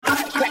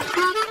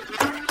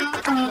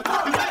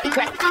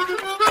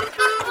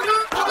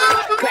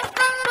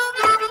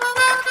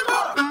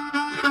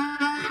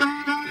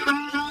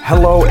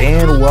Hello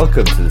and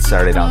welcome to the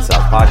Saturday Down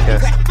South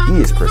podcast.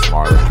 He is Chris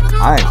Marler.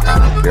 I am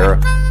Connor Rivera.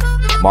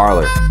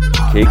 Marler,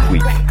 Cake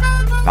Week,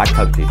 not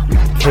Cupcake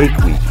Week, Cake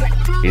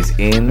Week is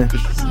in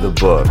the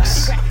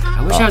books.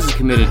 I wish I was as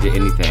committed to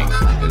anything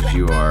as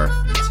you are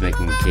to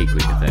making Cake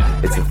Week a thing.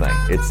 It's a thing.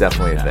 It's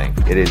definitely a thing.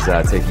 It is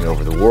taking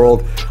over the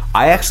world.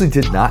 I actually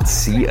did not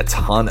see a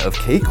ton of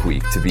Cake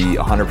Week, to be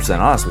 100%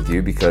 honest with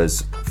you,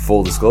 because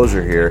full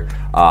disclosure here,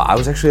 I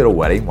was actually at a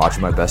wedding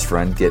watching my best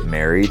friend get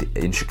married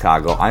in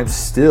Chicago. I'm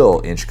still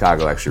in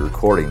Chicago actually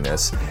recording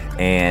this,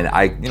 and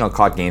I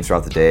caught games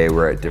throughout the day.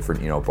 We're at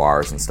different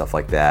bars and stuff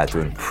like that,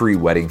 doing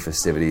pre-wedding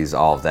festivities,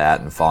 all of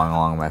that, and following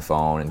along on my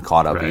phone, and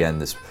caught up again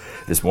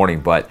this morning.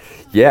 But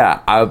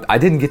yeah, I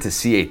didn't get to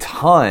see a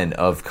ton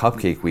of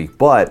Cupcake Week,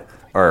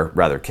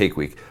 Cake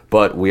Week.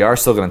 But we are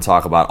still going to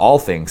talk about all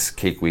things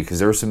Cake Week because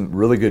there was some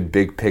really good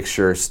big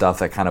picture stuff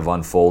that kind of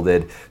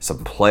unfolded, some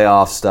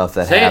playoff stuff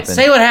that happened.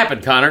 Say what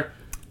happened, Connor.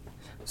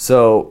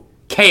 So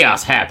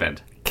Chaos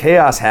happened.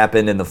 Chaos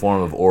happened in the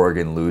form of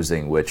Oregon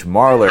losing, which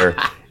Marler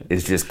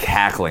is just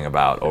cackling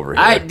about over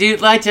here.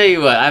 I tell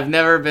you what, I've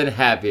never been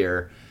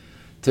happier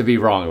to be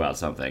wrong about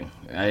something.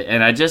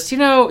 I just,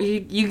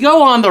 you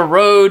go on the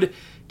road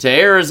to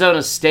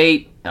Arizona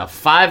State, a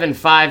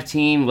 5-5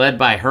 team led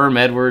by Herm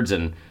Edwards,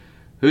 and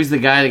who's the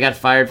guy that got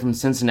fired from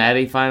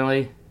Cincinnati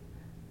finally?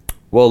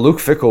 Well, Luke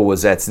Fickell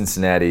was at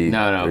Cincinnati.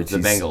 No, the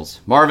Bengals.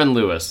 Marvin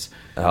Lewis.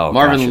 Oh,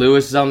 Marvin gotcha.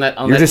 Lewis is on that.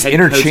 You're just head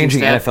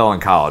interchanging coaching staff. NFL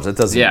and college. That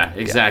doesn't. Yeah,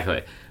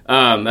 exactly.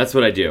 That's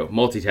what I do,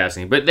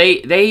 multitasking. But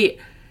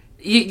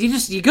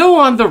you go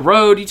on the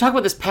road. You talk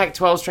about this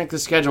Pac-12 strength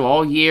of schedule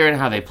all year and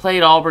how they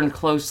played Auburn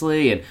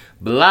closely and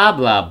blah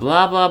blah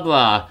blah blah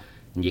blah.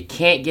 And you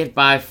can't get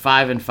by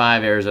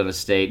 5-5 Arizona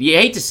State. You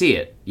hate to see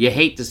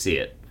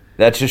it.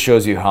 That just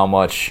shows you how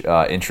much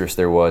interest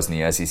there was in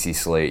the SEC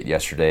slate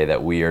yesterday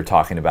that we are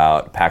talking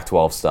about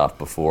Pac-12 stuff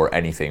before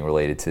anything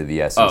related to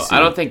the SEC. Oh, I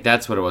don't think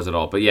that's what it was at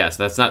all. But yes,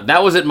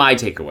 that wasn't my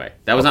takeaway.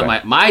 That was Okay.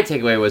 not my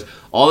takeaway was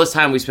all this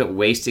time we spent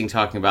wasting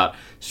talking about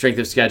strength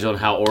of schedule and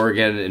how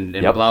Oregon and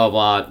Yep. blah,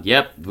 blah, blah.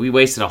 Yep, we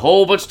wasted a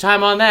whole bunch of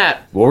time on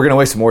that. Well, we're going to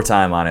waste some more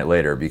time on it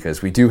later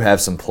because we do have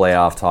some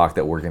playoff talk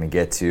that we're going to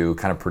get to,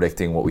 kind of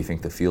predicting what we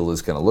think the field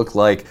is going to look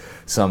like,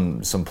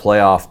 some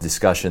playoff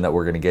discussion that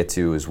we're going to get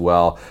to as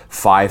well.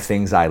 5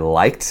 things I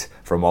liked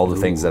from all the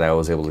things that I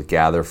was able to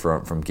gather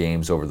from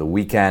games over the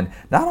weekend,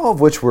 not all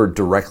of which were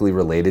directly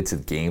related to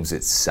the games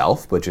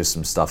itself, but just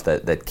some stuff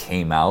that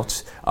came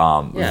out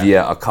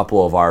via a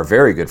couple of our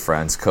very good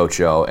friends,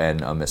 Coach O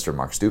and Mr.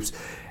 Mark Stoops.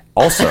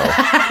 Also,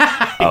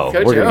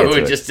 Coach we're gonna get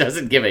to O just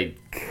doesn't give a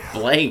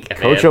blank.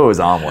 Coach O is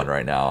on one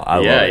right now. I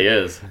love it. He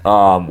is.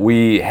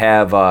 We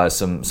have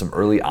some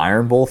early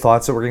Iron Bowl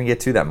thoughts that we're going to get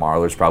to that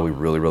Marler's probably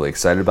really, really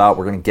excited about.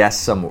 We're going to guess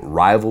some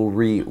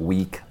rivalry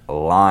week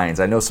lines.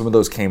 I know some of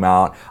those came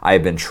out. I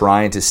have been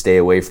trying to stay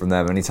away from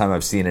them. Anytime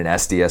I've seen an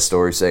SDS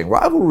story saying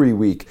rivalry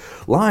week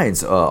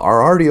lines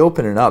are already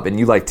opening up, and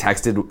you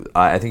texted,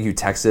 I think you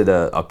texted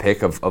a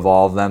pic of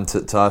all of them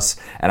to us,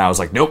 and I was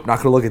like, nope, not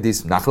going to look at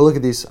these. Not going to look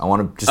at these. I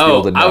want to just be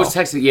able to know. I was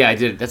texting. Yeah, I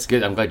did. That's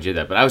good. I'm glad you did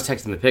that. But I was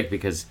texting the pic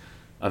because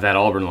of that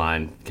Auburn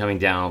line coming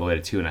down all the way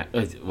to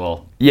 2.5.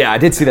 Well, yeah, I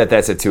did see that.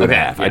 That's at 2.5.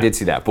 Yeah. I did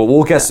see that, but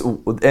we'll guess,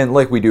 and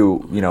like we do,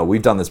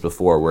 we've done this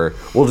before, where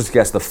we'll just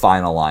guess the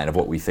final line of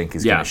what we think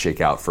is going to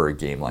shake out for a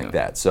game like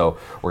that. So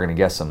we're going to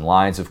guess some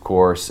lines, of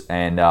course,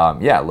 and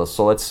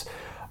let's.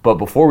 But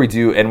before we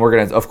do, and we're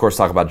going to, of course,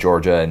 talk about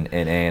Georgia and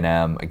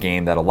A&M, a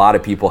game that a lot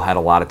of people had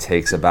a lot of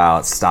takes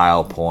about,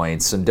 style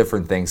points, some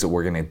different things that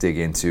we're going to dig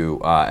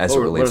into as it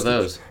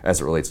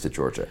relates to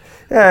Georgia.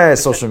 Yeah,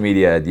 social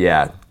media,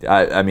 yeah.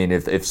 I mean,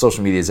 if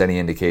social media is any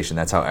indication,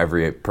 that's how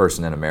every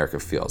person in America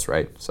feels,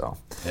 right? So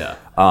yeah.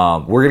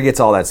 We're going to get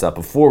to all that stuff.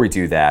 Before we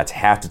do that,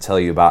 have to tell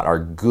you about our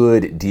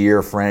good,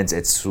 dear friends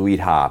at Sweet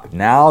Hop.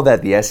 Now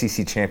that the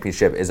SEC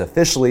Championship is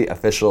officially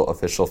official,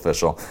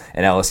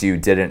 and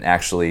LSU didn't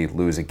actually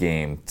lose a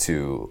game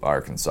to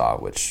Arkansas,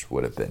 which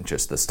would have been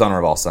just the stunner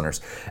of all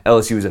stunners.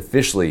 LSU is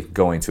officially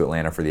going to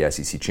Atlanta for the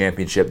SEC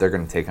Championship. They're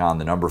going to take on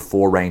the number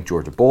 4 ranked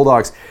Georgia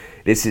Bulldogs.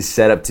 This is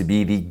set up to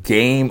be the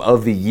game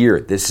of the year.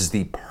 This is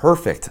the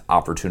perfect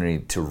opportunity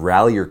to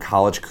rally your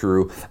college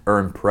crew or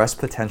impress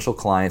potential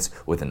clients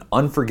with an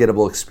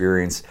unforgettable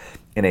experience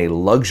in a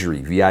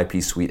luxury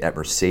VIP suite at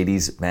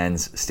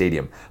Mercedes-Benz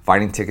Stadium.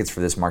 Finding tickets for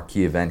this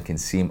marquee event can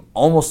seem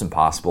almost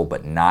impossible,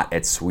 but not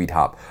at Sweet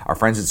Hop. Our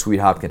friends at Sweet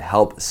Hop can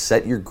help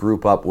set your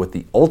group up with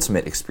the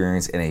ultimate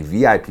experience in a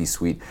VIP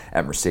suite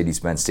at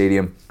Mercedes-Benz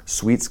Stadium.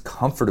 Suites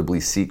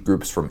comfortably seat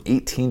groups from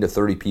 18 to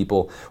 30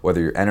 people,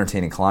 whether you're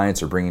entertaining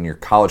clients or bringing your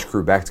college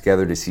crew back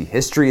together to see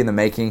history in the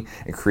making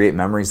and create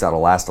memories that'll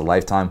last a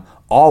lifetime,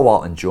 all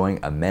while enjoying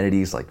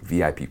amenities like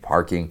VIP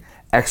parking,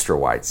 extra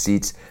wide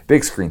seats,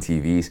 big screen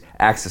TVs,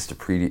 access to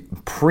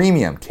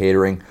premium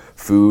catering,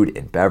 food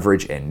and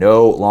beverage, and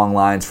no long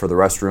lines for the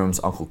restrooms.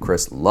 Uncle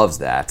Chris loves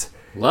that.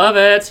 Love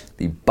it.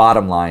 The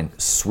bottom line,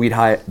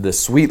 the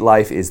Sweet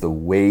Life is the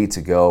way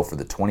to go for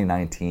the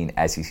 2019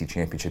 SEC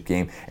Championship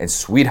game, and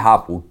Sweet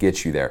Hop will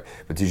get you there.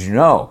 But did you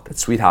know that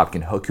Sweet Hop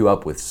can hook you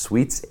up with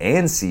suites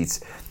and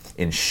seats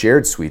in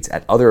shared suites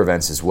at other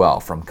events as well,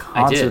 from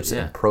concerts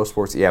yeah. and pro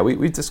sports. Yeah,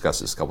 we've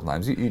discussed this a couple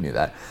times. You knew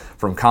that.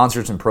 From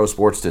concerts and pro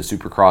sports to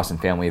Supercross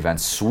and family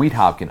events, Sweet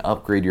Hop can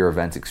upgrade your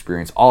event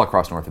experience all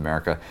across North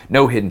America.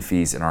 No hidden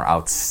fees, and our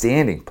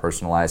outstanding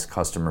personalized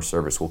customer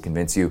service will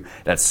convince you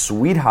that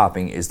Sweet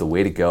Hopping is the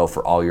way to go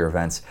for all your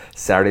events.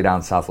 Saturday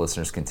Down South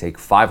listeners can take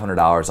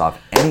 $500 off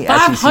any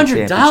SEC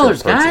championship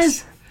purchase.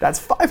 Guys? That's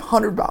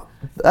 $500.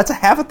 That's a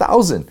half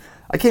 $1,000.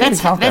 I can't even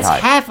count that high.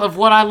 That's half of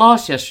what I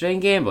lost yesterday in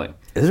gambling.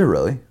 Is it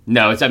really?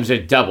 No, I'm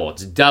saying double.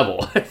 It's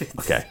double.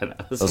 Okay.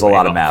 That was a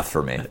lot of math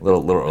for me. A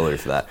little earlier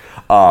for that.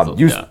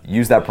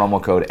 Use that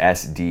promo code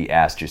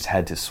SDS. Just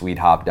head to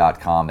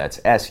sweethop.com. That's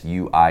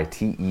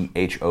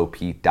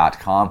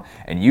SUITEHOP.com.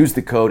 And use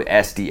the code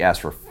SDS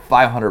for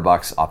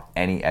 $500 off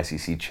any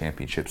SEC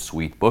championship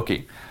suite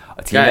booking.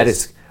 A team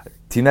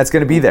that's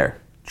going to be there.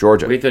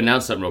 Georgia. We have to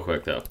announce something real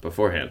quick, though,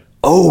 beforehand.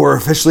 Oh, we're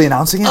officially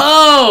announcing it?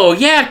 Oh,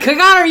 yeah.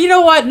 Connor, you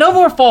know what? No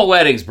more fall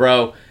weddings,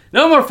 bro.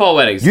 No more fall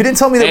weddings. You didn't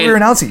tell me that we were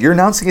announcing it. You're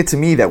announcing it to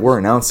me that we're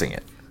announcing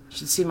it. You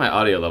should see my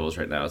audio levels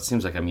right now. It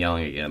seems like I'm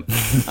yelling again.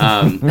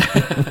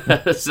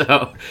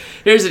 So,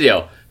 here's the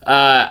deal.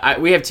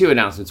 We have two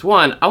announcements.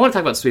 One, I want to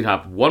talk about Sweet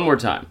Hop one more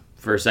time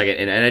for a second.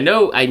 And I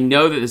know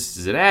that this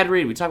is an ad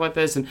read. We talk about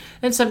this. And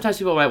sometimes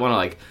people might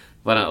want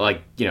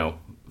to,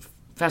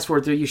 fast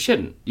forward through. You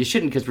shouldn't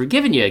because we're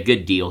giving you a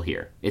good deal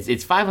here.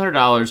 It's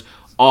 $500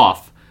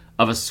 off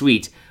of a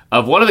suite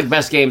of one of the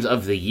best games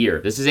of the year.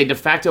 This is a de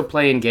facto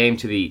play-in game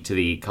to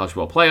the college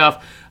football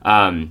playoff.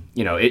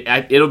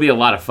 It'll be a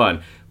lot of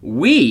fun.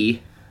 We're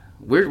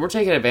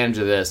taking advantage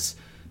of this.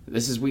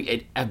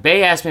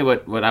 Bay asked me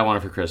what I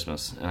wanted for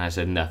Christmas, and I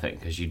said nothing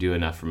because you do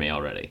enough for me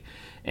already.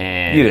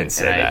 And you didn't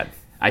say that.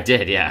 I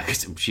did, yeah.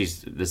 Cause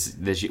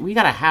we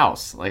got a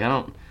house. Like I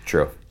don't.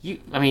 True.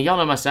 Y'all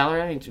know my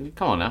salary.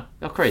 Come on now,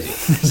 y'all crazy.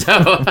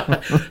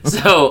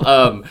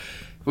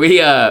 We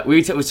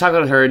was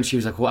talking with her, and she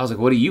was like, "Well," I was like,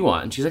 "What do you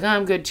want?" And she's like,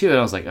 "I'm good too." And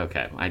I was like,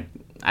 "Okay,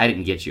 I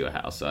didn't get you a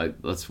house, so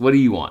what do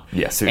you want?"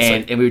 Yeah,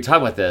 seriously. And we were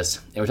talking about this,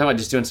 and we were talking about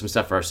just doing some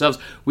stuff for ourselves.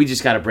 We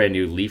just got a brand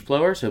new leaf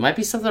blower, so it might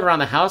be something around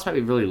the house, might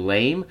be really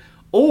lame.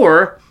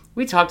 Or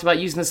we talked about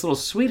using this little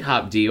Sweet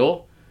Hop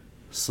deal,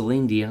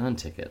 Celine Dion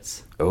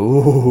tickets.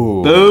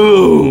 Ooh.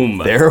 Boom.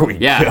 There we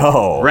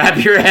go.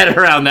 Wrap your head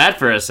around that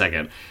for a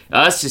second.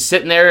 Us just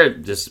sitting there,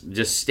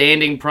 just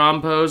standing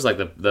prom pose, like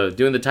the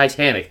doing the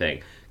Titanic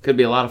thing. Could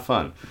be a lot of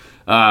fun.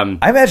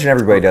 I imagine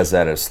everybody does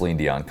that at a Celine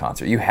Dion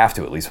concert. You have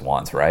to at least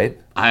once, right?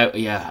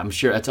 I'm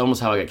sure. That's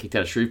almost how I got kicked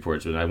out of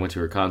Shreveport. When I went to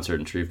her concert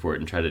in Shreveport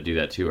and tried to do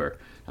that to her.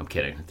 I'm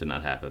kidding. It did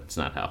not happen. It's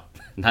not how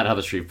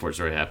the Shreveport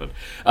story happened.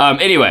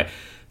 Anyway,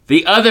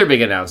 the other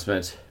big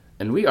announcement,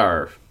 and we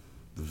are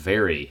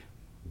very,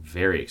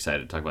 very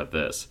excited to talk about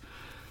this,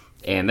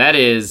 and that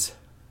is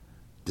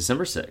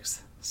December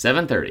 6th,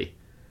 7:30.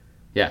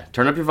 Yeah,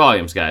 turn up your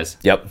volumes, guys.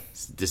 Yep.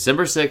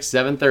 December 6th,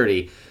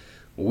 7:30.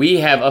 We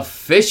have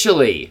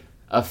officially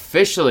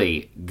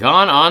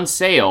gone on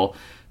sale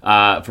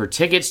for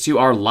tickets to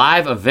our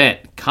live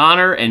event.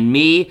 Connor and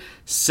me,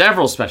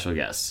 several special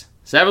guests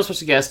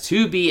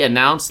to be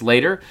announced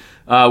later.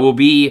 Will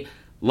be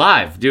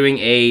live doing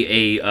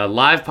a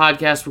live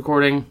podcast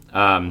recording,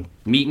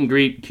 meet and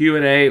greet,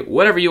 Q&A,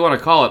 whatever you want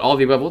to call it. All of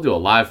the above. We'll do a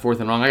live Fourth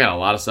and Wrong. I got a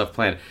lot of stuff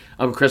planned.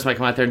 Uncle Chris might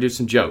come out there and do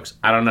some jokes.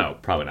 I don't know.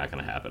 Probably not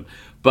going to happen.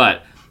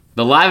 But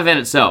the live event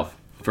itself,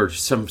 for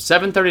some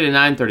 7:30 to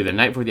 9:30, the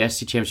night before the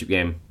SEC Championship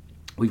game,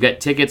 we've got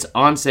tickets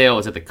on sale.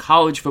 It's at the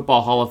College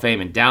Football Hall of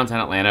Fame in downtown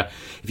Atlanta.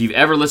 If you've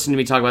ever listened to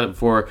me talk about it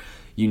before,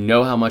 you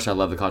know how much I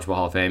love the College Football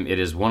Hall of Fame. It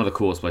is one of the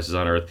coolest places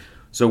on earth.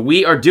 So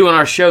we are doing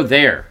our show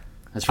there.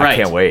 That's right. I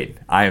can't wait.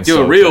 I am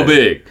doing so real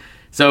excited. big.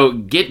 So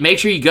make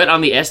sure you get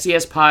on the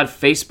SDS Pod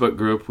Facebook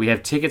group. We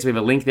have tickets. We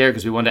have a link there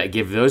because we wanted to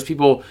give those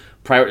people,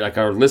 like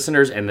our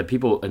listeners and the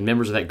people and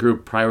members of that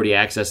group, priority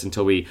access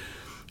until we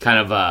kind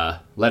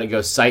of let it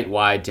go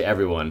site-wide to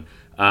everyone.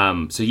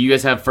 So you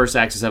guys have first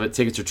access of it.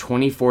 Tickets are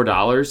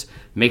 $24.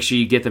 Make sure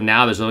you get them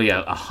now. There's only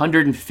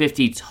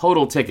 150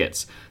 total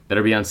tickets that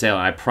are be on sale,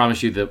 and I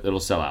promise you that it'll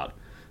sell out.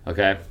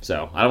 Okay?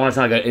 So I don't want to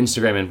sound like an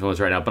Instagram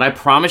influencer right now, but I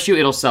promise you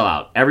it'll sell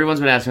out. Everyone's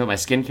been asking about my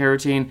skincare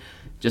routine.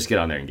 Just get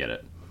on there and get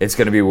it. It's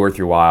going to be worth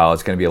your while.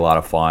 It's going to be a lot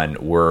of fun.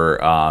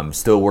 We're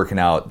still working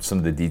out some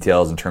of the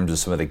details in terms of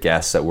some of the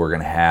guests that we're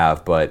going to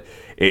have, but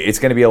it's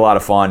going to be a lot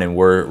of fun, and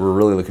we're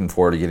really looking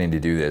forward to getting to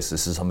do this.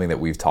 This is something that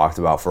we've talked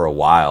about for a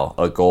while,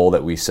 a goal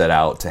that we set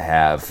out to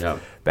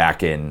have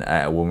back in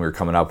when we were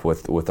coming up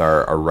with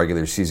our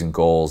regular season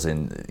goals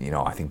in,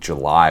 I think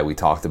July. We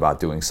talked about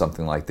doing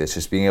something like this,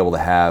 just being able to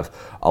have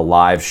a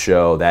live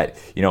show that,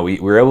 we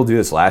were able to do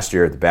this last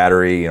year at the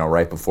Battery,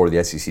 right before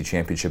the SEC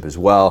Championship as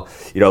well.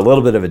 A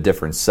little bit of a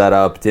different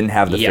setup, didn't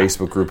have the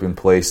Facebook group in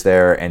place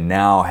there, and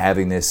now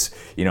having this,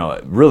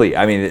 really,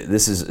 I mean,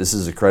 this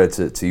is a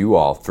credit to you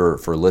all for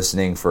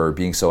listening, for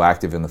being so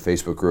active in the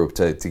Facebook group,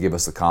 to give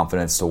us the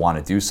confidence to want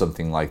to do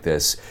something like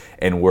this.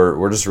 and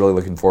we're just really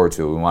looking forward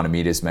to it. We want to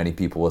meet as many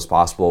people as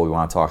possible. We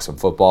want to talk some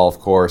football, of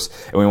course,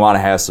 and we want to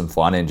have some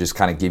fun and just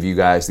kind of give you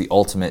guys the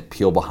ultimate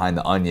peel behind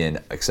the onion,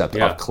 except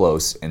up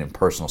close and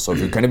impersonal. So if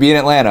you're going to be in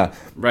Atlanta,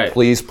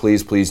 please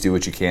do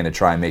what you can to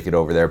try and make it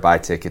over there. Buy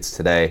tickets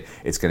today.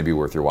 It's going to be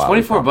worth your while.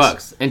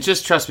 $24, and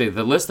just trust me,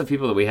 the list of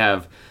people that we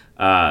have,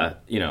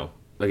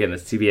 again,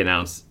 that's to be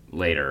announced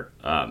later.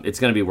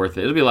 It's going to be worth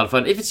it. It'll be a lot of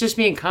fun. If it's just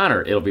me and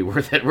Connor, it'll be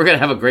worth it. We're going to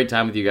have a great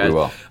time with you guys. We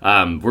will.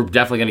 We're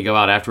definitely going to go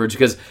out afterwards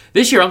because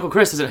this year Uncle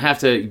Chris doesn't have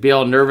to be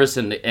all nervous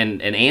and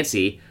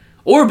antsy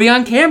or be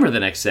on camera the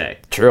next day.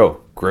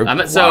 True.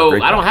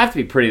 So I don't have to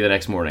be pretty the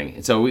next morning.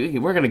 And so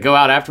we're going to go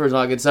out afterwards and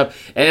all that good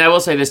stuff. And I will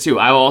say this too.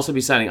 I will also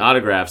be signing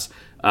autographs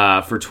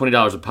for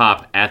 $20 a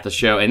pop at the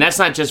show. And that's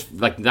not just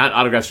not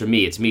autographs for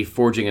me. It's me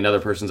forging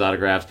another person's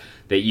autographs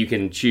that you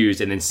can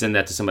choose and then send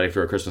that to somebody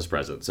for a Christmas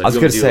present. So I was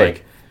going to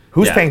say,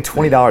 who's paying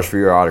 $20 for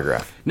your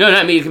autograph? No,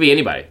 not me. It could be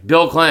anybody.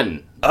 Bill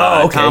Clinton,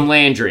 Tom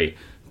Landry,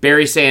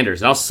 Barry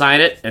Sanders. I'll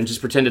sign it and just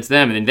pretend it's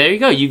them. And then there you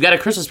go. You've got a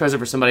Christmas present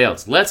for somebody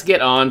else. Let's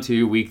get on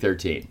to week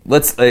 13.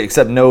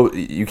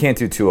 You can't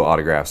do 2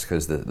 autographs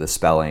because the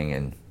spelling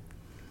and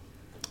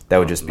that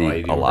would just be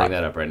a lot. Bring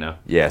that up right now.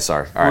 Yeah,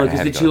 sorry. All right.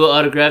 Because the 2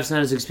 autographs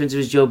not as expensive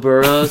as Joe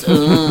Burrow's.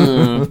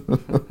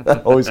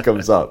 That always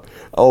comes up.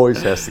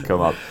 Always has to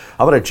come up.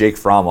 How about a Jake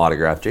Fromm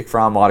autograph? Jake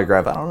Fromm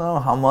autograph, I don't know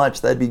how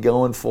much that'd be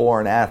going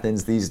for in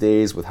Athens these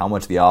days with how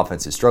much the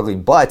offense is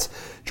struggling, but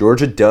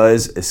Georgia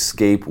does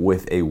escape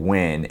with a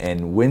win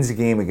and wins a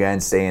game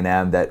against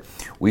A&M that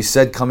we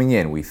said coming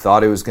in. We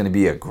thought it was going to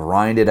be a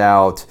grinded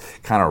out,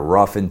 kind of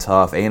rough and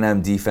tough.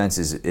 A&M defense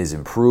is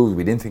improved.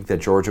 We didn't think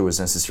that Georgia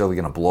was necessarily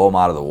going to blow them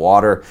out of the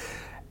water.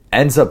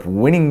 Ends up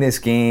winning this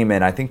game,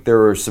 and I think there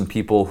were some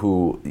people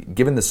who,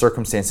 given the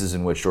circumstances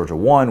in which Georgia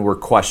won, were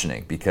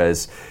questioning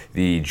because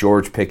the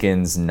George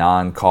Pickens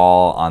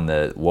non-call on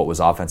what was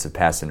offensive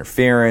pass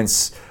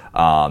interference.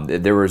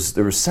 There was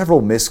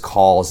several missed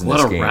calls in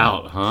this game. What a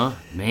route, huh?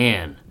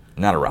 Man.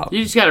 Not a route.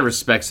 You just got to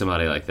respect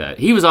somebody like that.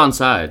 He was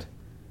onside.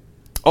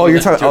 Oh,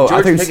 you're talking.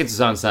 George Pickens is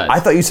onside. I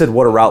thought you said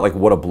what a route, like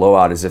what a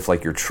blowout, as if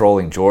like you're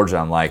trolling Georgia.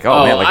 I'm like,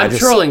 man, like I'm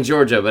trolling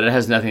Georgia, but it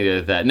has nothing to do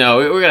with that. No,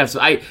 we're gonna have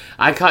some.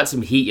 I caught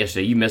some heat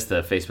yesterday. You missed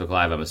the Facebook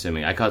Live, I'm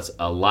assuming. I caught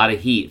a lot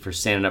of heat for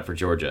standing up for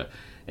Georgia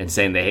and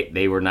saying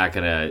they were not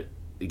gonna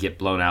get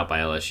blown out by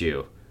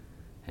LSU.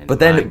 And but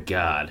then, my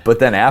God. But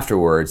then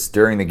afterwards,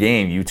 during the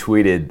game, you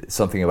tweeted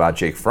something about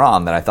Jake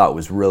Fromm that I thought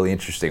was really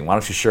interesting. Why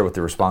don't you share what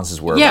the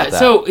responses were about that?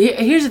 So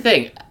here's the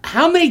thing.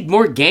 How many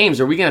more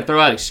games are we going to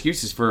throw out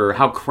excuses for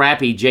how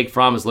crappy Jake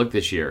Fromm has looked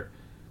this year?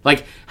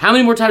 Like, how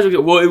many more times are we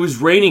go, well, it was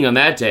raining on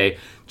that day.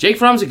 Jake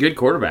Fromm's a good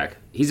quarterback.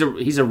 He's a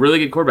really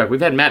good quarterback.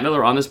 We've had Matt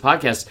Miller on this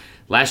podcast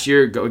last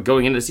year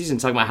going into the season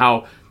talking about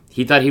how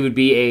he thought he would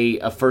be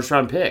a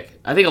first-round pick.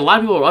 I think a lot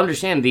of people will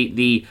understand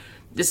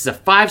this is a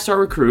 5-star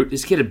recruit.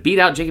 This kid had beat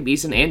out Jacob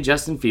Eason and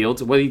Justin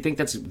Fields. Whether you think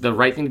that's the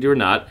right thing to do or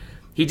not,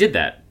 he did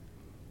that.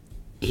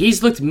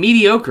 He's looked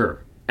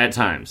mediocre at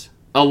times.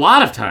 A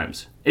lot of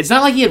times. It's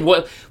not like he had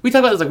what we talk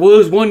about. It's like, well, it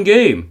was one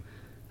game.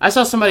 I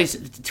saw somebody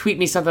tweet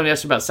me something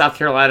yesterday about South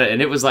Carolina,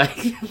 and it was like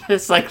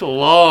this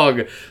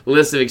long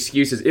list of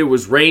excuses. It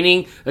was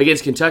raining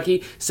against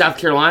Kentucky. South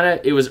Carolina,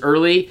 it was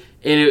early,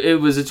 and it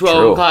was a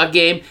 12 o'clock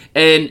game,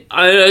 and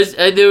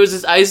there was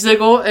this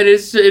icicle, and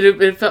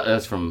it felt.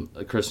 That's from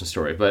A Christmas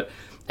Story, but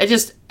I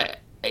just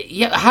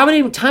how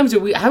many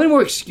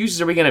more excuses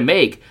are we going to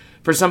make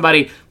for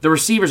somebody? The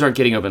receivers aren't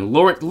getting open.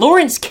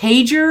 Lawrence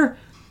Cager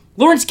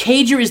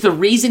is the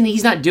reason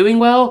he's not doing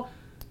well.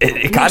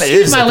 It kind of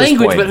is my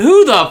language, but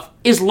who the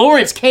is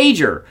Lawrence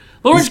Cager?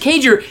 Lawrence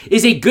Cager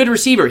is a good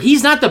receiver.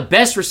 He's not the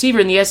best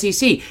receiver in the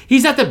SEC.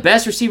 He's not the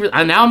best receiver.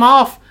 Now I'm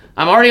off.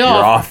 I'm already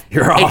off.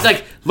 You're off. It's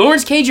like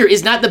Lawrence Cager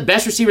is not the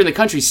best receiver in the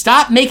country.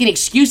 Stop making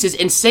excuses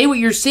and say what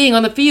you're seeing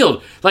on the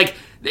field. Like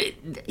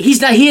he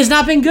has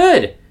not been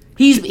good.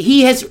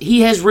 He has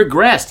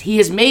regressed. He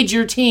has made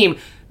your team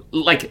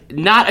like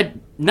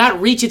not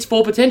reach its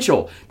full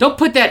potential. Don't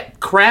put that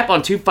crap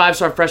on 2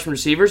 5-star freshman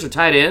receivers or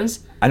tight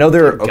ends. I know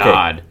there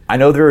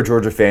are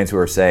Georgia fans who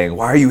are saying,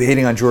 "Why are you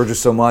hating on Georgia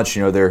so much?"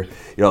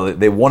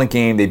 They won a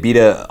game, they beat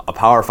a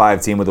Power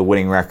 5 team with a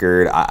winning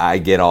record. I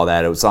get all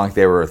that. It was not like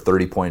they were a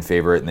 30-point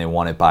favorite and they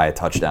won it by a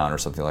touchdown or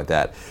something like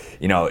that.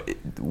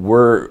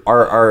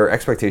 Our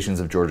expectations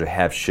of Georgia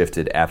have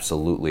shifted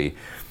absolutely.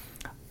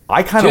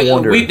 I kind of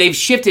wonder. They've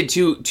shifted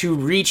to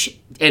reach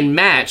and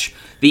match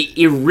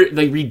the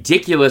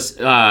ridiculous.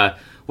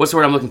 What's the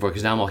word I'm looking for?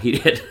 Because now I'm all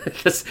heated.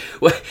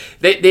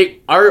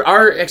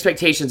 Our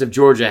expectations of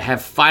Georgia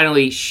have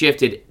finally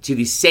shifted to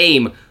the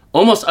same,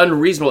 almost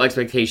unreasonable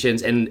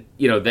expectations, and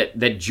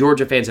that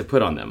Georgia fans have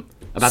put on them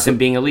about them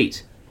being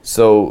elite.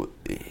 So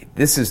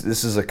this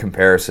is a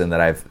comparison that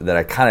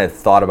I kind of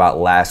thought about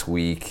last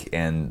week,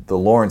 and the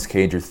Lawrence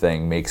Cager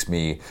thing makes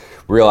me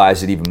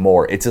realize it even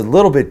more. It's a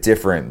little bit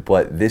different,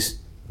 but this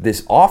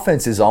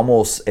offense is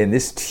almost, and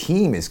this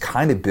team is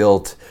kind of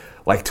built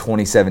like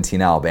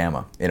 2017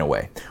 Alabama in a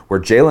way, where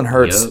Jalen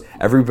Hurts,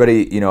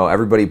 everybody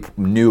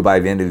knew by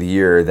the end of the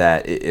year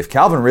that if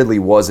Calvin Ridley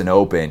wasn't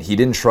open, he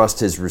didn't trust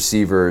his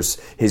receivers,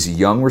 his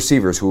young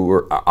receivers who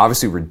were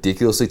obviously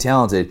ridiculously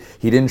talented.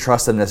 He didn't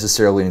trust them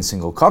necessarily in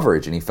single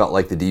coverage, and he felt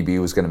like the DB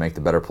was going to make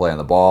the better play on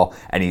the ball,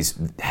 and he's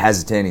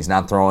hesitant. He's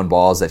not throwing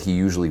balls that he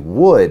usually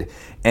would.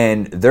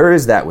 And there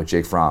is that with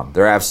Jake Fromm.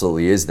 There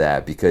absolutely is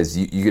that, because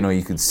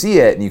you could see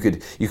it, and you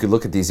could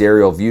look at these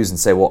aerial views and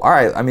say, well, all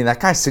right, I mean, that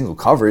guy's single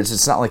coverage.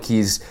 It's not like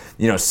he's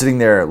sitting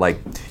there like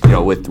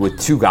with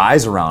two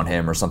guys around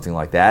him or something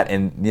like that.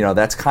 And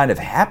that's kind of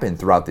happened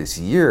throughout this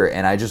year.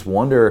 And I just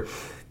wonder,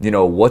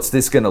 what's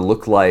this going to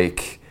look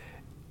like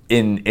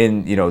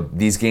in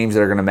these games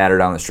that are going to matter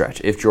down the stretch.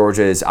 If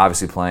Georgia is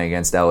obviously playing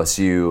against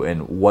LSU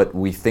and what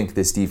we think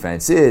this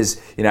defense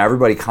is,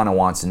 everybody kind of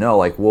wants to know,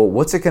 like, well,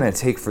 what's it going to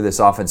take for this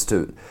offense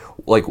to,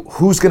 like,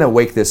 who's going to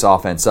wake this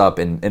offense up,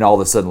 and all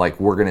of a sudden, like,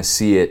 we're going to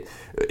see it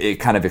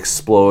kind of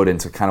explode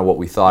into kind of what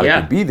we thought it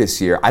could be this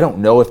year. I don't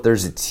know if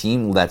there's a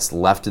team that's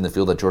left in the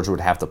field that Georgia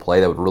would have to play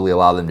that would really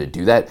allow them to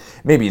do that.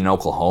 Maybe in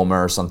Oklahoma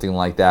or something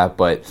like that,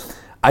 but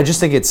I just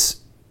think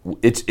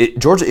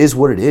Georgia is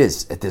what it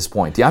is at this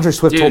point. DeAndre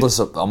Swift told us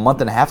a month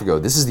and a half ago,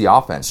 this is the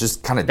offense.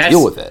 Just kind of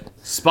deal with it.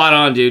 Spot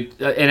on,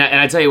 dude. And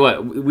I tell you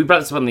what, we brought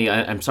this up on the.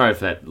 I'm sorry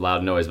for that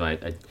loud noise.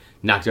 I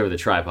knocked over the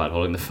tripod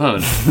holding the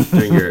phone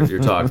during your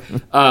talk.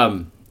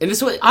 And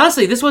this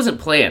wasn't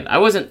planned. I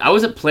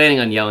wasn't planning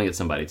on yelling at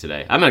somebody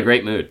today. I'm in a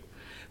great mood.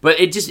 But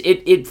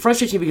it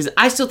frustrates me because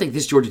I still think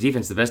this Georgia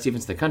defense is the best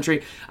defense in the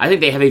country. I think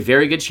they have a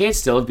very good chance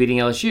still of beating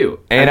LSU.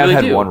 And I've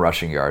had one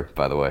rushing yard,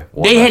 by the way.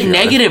 They had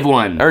negative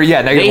one. Or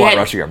negative one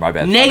rushing yard. My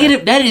bad.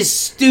 Negative. That is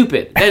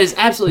stupid. That is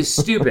absolutely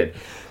stupid.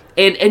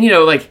 And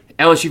like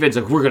LSU fans,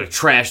 like, we're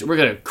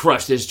gonna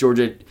crush this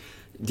Georgia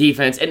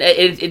defense.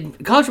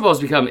 And college football has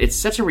become, it's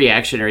such a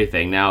reactionary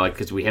thing now, like,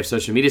 because we have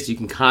social media, so you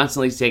can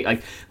constantly take,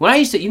 like, when I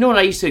used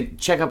to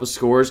check up with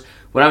scores,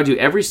 what I would do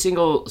every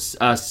single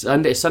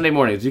Sunday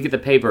morning, as we get the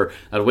paper,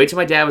 I would wait till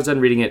my dad was done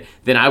reading it,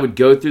 then I would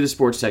go through the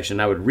sports section,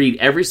 I would read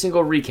every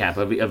single recap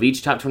of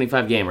each top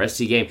 25 game or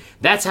SC game.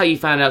 That's how you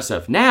find out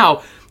stuff.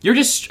 Now,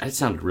 that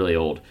sounded really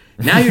old.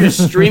 Now you're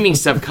just streaming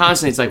stuff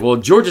constantly. It's like, well,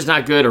 Georgia's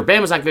not good or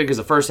Bama's not good because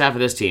the first half of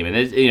this team, and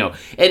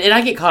and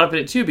I get caught up in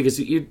it too because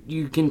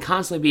you can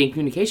constantly be in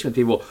communication with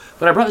people.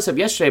 But I brought this up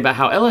yesterday about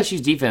how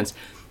LSU's defense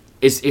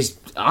is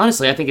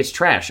honestly, I think it's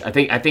trash. I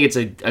think it's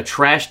a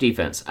trash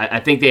defense.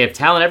 I think they have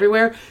talent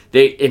everywhere.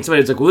 And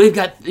somebody's like, well, they've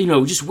got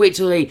just wait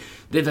till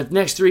the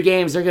next 3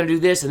 games they're going to do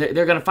this and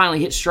they're going to finally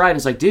hit stride. And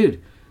it's like,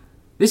 dude,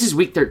 this is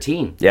week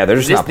 13. Yeah, they're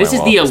just not playing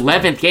well. This is the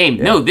 11th game.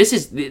 Yeah. No, this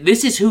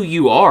is who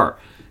you are.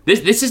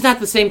 This is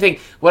not the same thing.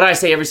 What I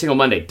say every single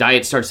Monday,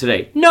 diet starts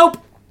today. Nope.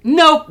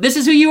 This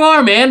is who you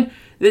are, man.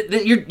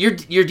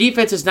 Your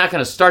defense is not going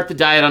to start the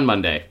diet on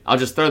Monday. I'll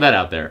just throw that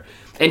out there.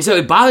 And so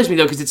it bothers me,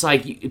 though, because it's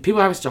like people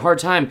are having such a hard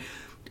time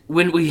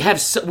when we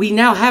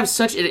now have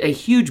such a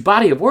huge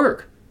body of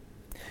work.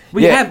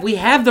 We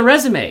have the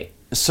resume.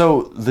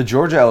 So the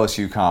Georgia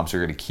LSU comps are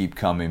going to keep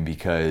coming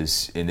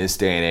because in this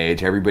day and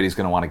age, everybody's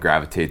going to want to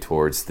gravitate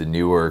towards the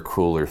newer,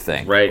 cooler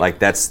thing. Right. Like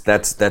that's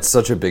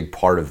such a big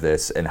part of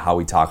this and how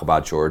we talk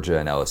about Georgia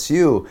and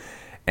LSU.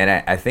 And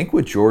I think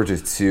with Georgia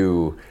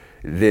too,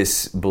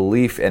 this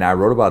belief, and I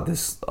wrote about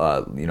this,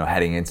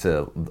 heading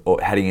into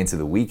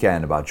the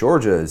weekend about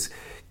Georgia is,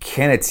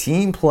 can a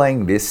team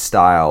playing this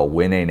style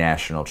win a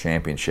national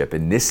championship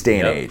in this day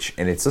and age?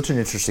 And it's such an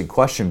interesting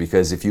question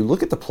because if you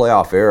look at the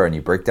playoff era and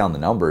you break down the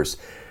numbers,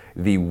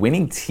 the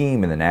winning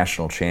team in the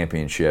national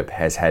championship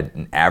has had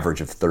an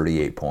average of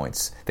 38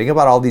 points. Think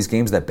about all these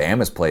games that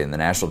Bama's played in the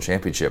national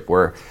championship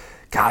where,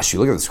 gosh, you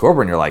look at the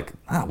scoreboard and you're like,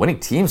 winning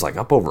teams like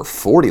up over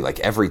 40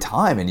 like every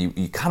time. And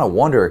you kind of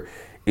wonder,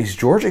 is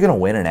Georgia going to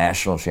win a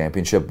national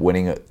championship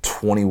winning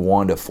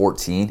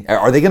 21-14?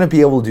 Are they going to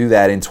be able to do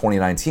that in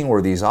 2019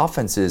 where these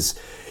offenses,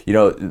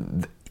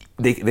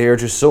 they are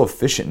just so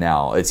efficient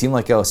now? A team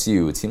like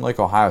LSU, a team like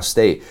Ohio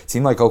State, a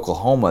team like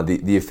Oklahoma,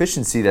 the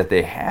efficiency that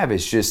they have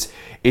is just,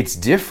 it's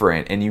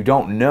different. And you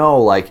don't know,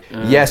 like,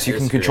 yes, you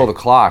can control the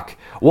clock.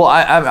 Well,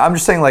 I'm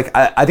just saying, like,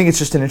 I think it's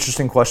just an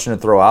interesting question to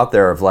throw out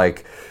there of,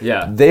 like,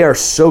 they are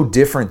so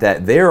different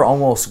that they're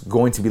almost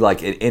going to be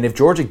like, and if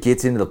Georgia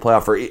gets into the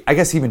playoff, or I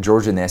guess even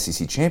Georgia in the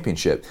SEC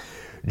championship,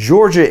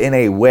 Georgia in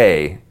a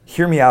way,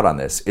 hear me out on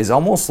this, is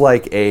almost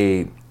like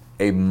a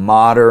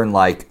modern,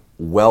 like,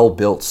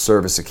 well-built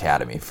service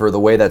academy for the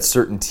way that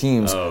certain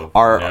teams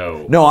are.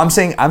 No, I'm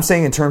saying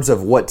in terms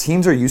of what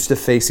teams are used to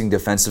facing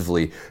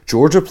defensively,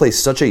 Georgia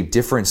plays such a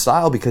different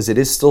style because it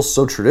is still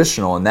so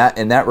traditional in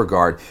that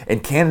regard.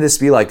 And can this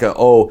be like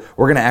we're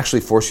going to actually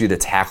force you to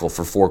tackle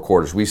for 4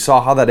 quarters? We saw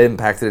how that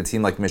impacted a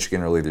team like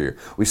Michigan earlier this year.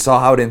 We saw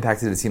how it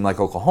impacted a team like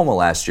Oklahoma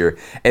last year.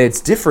 And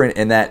it's different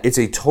in that it's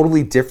a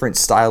totally different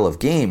style of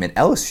game. And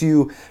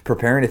LSU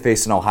preparing to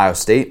face an Ohio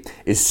State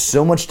is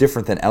so much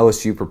different than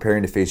LSU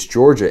preparing to face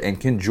Georgia. And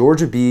can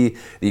Georgia be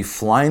the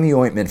fly in the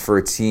ointment for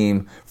a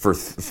team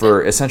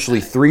for essentially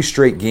 3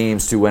 straight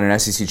games to win an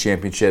SEC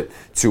championship,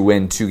 to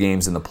win 2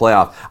 games in the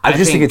playoff? I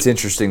just think it's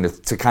interesting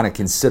to kind of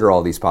consider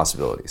all these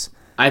possibilities.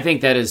 I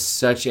think that is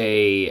such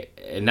a,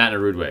 not in a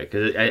rude way,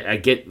 because I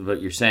get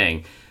what you're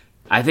saying.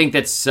 I think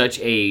that's such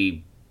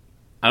a,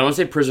 I don't want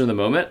to say prisoner of the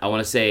moment. I do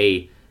want to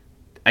say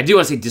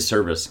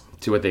disservice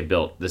to what they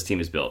built. This team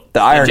has built.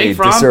 The irony,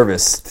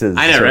 disservice to the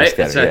I know, right?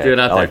 That's why I threw it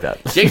out there. Like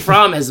that. Jake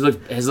Fromm has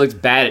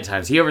looked bad at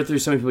times. He overthrew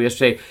so many people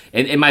yesterday,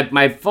 and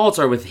my faults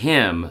are with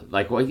him.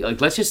 Like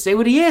let's just say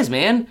what he is,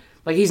 man.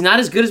 Like, he's not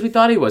as good as we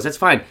thought he was. That's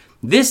fine.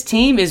 This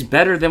team is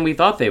better than we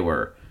thought they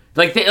were.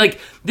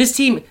 This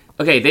team.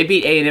 Okay, they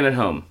beat A&M at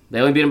home.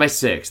 They only beat them by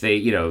 6. They,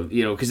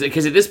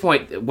 because at this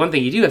point, one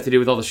thing you do have to do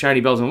with all the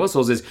shiny bells and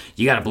whistles is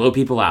you got to blow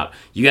people out.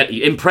 You got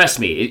to impress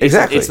me.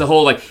 Exactly. It's the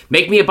whole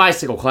make me a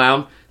bicycle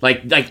clown.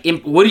 What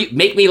do you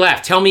make me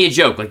laugh? Tell me a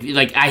joke.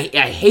 I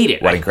hate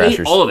it. Wedding I hate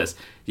crashers. all of this.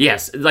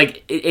 Yes,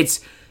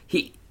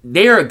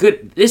 they are a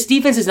good. This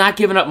defense has not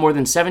given up more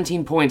than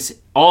 17 points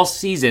all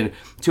season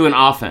to an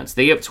offense.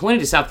 They gave up 20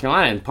 to South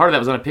Carolina, and part of that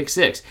was on a pick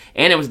 6,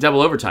 and it was double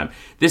overtime.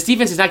 This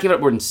defense has not given up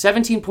more than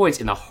 17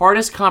 points in the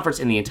hardest conference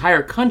in the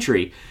entire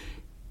country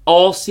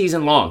all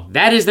season long.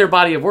 That is their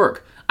body of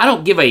work. They're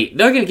going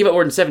to give up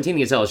more than 17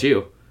 against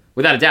LSU,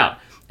 without a doubt.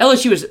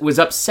 LSU was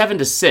up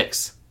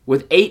 7-6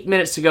 with 8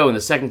 minutes to go in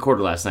the second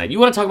quarter last night. You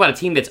want to talk about a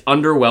team that's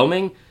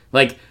underwhelming?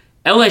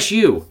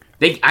 LSU.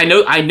 I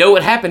know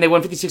what happened. They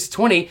won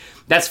 56-20.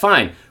 That's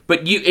fine.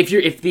 But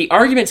if the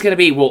argument's going to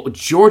be, well,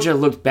 Georgia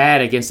looked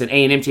bad against an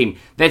A&M team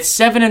that's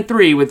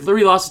 7-3 with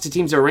 3 losses to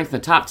teams that were ranked in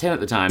the top 10 at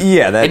the time.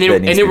 Yeah, and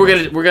then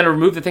we're gonna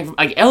remove the thing from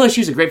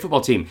LSU's a great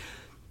football team.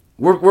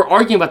 We're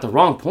arguing about the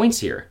wrong points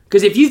here,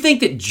 because if you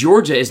think that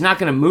Georgia is not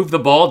going to move the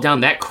ball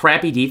down that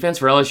crappy defense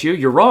for LSU,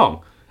 you're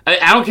wrong.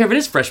 I don't care if it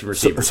is freshman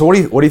receiver. So what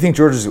do you think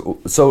Georgia's?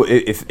 So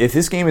if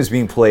this game is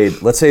being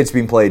played, let's say it's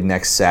being played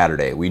next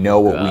Saturday, we know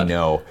what we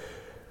know.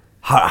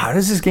 How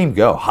does this game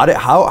go?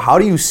 How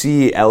do you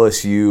see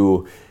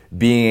LSU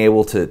being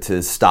able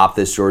to stop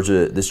this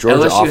Georgia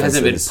LSU offense?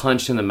 hasn't been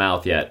punched in the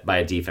mouth yet by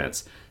a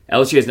defense.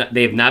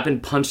 They have not been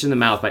punched in the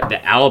mouth by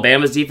the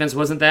Alabama's defense.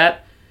 Wasn't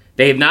that?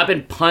 They have not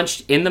been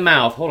punched in the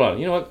mouth. Hold on.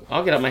 You know what?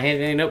 I'll get out my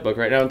handy notebook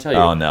right now and tell you.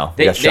 Oh no,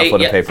 we got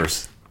shuffling the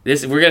papers.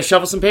 We're gonna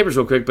shuffle some papers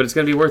real quick, but it's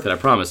gonna be worth it. I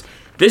promise.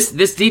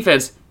 This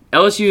defense,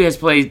 LSU has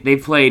played.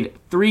 They've played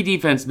 3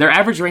 defense. Their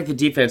average ranked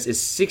defense is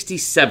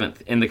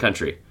 67th in the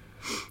country.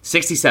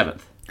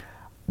 67th.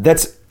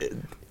 That's,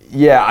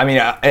 yeah. I mean,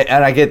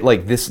 and I get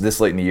this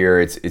late in the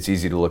year, it's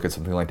easy to look at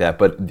something like that.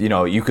 But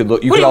you could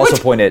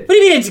also point at. What do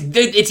you mean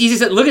it's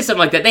easy to look at something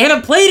like that? They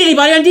haven't played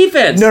anybody on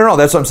defense. No.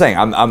 That's what I'm saying.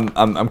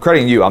 I'm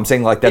crediting you. I'm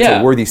saying that's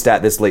a worthy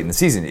stat this late in the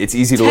season. It's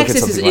easy to look at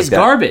something like that. Texas is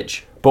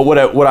garbage. But what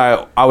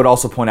I would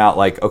also point out,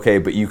 okay,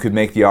 but you could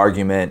make the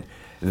argument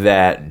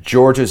that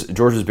Georgia's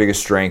biggest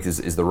strength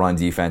is the run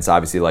defense.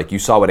 Obviously, you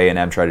saw what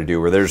A&M tried to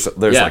do, where there's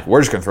we're just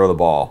going to throw the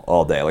ball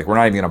all day. We're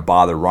not even going to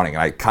bother running.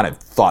 And I kind of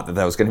thought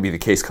that was going to be the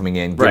case coming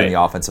in, given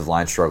the offensive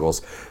line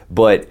struggles.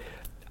 But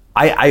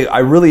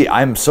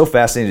I'm so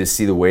fascinated to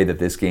see the way that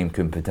this game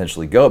could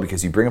potentially go,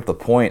 because you bring up the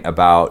point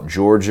about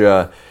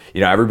Georgia.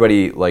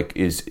 Everybody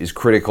is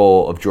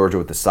critical of Georgia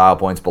with the style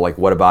points, but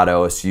what about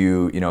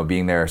LSU?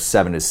 Being there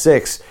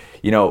 7-6.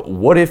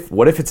 What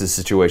if it's a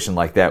situation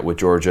like that with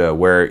Georgia,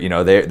 where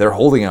they're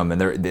holding them and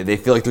they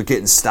feel like they're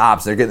getting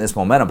stops, they're getting this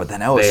momentum, but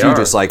then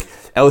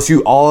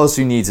LSU, all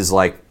LSU needs is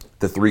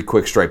the 3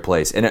 quick strike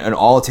plays, and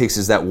all it takes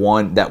is that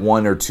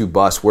one or 2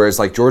 busts. Whereas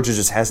Georgia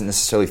just hasn't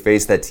necessarily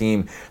faced that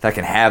team that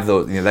can have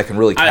those, that can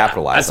really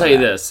capitalize. I'll tell you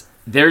this: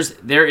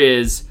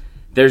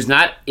 there's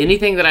not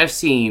anything that I've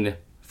seen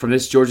from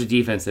this Georgia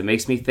defense that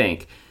makes me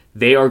think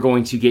they are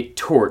going to get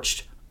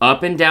torched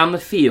up and down the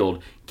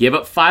field, give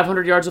up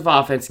 500 yards of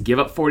offense, give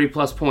up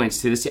 40-plus points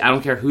to this team. I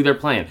don't care who they're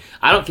playing.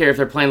 I don't care if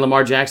they're playing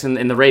Lamar Jackson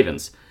and the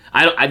Ravens.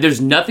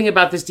 There's nothing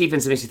about this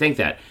defense that makes you think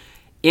that.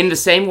 In the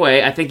same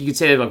way, I think you could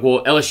say,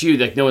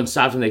 LSU, no one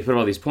stops when they put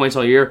all these points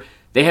all year.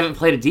 They haven't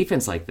played a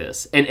defense like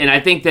this. And I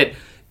think that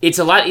it's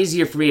a lot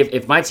easier for me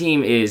if my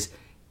team is...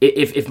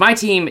 If my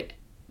team,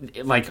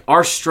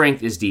 our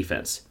strength is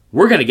defense,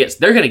 they're going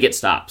to get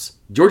stops.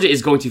 Georgia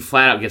is going to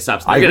flat out get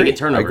stops. They're going to get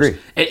turnovers.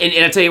 I agree.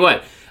 And I tell you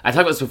what, I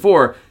talked about this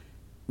before.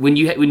 When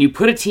you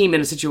put a team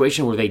in a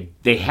situation where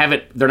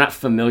they're not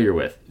familiar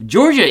with,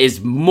 Georgia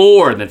is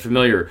more than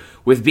familiar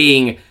with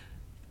being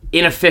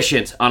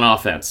inefficient on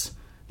offense.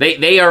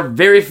 They are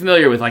very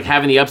familiar with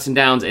having the ups and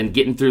downs and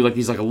getting through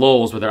these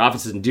lulls where their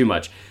offense doesn't do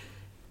much.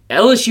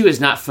 LSU is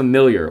not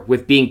familiar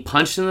with being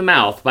punched in the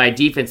mouth by a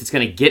defense that's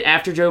going to get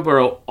after Joe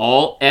Burrow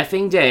all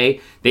effing day.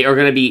 They are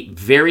going to be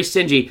very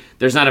stingy.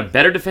 There's not a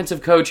better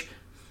defensive coach.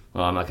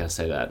 Well, I'm not going to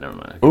say that. Never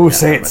mind. Ooh,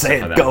 say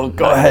it.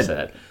 Go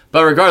ahead.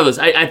 But regardless,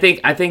 I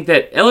think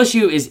that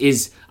LSU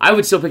is. I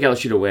would still pick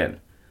LSU to win,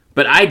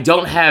 but I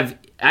don't have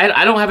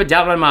a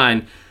doubt in my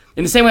mind.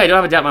 In the same way, I don't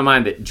have a doubt in my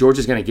mind that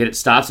Georgia's going to get it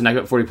stops and knock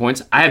up 40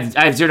 points. I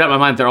have zero doubt in my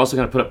mind that they're also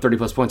going to put up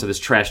 30-plus points of this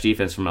trash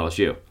defense from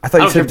LSU. I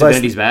don't care if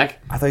Divinity's back.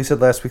 I thought you said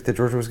last week that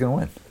Georgia was going to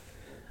win.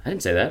 I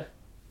didn't say that.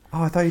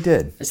 Oh, I thought you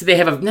did. I said they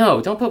have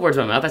no, don't put words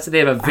in my mouth. I said they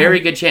have a very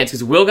good chance,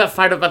 because Will got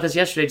fired up about this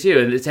yesterday too,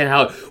 and saying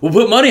how we'll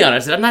put money on it. I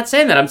said, I'm not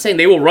saying that. I'm saying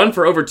they will run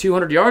for over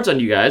 200 yards on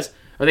you guys.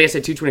 I think I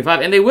said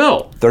 225, and they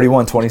will.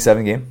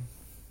 31-27 game?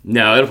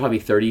 No, it'll probably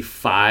be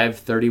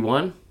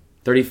 35-31.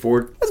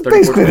 34. That's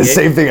basically the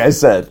same thing I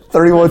said.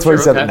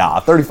 31-27. Sure, okay.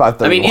 Nah,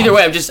 35-31. I mean, either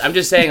way, I'm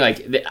just saying,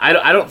 like, I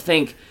don't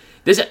think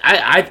this.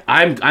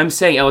 I'm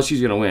saying LSU's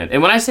going to win.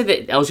 And when I say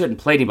that LSU hadn't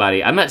played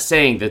anybody, I'm not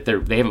saying that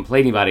they haven't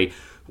played anybody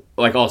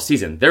like all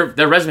season. Their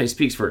resume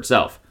speaks for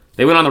itself.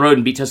 They went on the road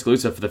and beat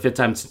Tuscaloosa for the 5th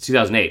time since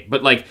 2008.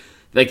 But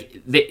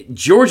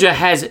Georgia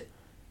has,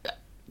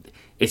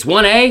 it's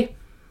 1A.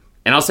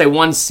 And I'll say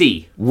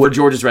 1C for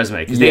Georgia's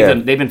resume, because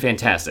they've been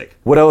fantastic.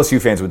 What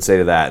LSU fans would say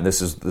to that, and this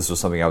was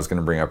something I was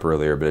going to bring up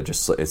earlier, but it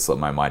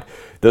slipped my mind.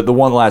 The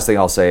one last thing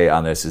I'll say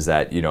on this is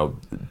that,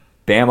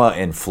 Bama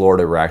and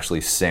Florida were actually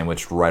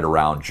sandwiched right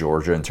around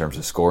Georgia in terms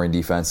of scoring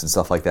defense and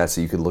stuff like that,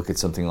 so you could look at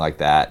something like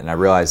that. And I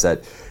realize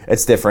that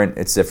it's different.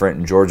 It's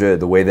different. In Georgia,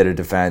 the way that it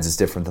defends is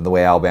different than the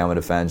way Alabama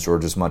defends.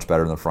 Georgia's much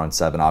better in the front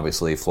seven,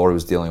 obviously. Florida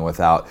was dealing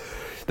without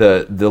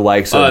the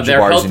likes of they're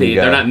Jabbar healthy.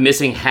 Zuniga. They're not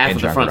missing half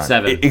of the front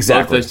seven.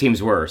 Exactly. Both those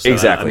teams were. So,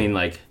 exactly. I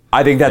mean,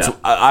 I think that's. Yeah.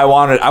 I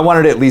wanted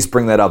to at least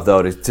bring that up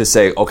though to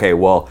say, okay,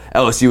 well,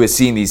 LSU has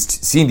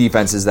seen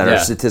defenses that are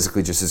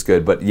statistically just as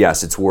good, but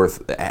yes, it's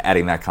worth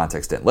adding that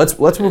context in. Let's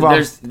move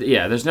on.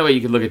 There's no way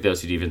you could look at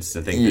those two defenses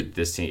and think that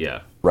this team.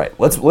 Yeah. Right.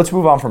 Let's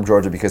move on from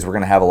Georgia, because we're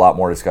going to have a lot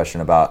more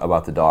discussion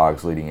about the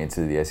Dogs leading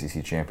into the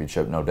SEC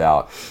championship, no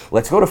doubt.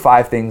 Let's go to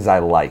 5 things I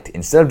liked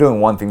instead of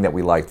doing one thing that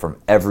we liked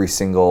from every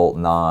single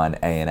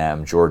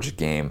non-A&M Georgia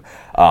game.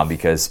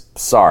 Because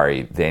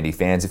sorry, Vandy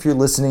fans, if you're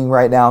listening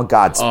right now,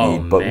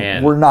 Godspeed.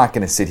 But we're not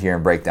going to sit here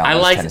and break down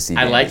Tennessee.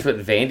 I liked what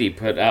Vandy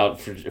put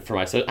out for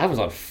my. I was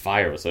on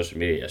fire with social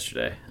media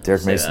yesterday.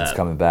 Derek Mason's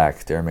coming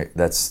back.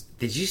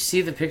 Did you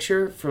see the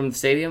picture from the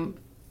stadium?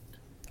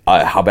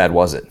 How bad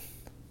was it?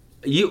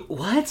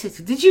 What?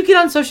 Did you get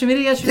on social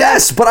media yesterday?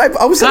 Yes, but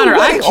I was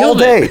waiting all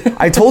day.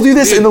 I told you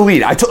this in the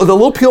lead. The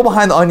little peel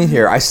behind the onion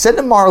here. I said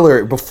to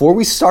Marler before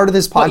we started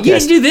this podcast. You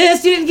didn't do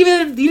this. You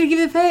didn't give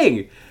it a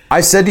thing.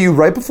 I said to you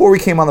right before we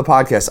came on the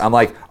podcast, I'm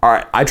like, all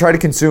right, I try to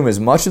consume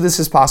as much of this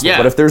as possible. Yeah.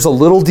 But if there's a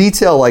little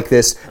detail like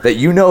this that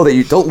you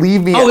don't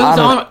leave me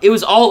it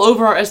was all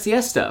over our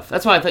SDS stuff.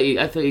 That's why I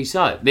thought you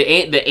saw it.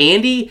 The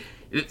Andy.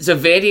 So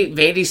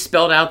Vandy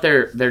spelled out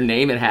their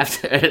name in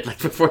half like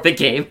before the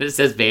game, and it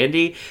says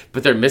Vandy,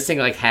 but they're missing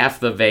like half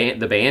the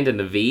band and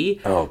the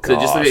V. Oh god! So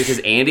it just looked like it says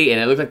Andy, and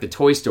it looked like the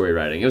Toy Story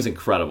writing. It was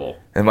incredible.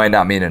 It might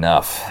not mean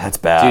enough. That's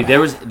bad. Dude,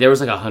 there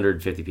was like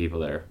 150 people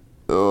there.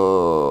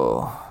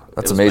 Oh,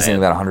 that's amazing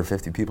that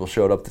 150 people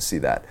showed up to see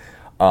that.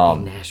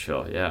 In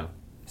Nashville, yeah.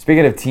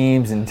 Speaking of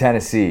teams in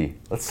Tennessee,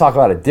 let's talk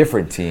about a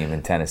different team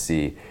in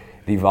Tennessee,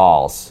 the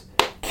Vols.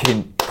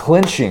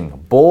 Clinching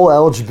bowl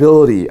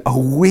eligibility a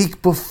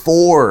week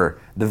before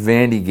the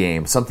Vandy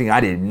game, something I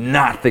did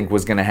not think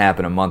was going to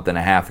happen a month and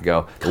a half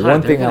ago. They're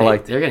going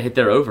to hit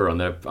their over on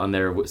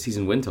their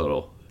season win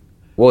total.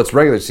 Well, it's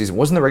regular season.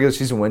 Wasn't the regular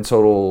season win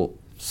total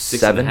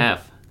 7? 6.5.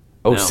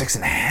 Oh, no.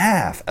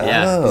 6.5. Oh.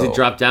 Yeah, because it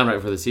dropped down right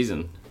before the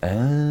season.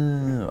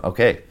 Oh,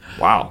 okay.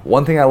 Wow.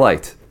 One thing I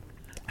liked.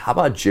 How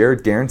about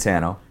Jared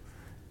Garantano,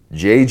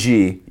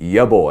 JG,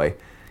 ya boy,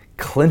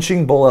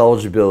 clinching bowl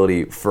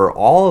eligibility for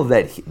all of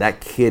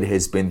that kid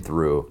has been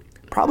through.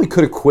 Probably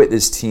could have quit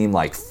this team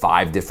like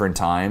 5 different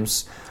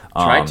times.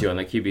 Tried to on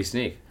the QB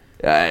sneak.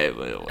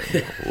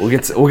 We'll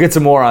get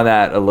some more on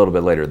that a little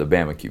bit later. The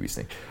Bama QB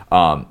sneak.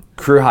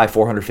 Career high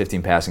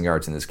 415 passing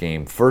yards in this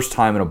game. First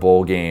time in a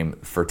bowl game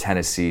for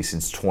Tennessee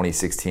since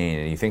 2016.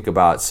 And you think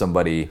about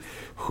somebody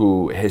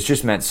who has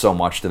just meant so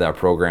much to that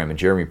program, and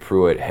Jeremy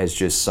Pruitt has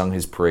just sung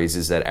his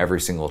praises at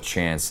every single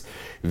chance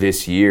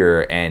this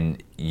year.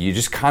 And you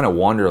just kind of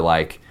wonder,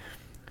 like,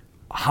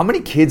 how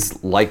many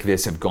kids like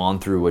this have gone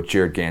through what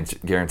Jared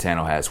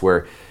Garantano has,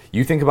 where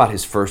you think about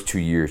his first 2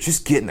 years,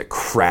 just getting the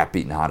crap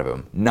beaten out of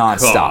him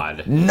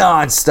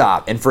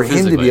nonstop. And for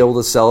him to be able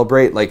to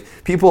celebrate, like,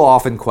 people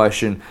often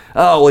question,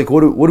 what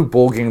do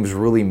bowl games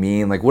really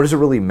mean? Like, what does it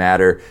really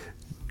matter?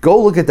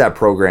 Go look at that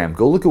program.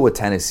 Go look at what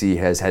Tennessee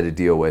has had to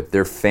deal with.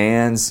 Their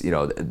fans,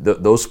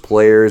 those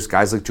players,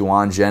 guys like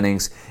Juwan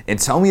Jennings, and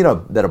tell me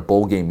that a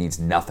bowl game means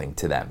nothing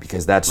to them,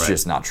 because that's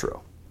just not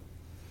true.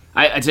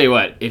 I tell you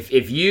what, if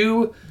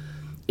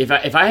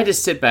I had to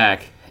sit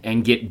back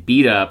and get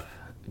beat up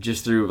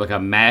just through like a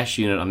mash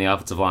unit on the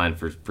offensive line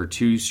for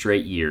 2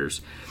 straight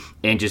years,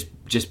 and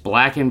just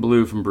black and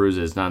blue from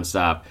bruises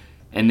nonstop,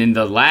 and then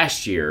the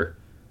last year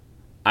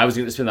I was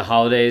going to spend the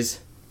holidays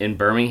in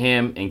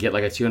Birmingham and get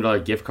like a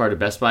 $200 gift card to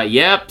Best Buy.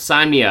 Yep,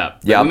 sign me up.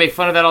 Yep. We make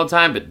fun of that all the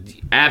time, but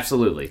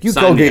absolutely. You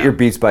go get your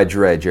beats by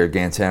Dre, Jared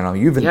Garantano.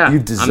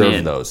 You've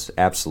deserved those.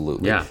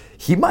 Absolutely. Yeah.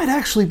 He might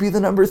actually be the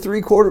number 3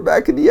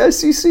 quarterback in the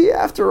SEC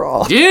after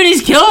all. Dude,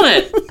 he's killing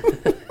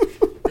it.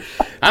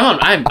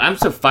 I'm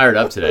so fired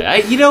up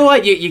today. You know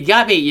what? You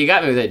got me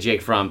with that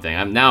Jake Fromm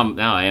thing. Now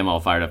I am all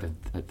fired up.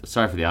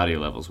 Sorry for the audio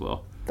levels,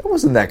 Will. That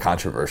wasn't that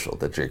controversial,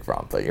 the Jake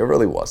Fromm thing. It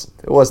really wasn't.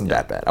 It wasn't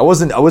that bad. I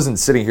wasn't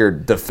sitting here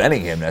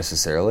defending him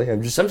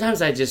necessarily.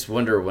 Sometimes I just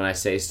wonder when I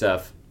say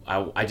stuff,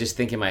 I just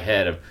think in my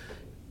head of,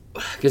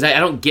 because I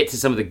don't get to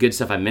some of the good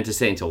stuff I meant to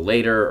say until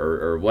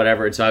later or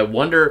whatever, and so I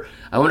wonder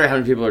how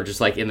many people are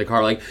just like in the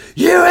car like,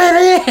 you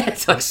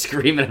idiot, like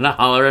screaming and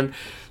hollering.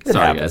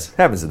 Sorry, guys.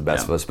 Happens to the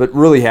best of us, but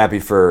really happy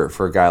for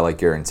a guy like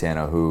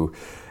Garantano who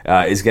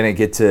is going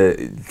to get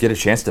a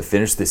chance to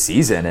finish the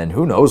season, and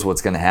who knows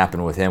what's going to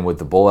happen with him with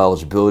the bowl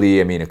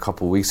eligibility. I mean, a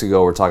couple weeks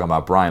ago, we're talking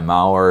about Brian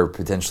Marler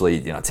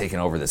potentially, taking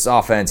over this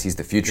offense. He's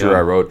the future. Yeah.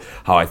 I wrote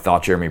how I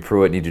thought Jeremy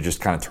Pruitt needed to just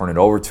kind of turn it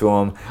over to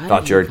him.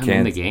 Thought Jared Kim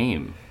in the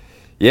game.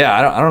 Yeah,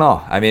 I don't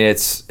know. I mean,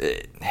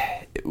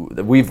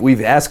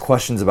 we've asked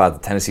questions about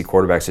the Tennessee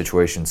quarterback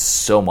situation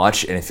so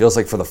much, and it feels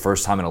like for the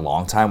first time in a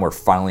long time, we're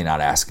finally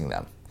not asking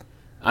them.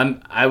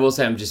 I will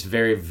say I'm just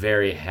very,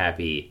 very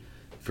happy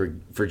for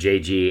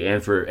JG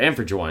and for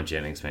Juwan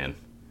Jennings, man.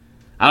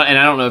 I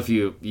don't know if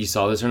you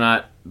saw this or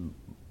not,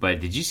 but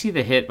did you see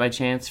the hit by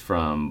chance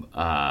from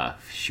I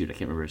can't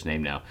remember his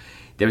name now.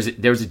 There was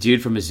a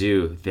dude from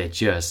Mizzou that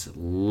just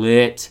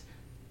lit.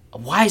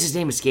 Why is his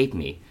name escaping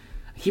me?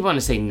 I keep wanting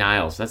to say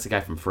Niles. That's the guy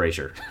from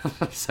Frasier.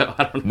 So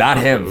I don't know. Not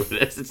him.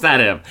 It's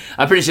not him.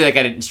 I'm pretty sure that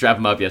guy didn't strap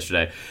him up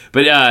yesterday.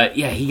 But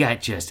he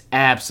got just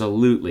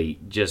absolutely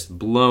just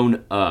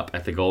blown up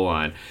at the goal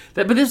line.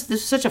 But this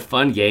is such a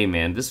fun game,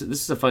 man. This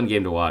is a fun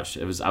game to watch.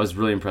 I was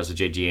really impressed with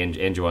JG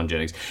and Juwan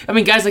Jennings. I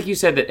mean, guys like you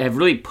said that have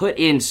really put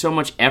in so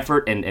much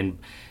effort and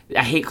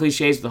I hate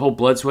cliches, the whole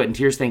blood, sweat, and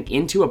tears thing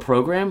into a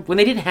program when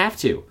they didn't have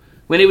to.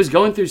 When it was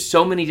going through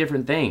so many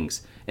different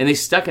things. And they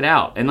stuck it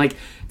out. And, like,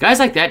 guys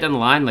like that down the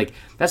line, like,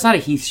 that's not a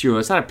Heath Stewart,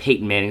 it's not a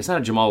Peyton Manning, it's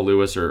not a Jamal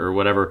Lewis or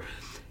whatever.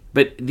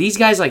 But these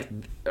guys, like,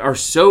 are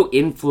so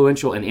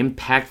influential and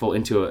impactful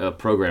into a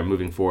program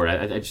moving forward.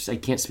 I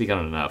can't speak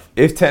on it enough.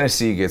 If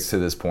Tennessee gets to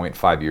this point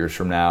 5 years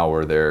from now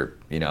where they're,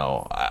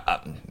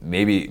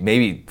 maybe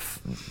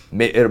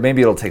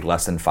it'll take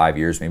less than 5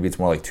 years. Maybe it's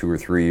more like 2 or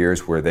 3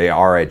 years where they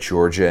are at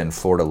Georgia and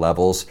Florida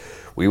levels.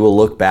 We will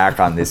look back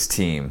on this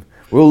team.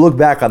 We'll look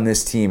back on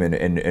this team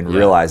and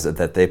realize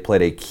that they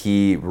played a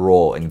key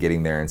role in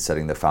getting there and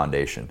setting the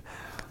foundation.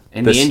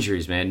 And the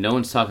injuries, man. No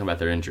one's talking about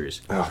their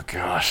injuries. Oh,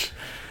 gosh.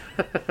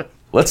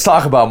 Let's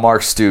talk about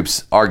Mark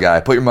Stoops, our guy.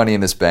 Put your money in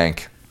this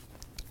bank.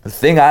 The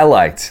thing I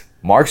liked,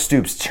 Mark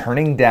Stoops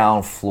turning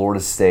down Florida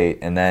State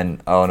and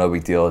then, no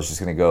big deal, he's just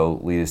going to go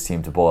lead his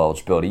team to bowl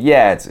eligibility.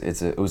 Yeah,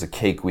 it was a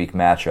cake week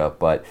matchup,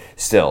 but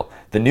still.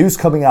 The news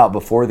coming out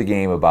before the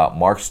game about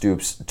Mark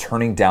Stoops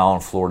turning down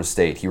Florida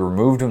State. He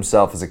removed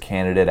himself as a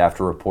candidate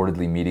after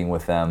reportedly meeting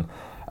with them.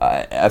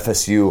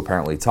 FSU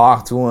apparently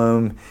talked to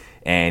him,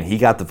 and he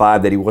got the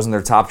vibe that he wasn't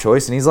their top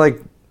choice, and he's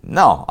like,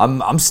 no,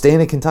 I'm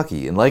staying in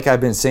Kentucky. And like I've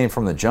been saying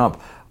from the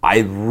jump,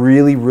 I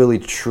really, really,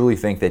 truly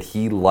think that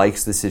he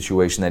likes the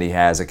situation that he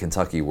has at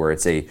Kentucky where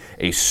it's a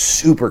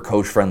super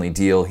coach-friendly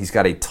deal. He's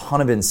got a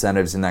ton of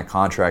incentives in that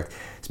contract.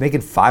 He's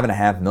making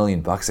 $5.5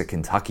 million at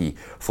Kentucky.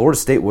 Florida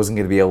State wasn't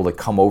going to be able to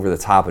come over the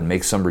top and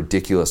make some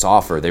ridiculous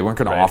offer. They weren't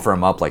going to offer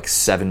him up like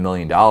 $7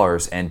 million.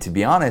 And to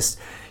be honest,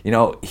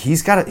 he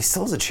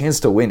still has a chance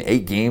to win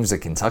 8 games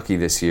at Kentucky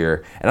this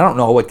year. And I don't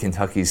know what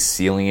Kentucky's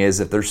ceiling is,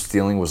 if their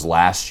ceiling was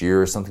last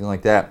year or something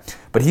like that.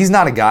 But he's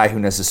not a guy who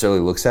necessarily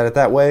looks at it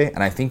that way.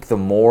 And I think the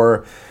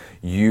more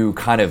you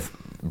kind of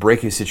break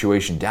his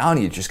situation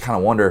down, you just kind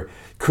of wonder,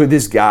 could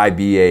this guy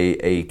be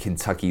a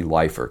Kentucky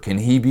lifer? Can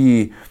he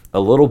be a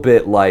little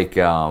bit like,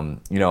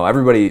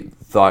 everybody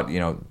thought,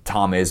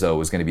 Tom Izzo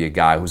was going to be a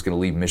guy who's going to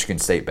lead Michigan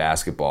State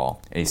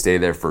basketball, and he stayed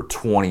there for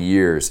 20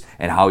 years,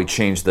 and how he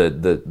changed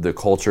the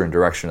culture and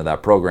direction of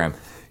that program.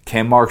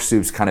 Can Mark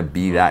Stoops kind of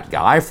be that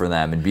guy for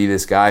them and be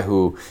this guy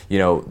who,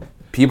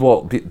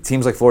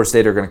 teams like Florida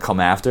State are going to come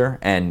after,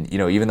 and,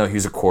 even though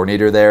he's a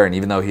coordinator there, and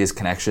even though he has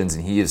connections,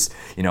 and he is,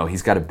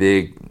 he's got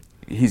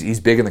he's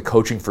big in the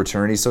coaching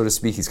fraternity, so to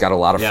speak. He's got a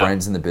lot of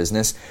friends in the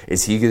business.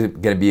 Is he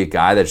going to be a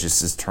guy that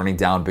just is turning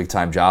down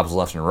big-time jobs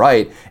left and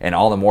right? And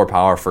all the more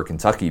power for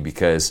Kentucky,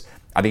 because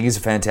I think he's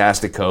a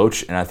fantastic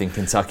coach, and I think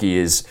Kentucky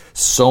is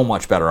so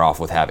much better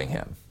off with having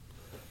him.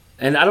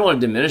 And I don't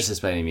want to diminish this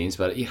by any means,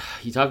 but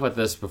you talk about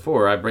this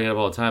before. I bring it up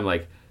all the time.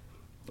 Like,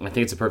 I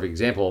think it's a perfect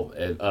example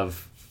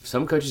of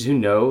some coaches who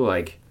know,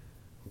 like,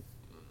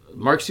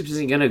 Mark Stoops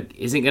isn't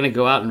gonna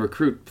go out and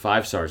recruit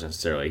 5 stars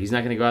necessarily. He's not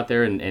going to go out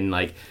there and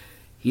like,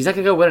 he's not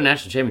going to go win a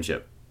national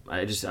championship.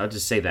 I'll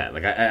just say that.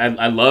 Like,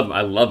 I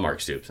love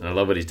Mark Stoops and I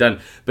love what he's done.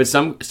 But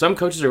some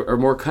coaches are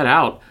more cut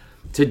out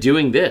to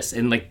doing this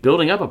and like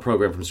building up a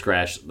program from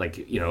scratch, like,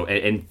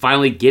 and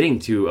finally getting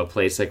to a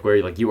place like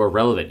where like you are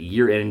relevant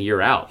year in and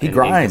year out. He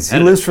grinds. He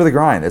lives for the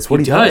grind. That's what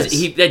he does.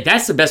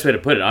 That's the best way to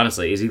put it,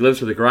 honestly, is he lives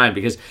for the grind,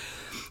 because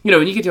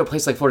when you get to a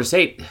place like Florida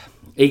State,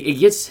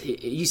 you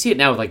see it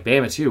now with like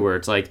Bama too, where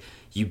it's like,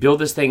 you build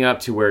this thing up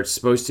to where it's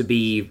supposed to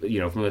be,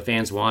 from the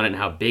fans want it and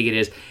how big it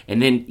is,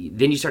 and then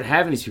you start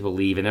having these people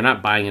leave, and they're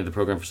not buying into the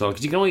program for so long,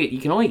 because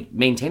you can only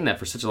maintain that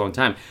for such a long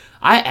time.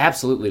 I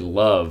absolutely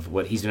love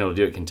what he's been able to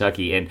do at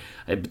Kentucky, and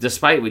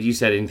despite what you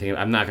said,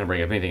 I'm not going to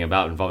bring up anything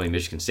about involving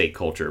Michigan State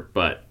culture,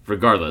 but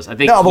regardless. I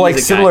think no, but like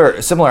he's a guy-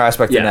 similar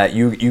aspect in that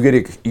you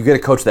get a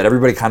coach that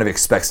everybody kind of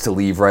expects to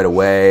leave right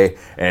away,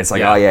 and it's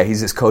like, oh yeah,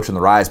 he's this coach on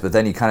the rise. But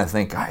then you kind of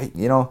think,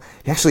 he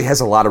actually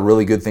has a lot of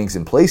really good things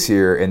in place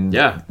here, and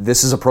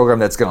this is a program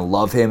that's going to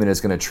love him and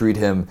is going to treat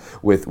him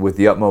with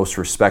the utmost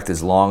respect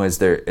as long as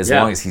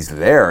he's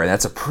there, and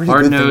that's a pretty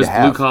good thing to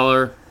have. Blue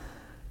collar.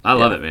 I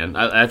love it, man.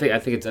 I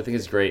think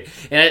it's great,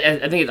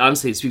 and I think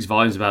it speaks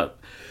volumes about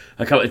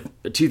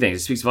two things.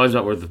 It speaks volumes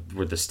about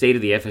where the state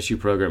of the FSU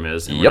program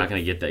is, and we're not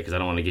going to get that because I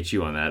don't want to get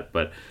you on that.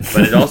 But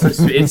it also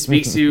it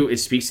speaks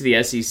to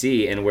the SEC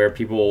and where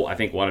people I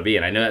think want to be.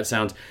 And I know that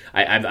sounds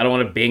I don't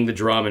want to bang the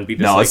drum and beat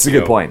this. No, that's a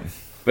good point.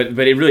 But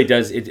it really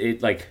does.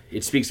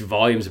 It speaks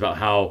volumes about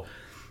how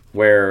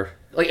where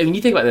and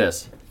you think about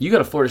this. You go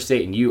to Florida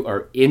State and you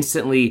are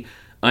instantly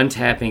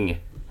untapping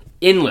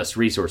endless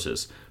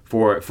resources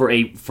for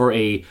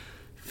a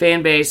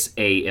fan base,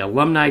 a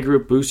alumni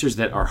group, boosters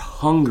that are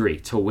hungry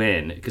to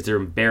win because they're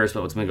embarrassed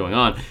about what's been going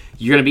on.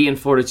 You're going to be in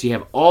Florida, so you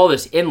have all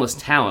this endless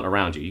talent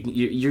around you.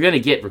 You're going to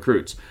get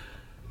recruits.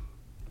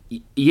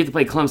 You get to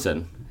play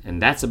Clemson,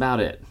 and that's about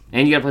it.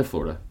 And you got to play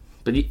Florida.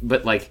 But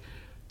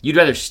you'd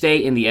rather stay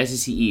in the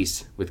SEC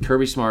East with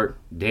Kirby Smart,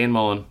 Dan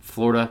Mullen,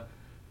 Florida,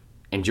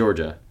 and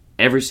Georgia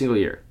every single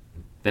year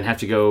than have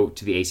to go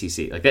to the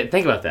ACC. Like that.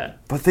 Think about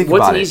that. But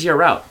what's an easier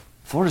route?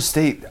 Florida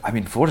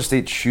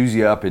State chews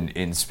you up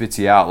and spits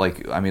you out. Look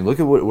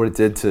at what it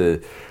did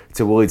to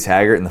Willie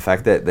Taggart and the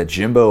fact that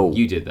Jimbo...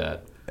 You did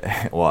that.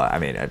 Well,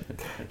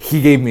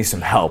 he gave me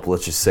some help,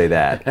 let's just say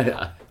that.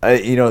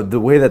 The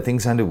way that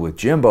things ended with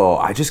Jimbo,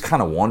 I just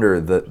kind of wonder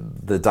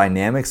the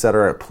dynamics that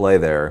are at play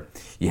there.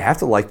 You have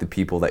to like the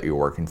people that you're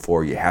working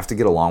for. You have to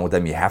get along with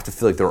them. You have to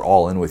feel like they're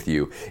all in with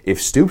you.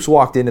 If Stoops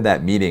walked into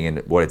that meeting and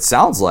what it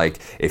sounds like,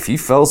 if he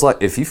felt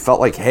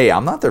like, hey,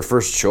 I'm not their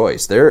first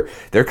choice. They're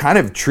kind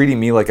of treating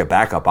me like a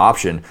backup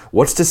option.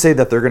 What's to say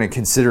that they're going to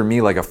consider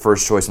me like a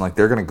first choice and like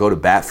they're going to go to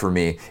bat for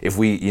me if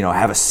we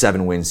have a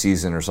 7-win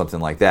season or something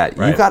like that?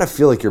 Right. You got to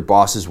feel like your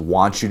bosses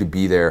want you to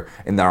be there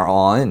and they're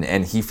all in.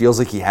 And he feels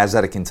like he has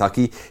that at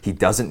Kentucky. He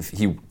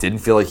didn't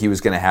feel like he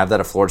was going to have that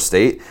at Florida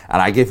State.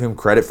 And I give him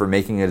credit for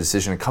making a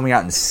decision and coming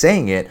out and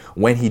saying it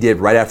when he did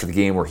right after the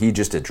game, where he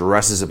just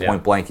addresses it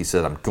point blank. He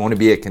said, I'm going to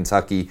be at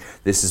Kentucky.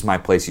 This is my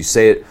place. You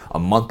say it a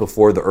month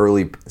before the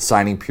early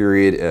signing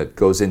period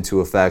goes into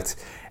effect.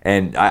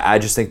 And I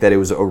just think that it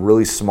was a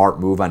really smart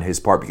move on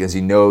his part because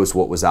he knows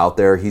what was out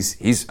there. He's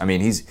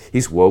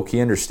woke. He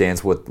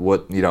understands what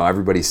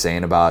everybody's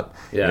saying about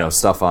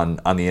stuff on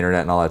the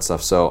internet and all that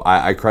stuff. So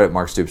I credit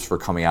Mark Stoops for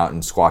coming out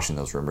and squashing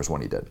those rumors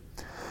when he did.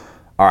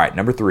 All right,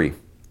 number 3,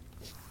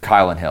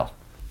 Kylan Hill.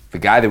 The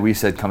guy that we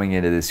said coming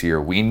into this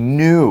year, we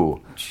knew.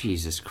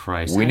 Jesus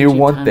Christ! We knew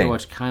one thing. To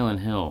watch Kylan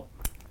Hill.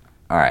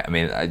 All right,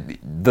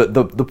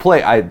 the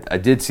play. I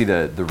did see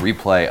the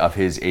replay of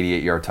his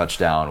 88-yard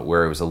touchdown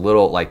where it was a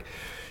little like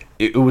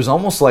it was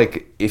almost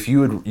like if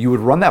you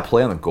would run that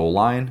play on the goal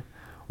line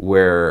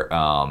where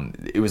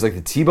it was like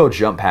the Tebow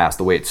jump pass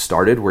the way it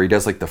started where he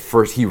does like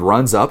he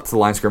runs up to the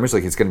line of scrimmage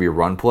like it's going to be a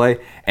run play,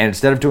 and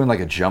instead of doing like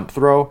a jump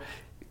throw,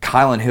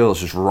 Kylan Hill is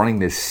just running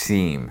this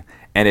seam.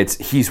 And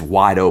he's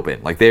wide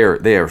open. Like they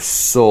are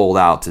sold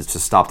out to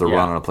stop the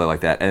run on a play like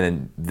that. And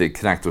then they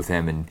connect with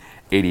him, and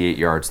 88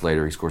 yards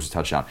later, he scores a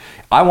touchdown.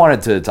 I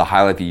wanted to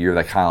highlight the year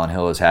that Kylan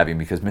Hill is having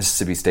because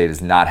Mississippi State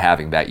is not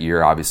having that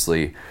year,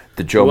 obviously.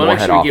 The Joe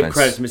Moorhead offense. We want to make sure we give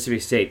credit to Mississippi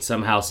State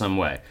somehow, some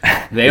way.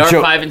 They are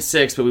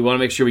 5-6, but we want to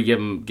make sure we give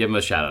them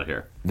a shout out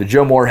here. The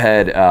Joe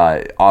Moorhead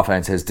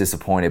offense has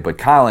disappointed, but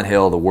Kylan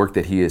Hill, the work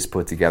that he has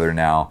put together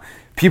now,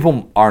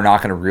 people are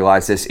not going to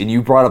realize this, and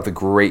you brought up the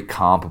great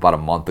comp about a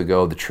month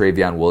ago, the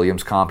Travion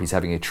Williams comp. He's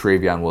having a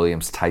Travion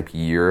Williams type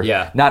year.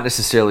 Yeah. Not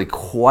necessarily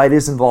quite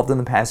as involved in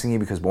the passing game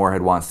because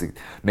Moorhead wants to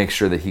make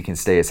sure that he can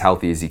stay as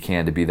healthy as he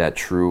can to be that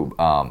true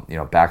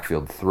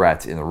backfield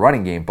threat in the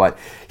running game. But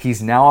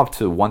he's now up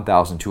to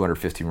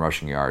 1,215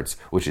 rushing yards,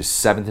 which is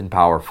 7th in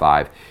Power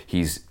 5.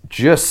 He's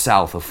just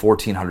south of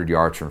 1,400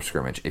 yards from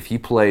scrimmage. If he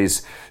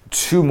plays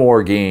 2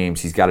 more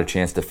games, he's got a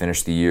chance to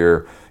finish the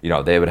year.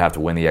 They would have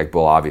to win the Egg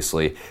Bowl,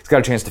 obviously. He's got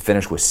a chance to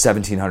finish with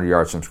 1,700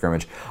 yards from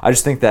scrimmage. I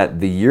just think that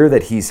the year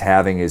that he's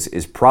having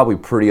is probably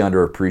pretty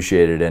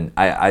underappreciated, and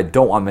I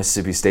don't want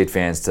Mississippi State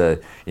fans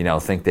to,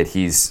 think that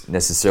he's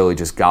necessarily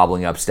just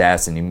gobbling up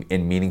stats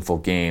in meaningful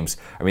games.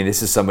 I mean,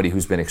 this is somebody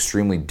who's been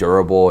extremely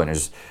durable and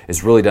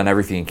has really done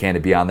everything he can to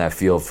be on that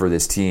field for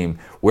this team.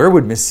 Where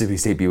would Mississippi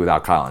State be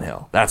without Kylan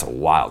Hill? That's a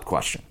wild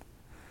question.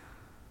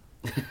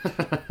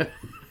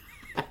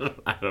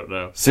 I don't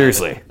know.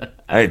 Seriously,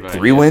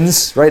 3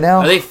 wins right now.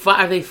 Are they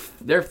 5?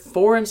 They're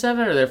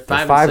 4-7, or they're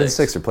 5? They're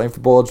 5-6. They're playing for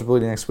bowl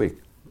eligibility next week.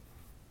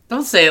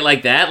 Don't say it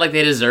like that, like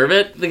they deserve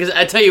it. Because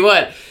I tell you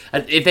what,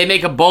 if they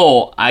make a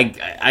bowl,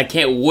 I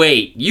can't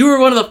wait. You were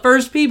one of the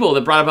first people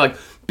that brought up like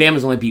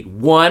Bama's only beat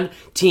one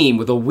team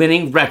with a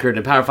winning record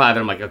in Power 5,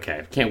 and I'm like,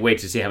 okay, can't wait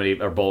to see how many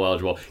are bowl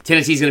eligible.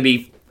 Tennessee's going to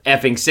be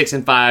effing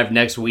 6-5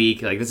 next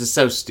week. Like, this is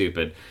so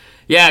stupid.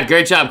 Yeah,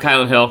 great job,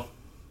 Kylan Hill.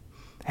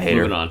 Hater.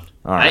 Moving on.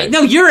 All right.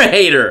 No, you're a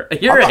hater.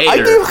 You're a hater. I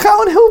gave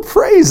Colin Hill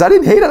praise. I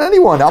didn't hate on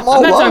anyone. I'm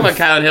not love. talking about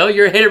Colin Hill.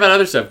 You're a hater about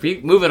other stuff.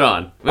 Move it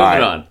on. Move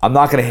it on. I'm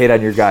not going to hate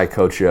on your guy,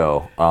 Coach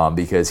O,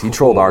 because he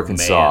trolled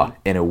Arkansas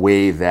in a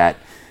way that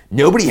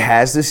nobody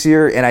has this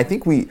year, and I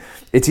think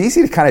it's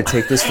easy to kind of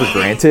take this for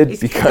granted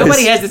because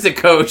nobody has this a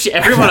coach.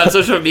 Everyone on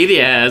social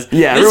media has.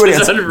 Yeah, this everybody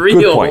is has. unreal.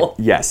 Good point.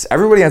 Yes,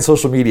 everybody on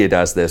social media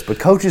does this, but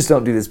coaches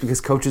don't do this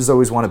because coaches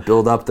always want to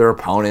build up their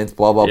opponents.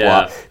 Blah blah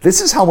blah. This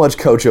is how much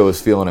Coach O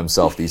is feeling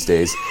himself these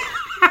days.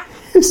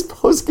 His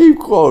post-game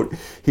quote: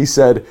 he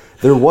said,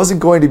 "There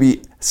wasn't going to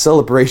be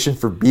celebration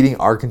for beating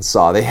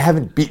Arkansas. They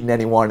haven't beaten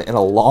anyone in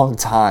a long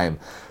time."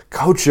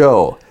 Coach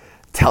O,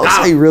 tell us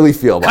how you really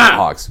feel about the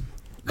Hawks.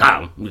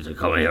 Come in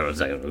here a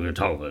second. We're gonna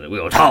talk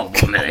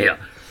for a minute here.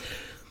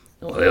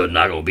 Well, it was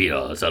not gonna be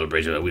a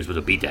celebration. We were supposed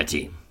to beat that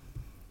team.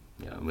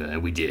 Yeah,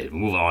 we did.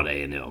 Move on to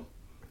A&M.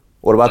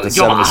 What about the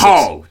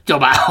 7-6?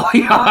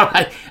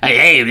 They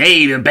ain't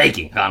even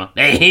baking, Connor.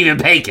 They ain't even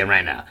baking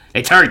right now.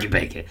 They turkey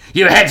bacon.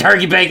 You ever had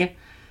turkey bacon?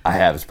 I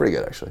have. It's pretty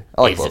good, actually.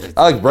 I like both.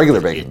 I like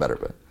regular bacon better,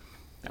 but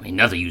I mean,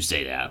 nothing you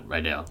say that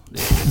right now it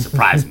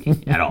surprised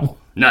me at all.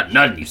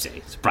 Nothing you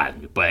say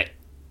surprised me, but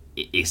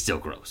it's still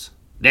gross.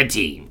 That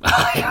team.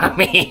 I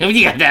mean,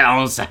 you got that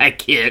onside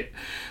kick.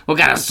 What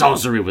kind of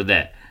sorcery with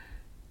that?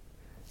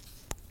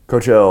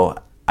 Coach O,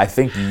 I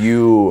think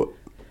you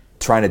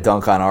trying to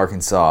dunk on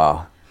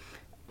Arkansas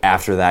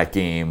after that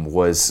game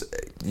was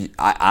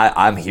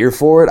I'm here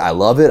for it. I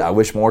love it. I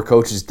wish more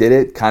coaches did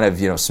it. Kind of,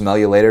 smell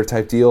you later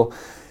type deal.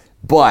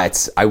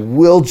 But I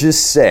will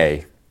just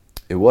say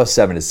it was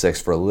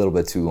 7-6 for a little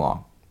bit too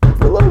long.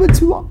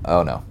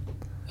 Oh, no.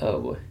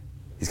 Oh, boy.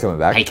 He's coming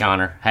back. Hey,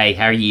 Connor. Hey,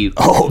 how are you?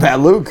 Oh, Matt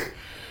Luke.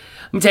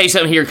 Let me tell you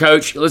something here,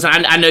 Coach. Listen,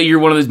 I know you're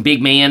one of those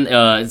big men.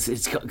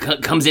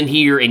 Comes in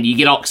here and you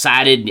get all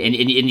excited and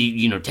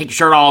you take your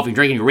shirt off and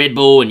drinking your Red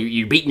Bull and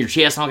you're beating your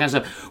chest and all kinds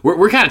of stuff.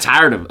 We're kind of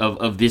tired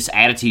of this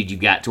attitude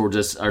you've got towards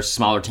us, our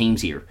smaller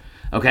teams here.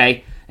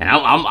 Okay, and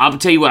I'll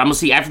tell you what. I'm gonna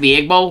see after the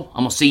Egg Bowl.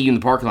 I'm gonna see you in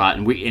the parking lot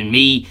and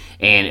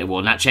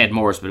not Chad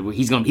Morris, but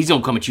he's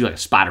gonna come at you like a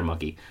spider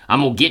monkey.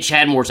 I'm gonna get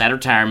Chad Morris out of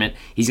retirement.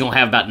 He's gonna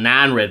have about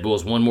 9 Red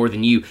Bulls, one more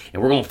than you,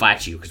 and we're gonna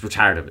fight you because we're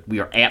tired of it.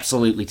 We are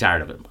absolutely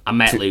tired of it. I'm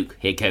Matt Luke,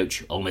 head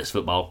coach, Ole Miss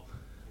football.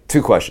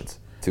 Two questions.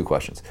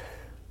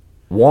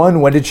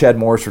 One, when did Chad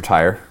Morris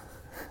retire?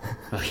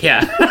 Oh,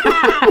 yeah.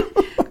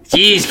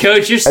 Jeez,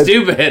 Coach, you're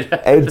stupid.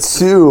 And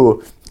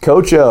two,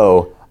 Coach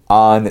O,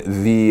 on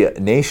the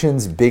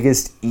nation's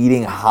biggest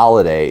eating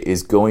holiday,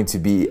 is going to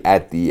be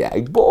at the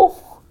Egg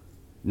Bowl?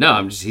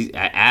 No,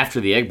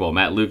 after the Egg Bowl.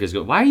 Matt Luke is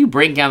going. Why are you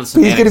breaking down the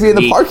semantics? He's going to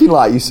be in the parking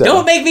lot, you said.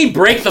 Don't make me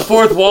break the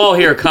fourth wall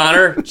here,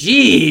 Connor.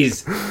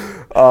 Jeez.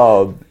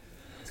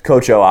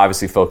 Coach O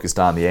obviously focused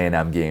on the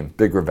A&M game,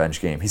 big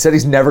revenge game. He said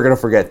he's never going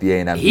to forget the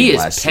A&M game last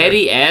year.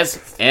 He is petty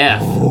as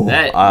F.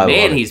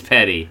 He's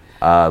petty.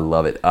 I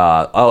love it.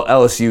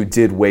 LSU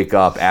did wake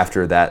up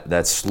after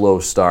that slow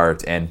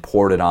start and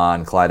poured it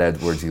on. Clyde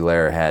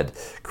Edwards-Helaire had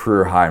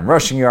career high in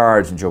rushing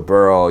yards, and Joe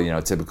Burrow,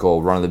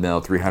 typical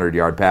run-of-the-mill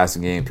 300-yard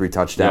passing game, 3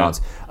 touchdowns,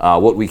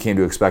 what we came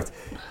to expect,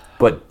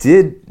 but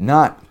did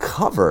not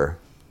cover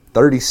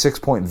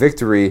 36-point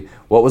victory.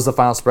 What was the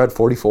final spread,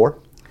 44?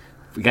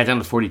 We got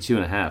down to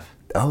 42.5.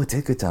 Oh, it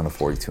did get down to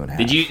 42.5.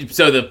 Did you?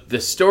 So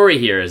the story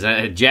here is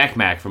Jack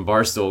Mack from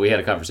Barstool. We had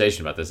a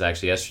conversation about this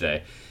actually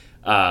yesterday.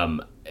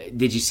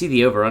 Did you see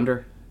the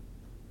over-under?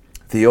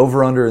 The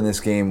over-under in this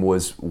game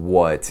was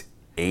what?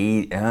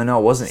 8? No,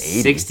 it wasn't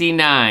 80.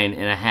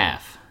 69.5.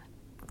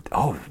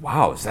 Oh,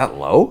 wow. Is that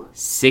low?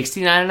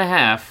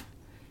 69.5.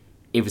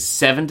 It was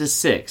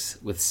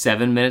 7-6 with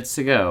 7 minutes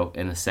to go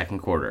in the second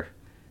quarter.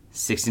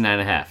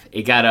 69.5.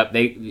 It got up.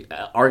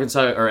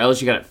 Arkansas or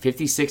LSU got up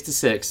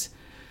 56-6,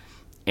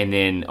 and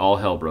then all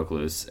hell broke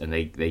loose, and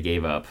they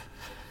gave up.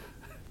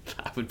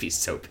 I would be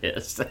so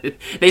pissed.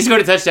 They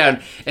scored a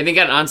touchdown and then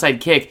got an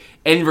onside kick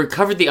and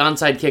recovered the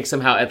onside kick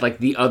somehow at like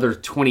the other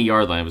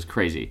 20-yard line. It was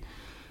crazy.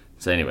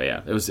 So anyway,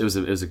 yeah, it was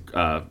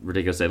a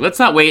ridiculous day. Let's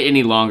not wait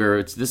any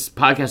longer. This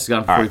podcast has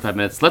gone for 45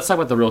 minutes. Let's talk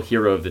about the real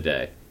hero of the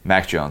day.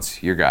 Mac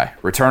Jones, your guy.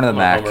 Return of the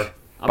Mac.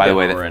 By the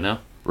way, right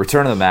now.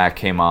 Return of the Mac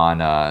came on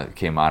at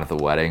the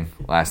wedding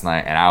last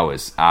night, and I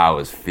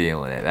was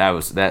feeling it.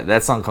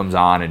 That song comes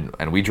on,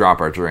 and we drop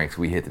our drinks.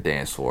 We hit the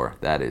dance floor.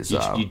 That is.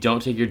 You don't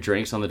take your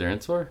drinks on the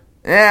dance floor?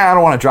 Yeah, I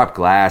don't want to drop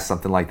glass,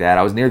 something like that.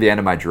 I was near the end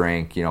of my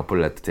drink, put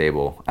it at the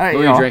table. What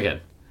were you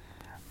drinking?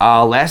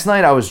 Last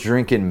night I was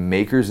drinking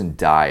Makers and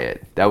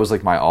Diet. That was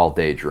like my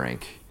all-day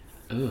drink.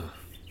 Ugh.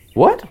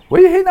 What? What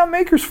are you hating on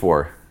Makers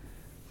for?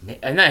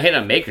 I'm not hating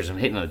on Makers. I'm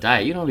hating on the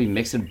diet. You don't be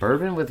mixing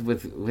bourbon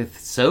with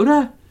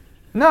soda?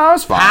 No, it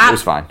was fine. It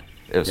was fine.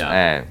 It was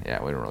yeah,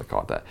 we didn't really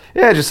call it that.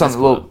 Yeah, just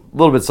something a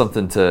little bit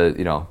something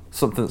to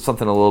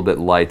something a little bit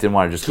light. Didn't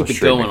want to just go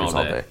straight Makers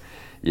all day.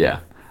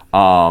 Yeah.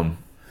 All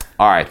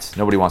right,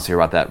 nobody wants to hear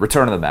about that.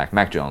 Return of the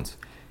Mac Jones.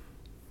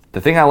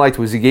 The thing I liked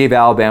was he gave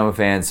Alabama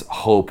fans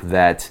hope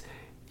that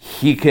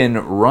he can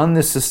run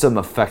the system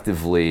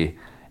effectively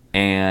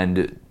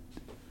and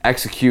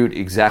execute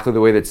exactly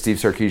the way that Steve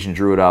Sarkisian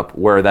drew it up,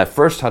 where that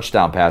first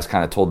touchdown pass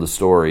kind of told the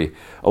story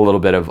a little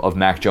bit of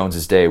Mac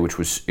Jones' day, which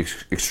was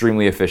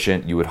extremely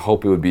efficient. You would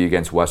hope it would be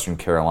against Western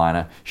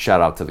Carolina.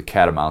 Shout out to the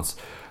Catamounts.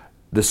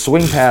 The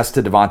swing pass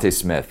to Devontae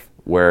Smith,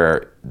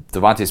 where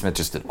Devontae Smith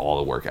just did all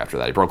the work after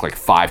that. He broke like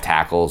 5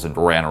 tackles and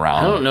ran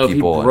around. I don't know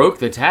people if he broke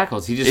the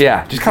tackles. He just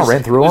kind of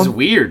ran through them. It was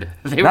weird.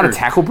 Not a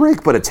tackle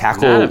break, but a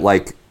tackle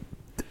like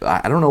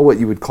I don't know what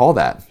you would call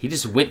that. He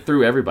just went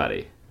through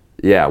everybody.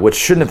 Yeah, which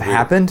shouldn't have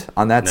happened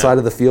on that side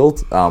of the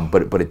field,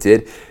 but it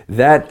did.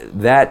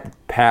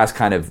 That pass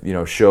kind of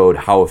showed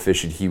how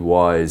efficient he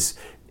was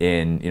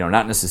in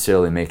not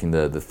necessarily making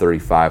the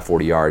 35,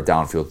 40-yard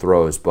downfield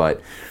throws,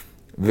 but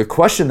the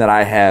question that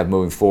I have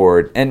moving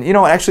forward, and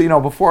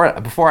before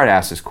I'd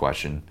ask this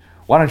question,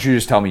 why don't you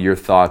just tell me your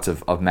thoughts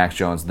of Mac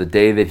Jones, the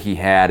day that he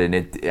had, and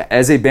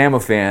as a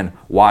Bama fan,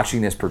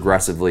 watching this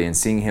progressively and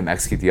seeing him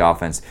execute the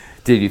offense,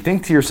 did you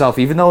think to yourself,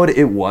 even though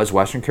it was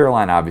Western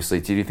Carolina, obviously,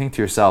 did you think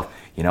to yourself,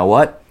 you know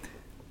what?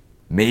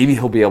 Maybe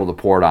he'll be able to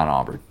pour it on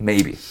Auburn.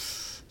 Maybe.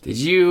 Did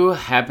you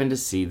happen to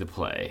see the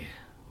play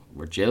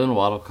where Jalen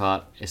Waddle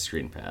caught a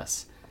screen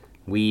pass,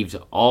 weaved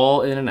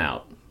all in and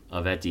out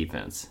of that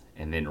defense,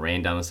 and then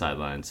ran down the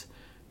sidelines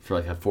for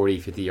like a 40,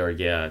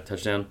 50-yard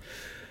touchdown?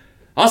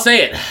 I'll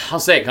say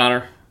it,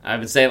 Connor.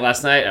 I've been saying it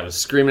last night. I was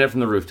screaming it from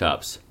the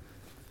rooftops.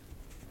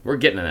 We're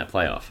getting in that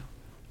playoff.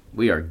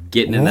 We are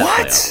getting in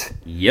that playoff.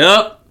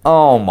 Yup.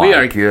 Oh,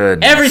 my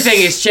goodness.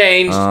 Everything has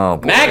changed. Oh,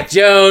 boy. Mac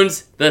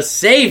Jones, the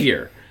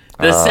savior.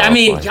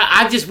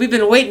 We've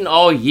been waiting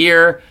all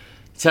year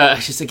to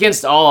just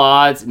against all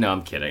odds. No,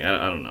 I'm kidding.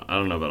 I don't know. I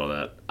don't know about all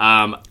that.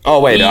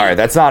 All right.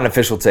 That's not an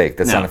official take.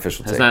 That's not an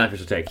official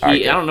take. I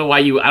don't know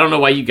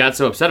why you got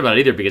so upset about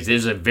it either, because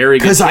there's a very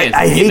good chance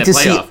I hate to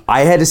see.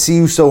 I had to see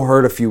you so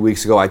hurt a few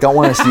weeks ago. I don't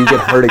want to see you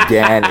get hurt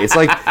again. It's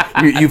like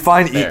you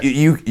find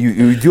you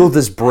deal with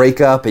this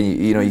breakup, and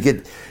you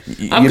get.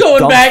 I'm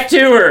going back to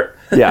her.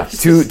 Yeah,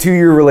 to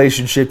your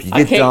relationship, you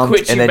get dumped. I can't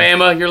quit you,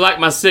 Bama. You're like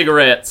my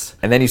cigarettes.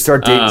 And then you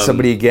start dating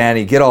somebody again.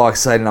 You get all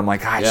excited, and I'm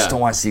like, I just don't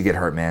want to see you get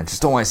hurt, man.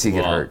 Just don't want to see you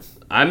get hurt.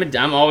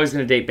 I'm always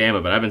going to date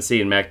Bama, but I've been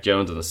seeing Mac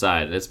Jones on the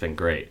side, and it's been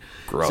great.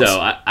 Gross. So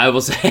I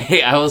will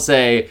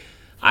say,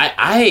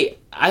 I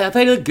thought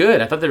he looked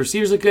good. I thought the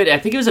receivers looked good. I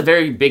think it was a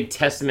very big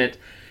testament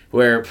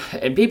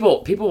and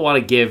people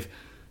want to give,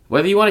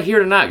 whether you want to hear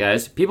it or not,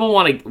 guys, people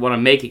want to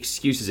make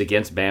excuses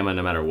against Bama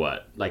no matter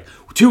what. Like,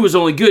 Tua was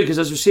only good because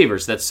those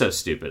receivers. That's so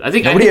stupid.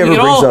 Nobody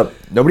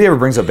ever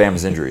brings up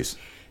Bama's injuries.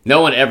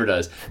 No one ever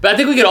does. But I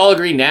think we could all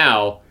agree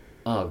now.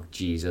 Oh,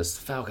 Jesus.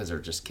 The Falcons are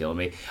just killing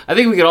me. I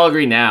think we could all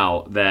agree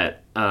now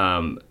that,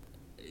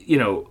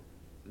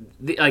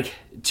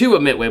 Tua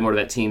meant way more to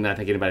that team than I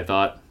think anybody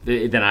thought,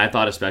 than I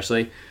thought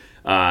especially. He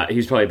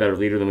was probably a better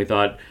leader than we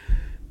thought,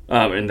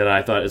 and than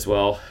I thought as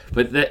well.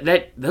 But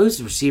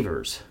those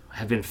receivers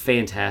have been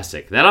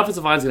fantastic. That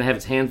offensive line is going to have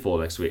its handful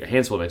next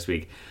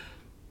week.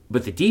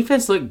 But the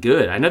defense looked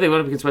good. I know they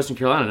went up against Western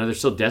Carolina. I know they're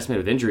still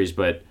decimated with injuries,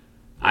 but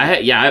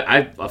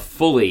I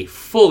fully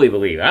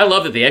believe. I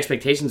love that the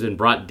expectations have been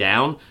brought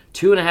down.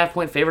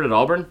 2.5-point favorite at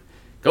Auburn.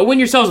 Go win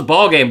yourselves a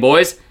ball game,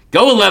 boys.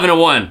 Go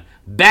 11-1.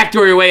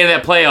 Backdoor your way into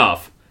that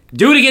playoff.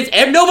 Do it against.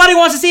 Nobody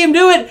wants to see him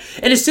do it.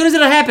 And as soon as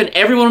it'll happen,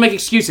 everyone will make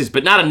excuses.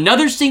 But not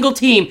another single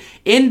team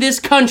in this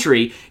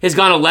country has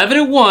gone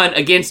 11-1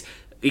 against.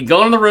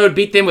 Go on the road,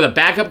 beat them with a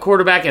backup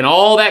quarterback and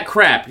all that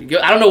crap.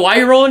 I don't know why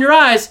you're rolling your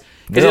eyes,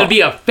 because it'll be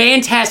a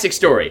fantastic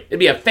story. It'd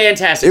be a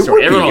fantastic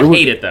story. Everyone will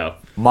hate it, though.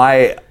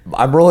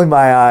 I'm rolling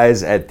my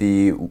eyes at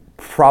the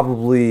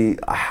probably,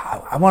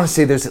 I want to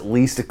say there's at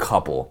least a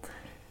couple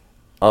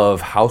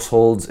of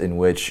households in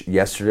which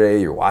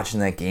yesterday you're watching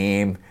that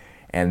game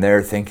and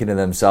they're thinking to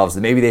themselves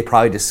that maybe they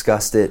probably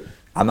discussed it.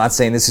 I'm not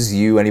saying this is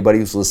you, anybody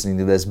who's listening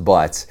to this,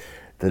 but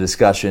the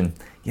discussion,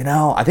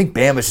 I think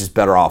Bama's just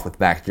better off with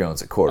Mac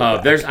Jones at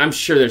quarterback. I'm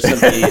sure there's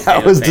somebody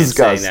that was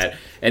discussed. Saying that.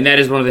 And that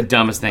is one of the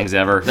dumbest things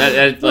ever.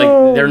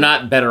 They're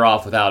not better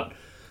off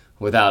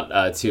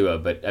without Tua,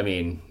 but I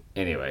mean,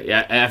 anyway,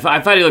 yeah, I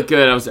thought he looked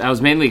good. I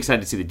was mainly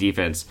excited to see the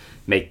defense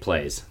make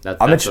plays. That's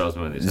what I was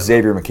mainly excited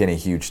Xavier McKinney,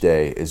 huge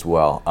day as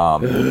well.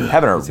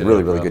 Having a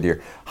really good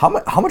year. How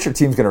much are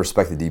teams going to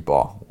respect the deep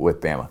ball with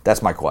Bama?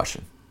 That's my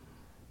question.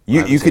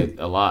 You could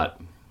a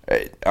lot.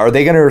 Are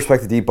they going to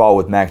respect the deep ball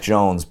with Mac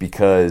Jones,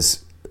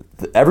 because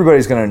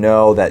everybody's going to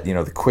know that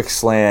the quick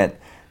slant.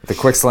 The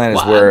quick slant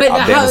is where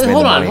Bama's made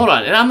the money. Hold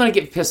on. And I'm going to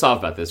get pissed off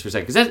about this for a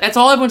second, because that's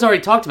all everyone's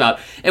already talked about.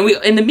 And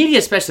in the media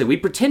especially, we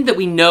pretend that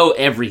we know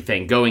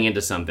everything going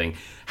into something.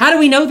 How do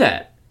we know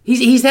that?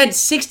 He's had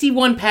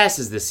 61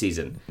 passes this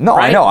season. No,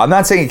 right? I know. I'm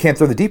not saying he can't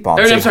throw the deep ball.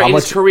 I'm sorry, in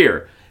his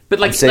career. But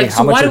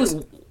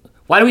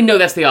why do we know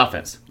that's the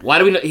offense? Why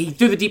do we know he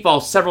threw the deep ball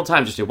several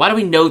times just now? Why do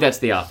we know that's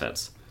the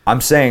offense? I'm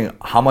saying,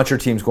 how much are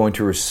teams going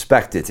to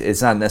respect it?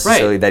 It's not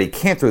necessarily that he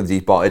can't throw the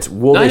deep ball. It's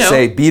they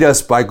say, beat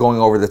us by going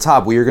over the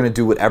top. We are going to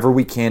do whatever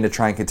we can to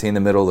try and contain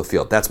the middle of the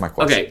field. That's my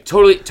question. Okay,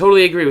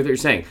 totally agree with what you're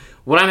saying.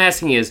 What I'm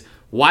asking is,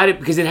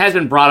 because it has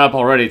been brought up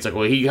already. It's like,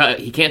 well, he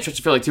can't stretch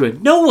the field like Tua.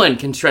 No one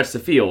can stretch the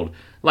field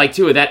like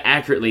Tua that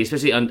accurately,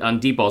 especially on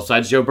deep balls,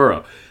 besides Joe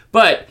Burrow.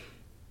 But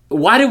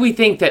why do we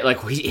think that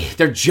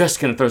they're just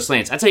going to throw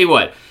slants? I tell you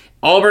what,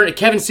 Auburn,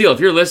 Kevin Steele, if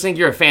you're listening,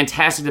 you're a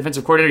fantastic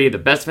defensive coordinator. You have the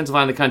best defensive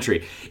line in the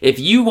country. If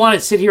you want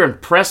to sit here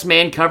and press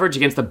man coverage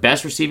against the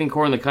best receiving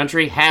core in the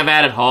country, have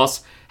at it,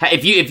 Hoss.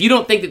 If you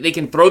don't think that they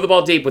can throw the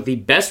ball deep with the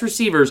best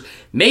receivers,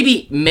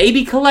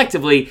 maybe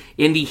collectively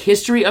in the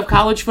history of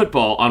college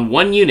football on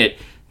one unit,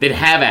 then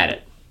have at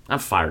it. I'm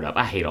fired up.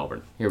 I hate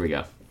Auburn. Here we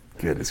go.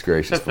 Goodness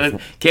gracious.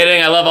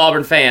 Kidding. I love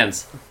Auburn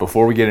fans.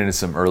 Before we get into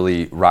some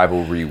early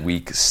rivalry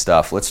week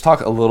stuff, let's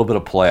talk a little bit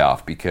of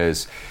playoff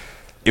because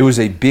it was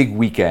a big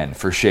weekend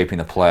for shaping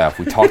the playoff.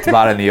 We talked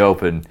about it in the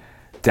open.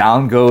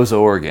 Down goes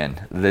Oregon,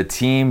 the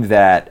team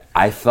that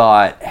I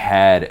thought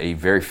had a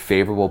very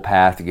favorable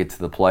path to get to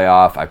the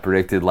playoff. I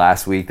predicted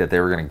last week that they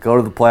were going to go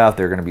to the playoff.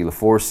 They were going to be the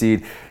 4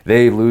 seed.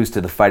 They lose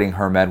to the Fighting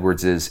Herm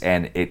Edwardses,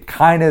 and it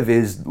kind of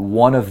is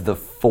one of the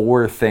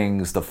 4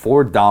 things, the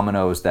 4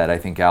 dominoes that I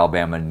think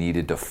Alabama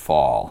needed to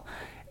fall.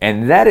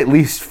 And that, at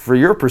least for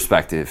your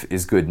perspective,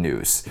 is good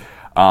news.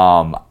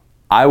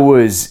 I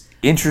was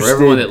interested. For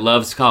everyone that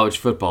loves college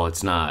football,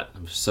 it's not.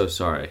 I'm so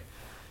sorry.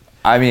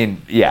 I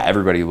mean, yeah,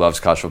 everybody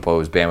loves college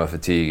football. Bama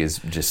fatigue is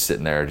just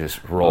sitting there,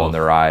 just rolling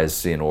their eyes,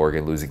 seeing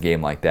Oregon lose a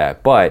game like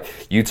that. But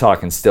Utah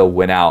can still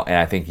win out, and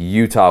I think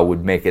Utah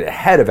would make it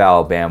ahead of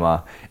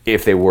Alabama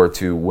if they were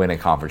to win a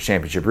conference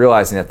championship.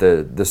 Realizing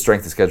that the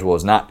strength of schedule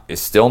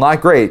is still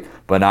not great,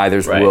 but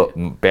neither's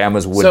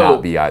Bama's would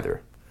not be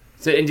either.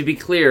 So, and to be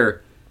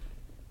clear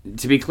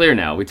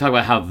now, we talk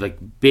about how the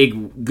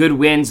big good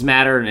wins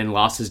matter and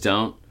losses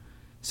don't.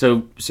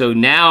 So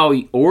now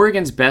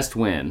Oregon's best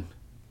win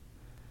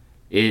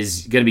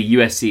is going to be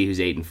USC, who's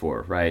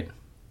 8-4, right?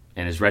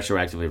 And is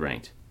retroactively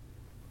ranked.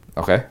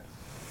 Okay.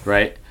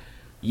 Right?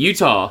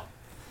 Utah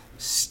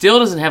still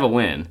doesn't have a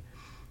win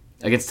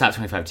against the top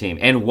 25 team,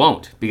 and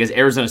won't, because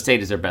Arizona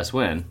State is their best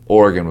win.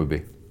 Oregon would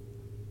be.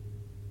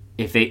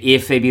 If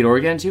they beat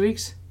Oregon in 2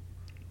 weeks?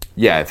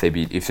 Yeah, if they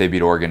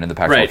beat Oregon in the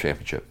Pac-12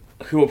 championship.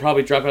 Who will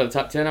probably drop out of the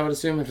top 10, I would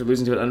assume, after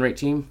losing to an unranked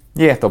team?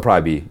 Yeah, they'll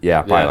probably be,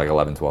 like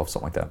 11, 12,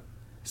 something like that.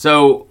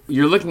 So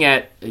you're looking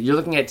at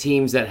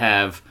teams that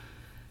have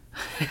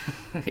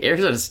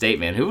Arizona State,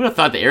 man. Who would have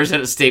thought that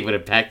Arizona State would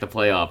have packed the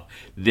playoff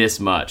this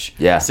much?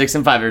 Yeah.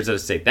 6-5 Arizona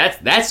State.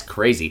 That's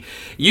crazy.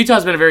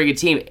 Utah's been a very good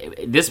team.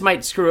 This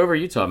might screw over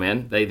Utah,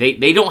 man.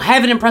 They don't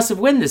have an impressive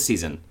win this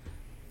season.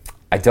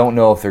 I don't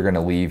know if they're going to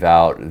leave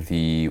out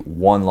the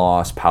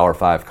 1-loss Power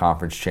 5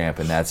 conference champ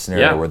in that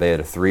scenario where they had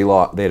a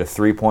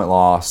 3-point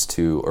loss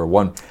to, or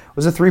one,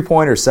 was it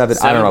 3-point or 7?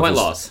 I don't know. 7-point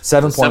loss.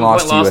 7-point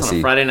loss to USC. On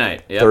a Friday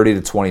night.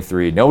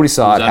 30-23. Nobody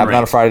saw it happen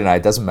on a Friday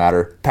night. Doesn't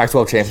matter.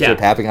 Pac-12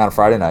 championship happening on a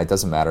Friday night.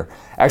 Doesn't matter.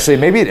 Actually,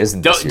 maybe it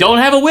isn't. Don't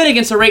have a win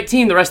against a ranked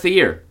team the rest of the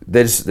year.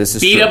 This is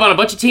beat true. Up on a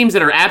bunch of teams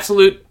that are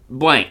absolute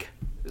blank.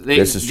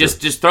 This is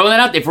just throwing that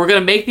out. If we're going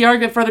to make the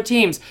argument for other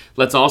teams,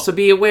 let's also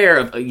be aware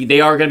of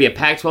they are going to be a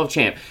Pac-12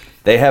 champ.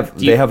 They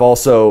have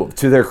also,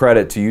 to their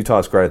credit, to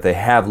Utah's credit, they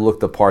have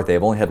looked the part. They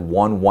have only had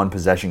one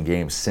possession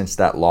game since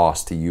that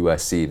loss to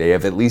USC. They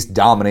have at least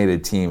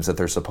dominated teams that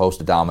they're supposed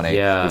to dominate.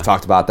 Yeah. We've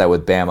talked about that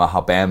with Bama,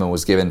 how Bama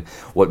was given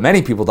what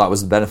many people thought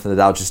was the benefit of the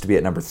doubt just to be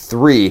at number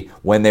 3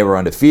 when they were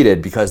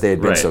undefeated because they had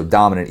been so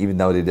dominant, even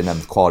though they didn't have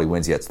the quality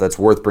wins yet. So that's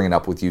worth bringing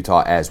up with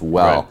Utah as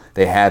well. Right.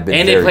 They have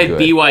been very good. And they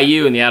played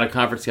BYU in the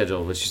out-of-conference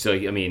schedule, which is,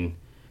 I mean,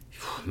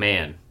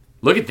 man,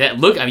 look at that.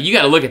 You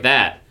got to look at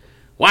that.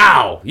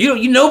 Wow,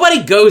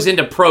 nobody goes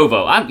into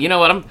Provo.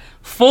 I'm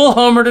full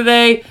homer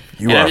today.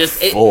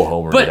 Full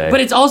homer today.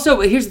 But it's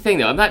also, here's the thing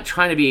though, I'm not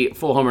trying to be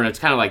full homer, and it's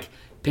kind of like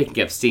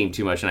picking up steam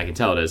too much, and I can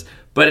tell it is.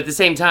 But at the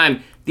same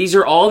time, these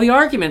are all the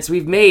arguments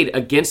we've made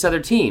against other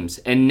teams,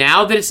 and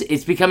now that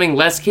it's becoming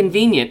less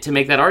convenient to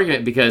make that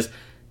argument because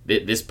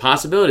this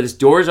possibility, this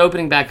door is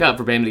opening back up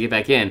for Bama to get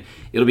back in.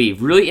 It'll be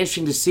really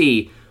interesting to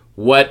see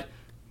what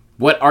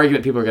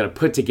argument people are going to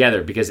put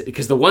together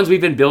because the ones we've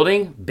been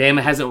building,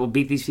 Bama hasn't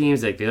beat these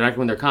teams. Like they're not going to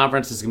win their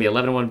conference. It's going to be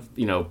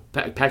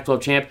 11-1,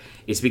 Pac-12 champ.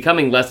 It's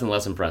becoming less and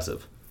less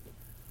impressive.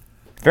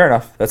 Fair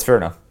enough. That's fair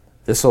enough.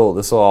 This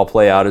will all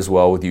play out as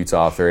well with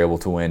Utah if they're able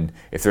to win.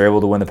 If they're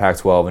able to win the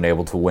Pac-12 and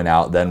able to win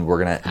out, then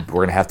we're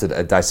gonna have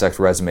to dissect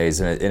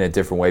resumes in a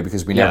different way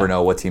because we never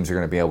know what teams are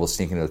going to be able to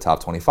sneak into the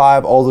top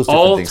 25. All those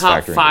different things.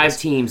 All top 5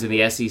 teams in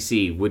the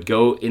SEC would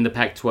go in the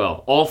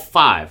Pac-12. All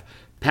 5.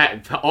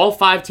 All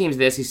 5 teams in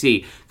the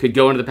SEC could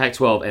go into the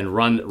Pac-12 and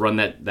run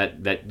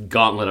that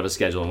gauntlet of a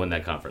schedule and win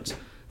that conference.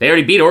 They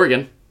already beat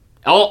Oregon.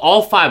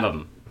 All 5 of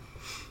them.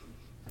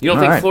 You don't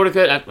think Florida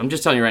could? I'm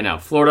just telling you right now.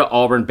 Florida,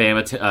 Auburn,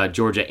 Bama,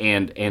 Georgia,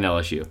 and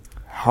LSU.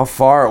 How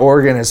far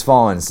Oregon has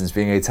fallen since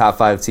being a top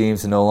 5 team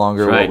to no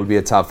longer what would be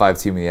a top 5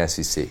 team in the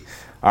SEC.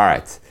 All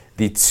right.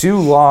 The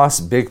 2-loss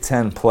Big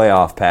Ten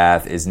playoff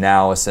path is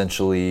now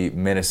essentially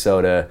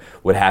Minnesota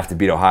would have to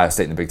beat Ohio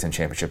State in the Big Ten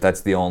championship.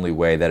 That's the only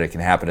way that it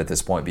can happen at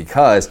this point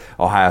because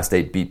Ohio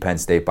State beat Penn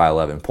State by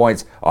 11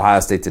 points. Ohio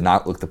State did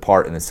not look the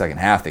part in the second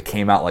half. They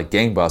came out like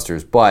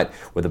gangbusters, but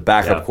with a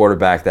backup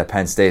quarterback that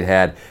Penn State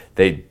had,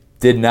 they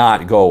did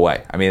not go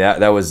away. I mean,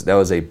 that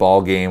was a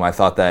ball game. I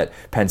thought that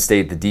Penn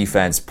State, the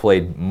defense,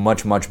 played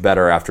much, much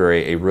better after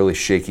a really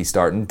shaky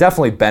start, and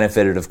definitely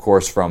benefited, of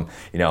course, from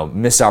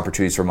missed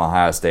opportunities from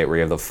Ohio State, where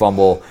you have the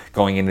fumble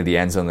going into the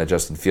end zone that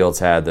Justin Fields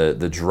had,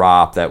 the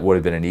drop that would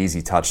have been an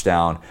easy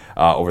touchdown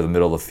over the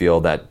middle of the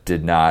field that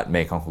did not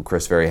make Uncle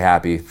Chris very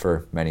happy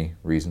for many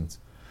reasons.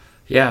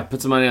 Yeah,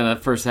 put some money on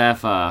that first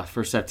half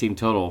team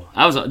total.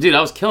 I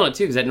was killing it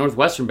too, because that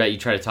Northwestern bet you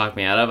tried to talk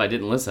me out of, I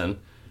didn't listen.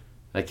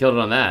 I killed it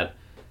on that.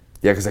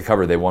 Yeah, because they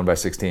covered. They won by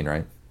 16,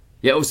 right?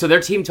 Yeah, so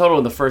their team total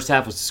in the first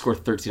half was to score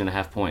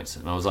 13.5 points.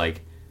 And I was like...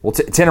 Well,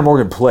 Tanner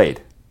Morgan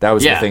played. That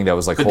was the thing that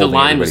was like holding everybody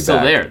back. But the line was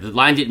still there. The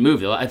line didn't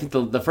move. I think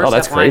the first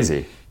half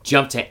line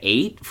jumped to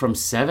 8 from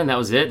 7. That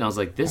was it. And I was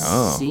like, this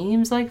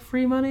seems like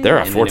free money. They're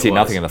at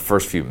 14-0 in the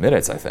first few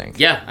minutes, I think.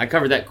 Yeah, I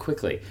covered that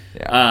quickly.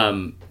 Yeah.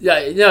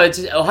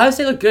 Ohio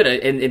State looked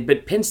good,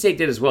 but Penn State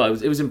did as well.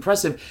 It was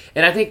impressive.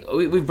 And I think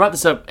we brought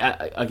this up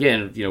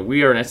again.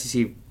 We are an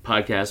SEC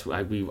podcast.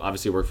 We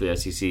obviously work for the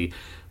SEC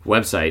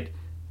website,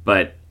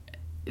 but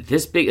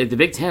the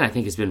Big Ten, I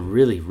think, has been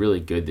really,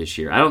 really good this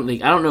year. I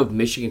don't know if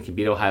Michigan can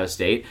beat Ohio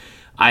State.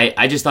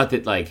 I just thought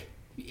that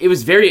it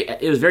was very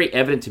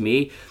evident to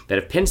me that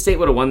if Penn State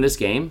would have won this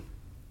game,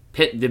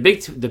 the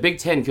Big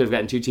Ten could have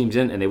gotten 2 teams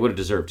in, and they would have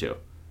deserved to.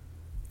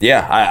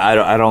 Yeah,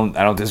 I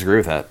don't disagree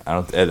with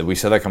that. We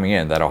said that coming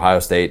in, that Ohio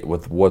State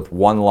with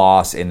one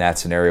loss in that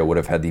scenario would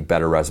have had the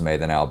better resume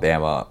than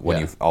Alabama when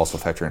you also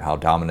factor in how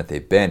dominant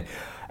they've been.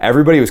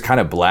 Everybody was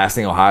kind of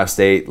blasting Ohio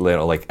State,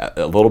 like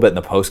a little bit in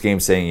the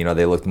postgame, saying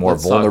they looked more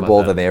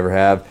vulnerable than they ever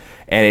have.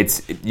 And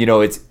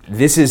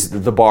this is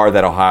the bar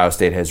that Ohio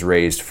State has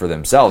raised for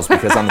themselves,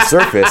 because on the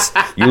surface,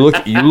 you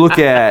look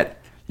at.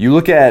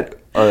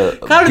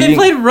 Connor, they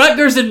played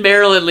Rutgers and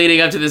Maryland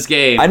leading up to this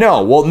game. I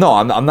know. Well, no,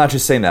 I'm not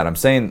just saying that. I'm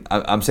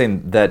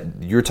saying that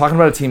you're talking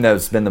about a team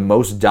that's been the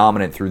most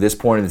dominant through this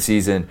point of the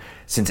season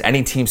since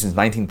any team since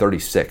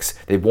 1936.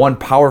 They've won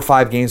Power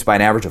 5 games by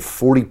an average of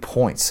 40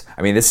 points.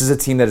 I mean, this is a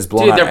team that has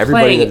blown out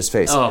everybody that has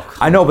faced.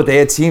 I know, but they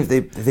had teams.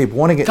 They've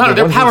won against. Connor,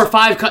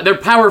 their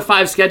Power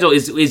 5 schedule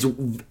is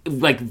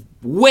like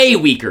way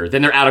weaker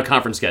than their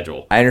out-of-conference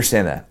schedule. I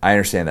understand that.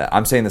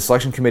 I'm saying the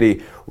selection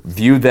committee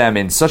viewed them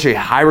in such a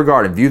high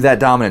regard and viewed that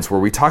dominance, where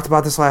we talked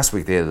about this last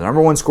week. They had the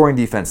number 1 scoring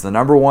defense, the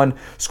number 1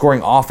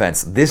 scoring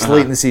offense this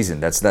late in the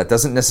season. That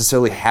doesn't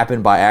necessarily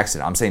happen by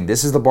accident. I'm saying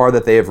this is the bar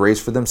that they have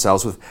raised for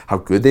themselves with how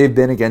good they've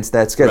been against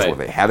that schedule.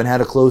 Right. They haven't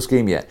had a close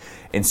game yet.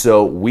 And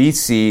so we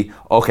see,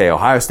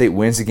 Ohio State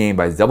wins the game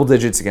by double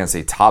digits against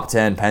a top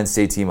 10 Penn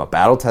State team, a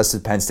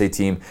battle-tested Penn State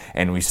team,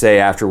 and we say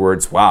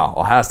afterwards, wow,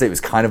 Ohio State was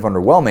kind of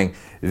underwhelming.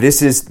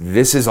 This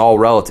is all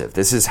relative.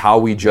 This is how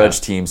we judge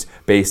teams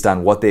based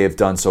on what they have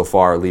done so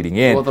far leading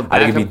in. Well, the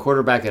backup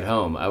quarterback at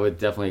home, I would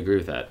definitely agree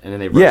with that. And then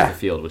they rush the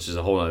field, which is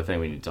a whole other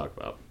thing we need to talk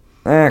about.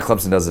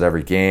 Clemson does it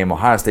every game.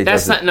 Ohio State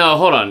does it. No,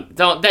 hold on.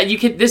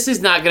 This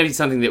is not going to be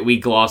something that we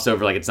gloss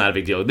over like it's not a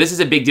big deal. This is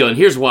a big deal, and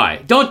here's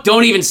why. Don't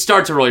even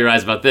start to roll your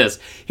eyes about this.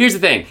 Here's the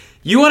thing.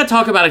 You want to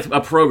talk about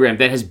a program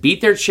that has beat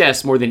their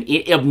chest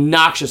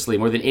obnoxiously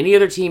more than any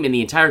other team in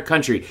the entire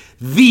country,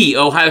 the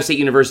Ohio State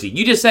University.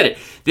 You just said it.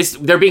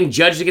 They're being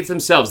judged against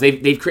themselves.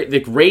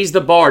 They've raised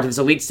the bar to this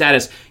elite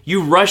status.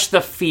 You rush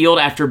the field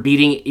after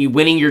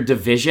winning your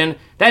division.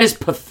 That is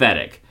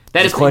pathetic.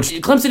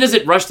 Clemson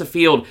doesn't rush the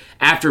field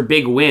after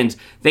big wins.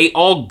 They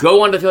all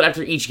go onto the field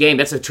after each game.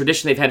 That's a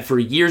tradition they've had for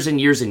years and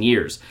years and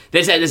years.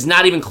 This is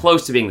not even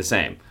close to being the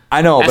same.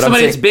 I know, as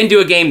somebody that's been to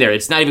a game there,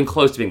 it's not even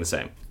close to being the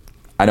same.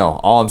 I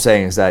know. All I'm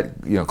saying is that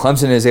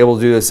Clemson is able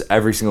to do this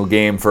every single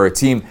game for a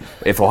team.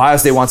 If Ohio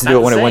State wants to do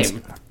it when it wins,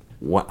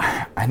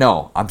 I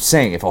know. I'm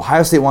saying if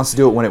Ohio State wants to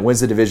do it when it wins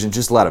the division,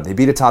 just let them. They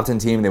beat a top 10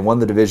 team. They won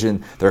the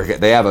division.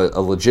 They have a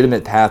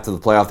legitimate path to the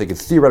playoff. They could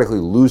theoretically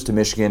lose to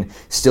Michigan,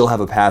 still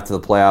have a path to the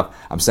playoff.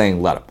 I'm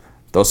saying let them.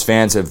 Those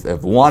fans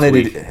have wanted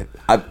it.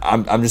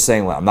 I'm just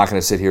saying let them. I'm not going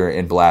to sit here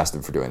and blast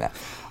them for doing that.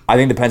 I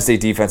think the Penn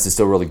State defense is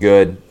still really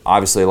good.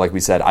 Obviously, like we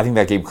said, I think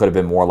that game could have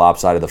been more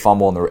lopsided. The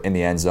fumble in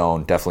the end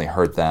zone definitely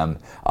hurt them.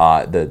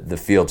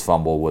 The Fields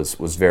fumble was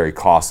very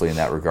costly in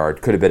that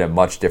regard. Could have been a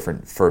much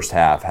different first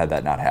half had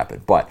that not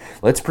happened. But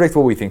let's predict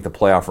what we think the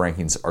playoff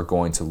rankings are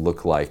going to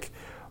look like.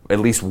 At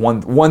least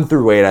 1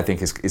 through 8, I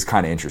think, is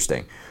kind of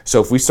interesting.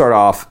 So if we start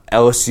off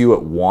LSU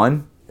at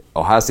 1,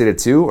 Ohio State at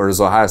 2, or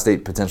does Ohio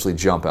State potentially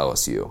jump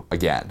LSU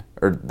again?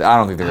 Or I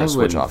don't think they're going to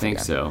switch off again.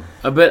 I wouldn't think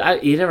so.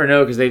 But you never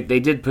know, because they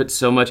did put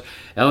so much.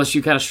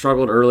 LSU kind of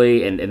struggled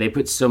early, and they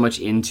put so much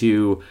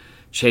into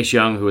Chase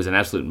Young, who was an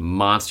absolute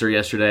monster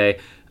yesterday.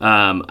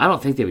 I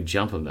don't think they would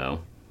jump him, though.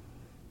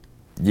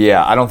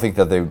 Yeah, I don't think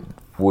that they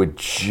would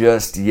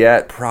just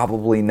yet.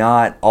 Probably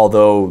not.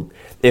 Although,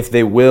 if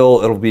they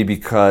will, it'll be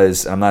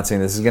because, I'm not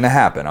saying this is going to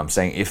happen, I'm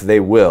saying if they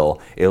will,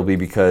 it'll be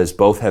because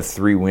both have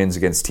 3 wins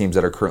against teams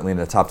that are currently in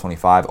the top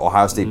 25.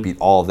 Ohio State beat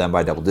all of them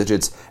by double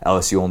digits.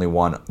 LSU only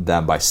won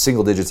them by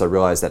single digits. I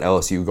realize that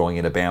LSU going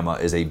into Bama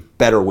is a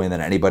better win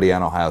than anybody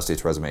on Ohio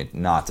State's resume,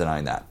 not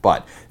denying that.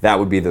 But that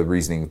would be the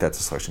reasoning that the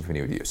selection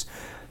committee would use.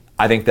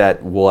 I think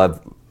that we'll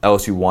have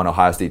LSU 1,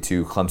 Ohio State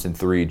 2, Clemson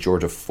 3,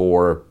 Georgia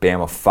 4,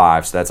 Bama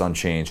 5, so that's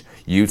unchanged.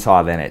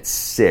 Utah then at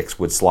 6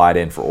 would slide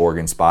in for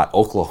Oregon spot.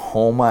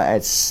 Oklahoma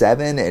at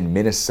 7 and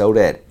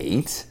Minnesota at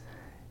 8.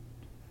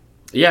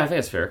 Yeah, I think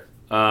that's fair.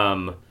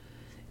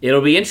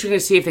 It'll be interesting to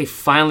see if they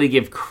finally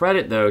give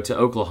credit, though, to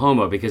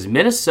Oklahoma, because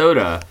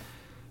Minnesota,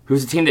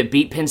 who's a team that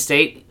beat Penn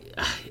State,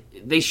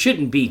 they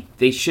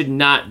should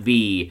not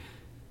be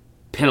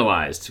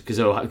penalized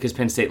because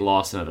Penn State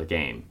lost another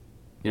game.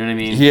 You know what I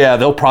mean? Yeah,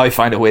 they'll probably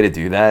find a way to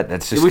do that.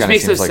 That's just which kind of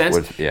makes no seems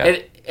like sense.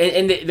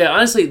 yeah.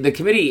 Honestly, the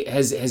committee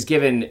has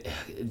given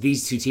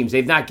these two teams.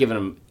 They've not given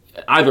them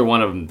either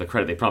one of them the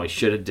credit they probably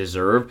should have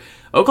deserved.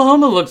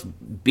 Oklahoma looked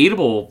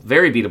beatable,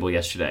 very beatable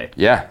yesterday.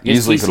 Yeah,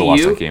 easily could have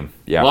lost that game.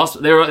 Yeah,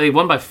 they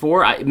won by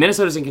 4.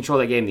 Minnesota's in control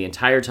of that game the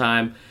entire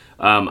time.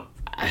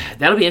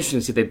 That'll be interesting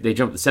to see if they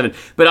jump to 7.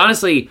 But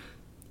honestly,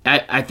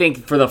 I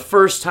think for the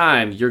first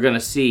time you're going to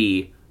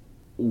see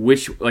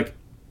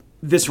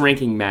this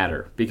ranking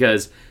matter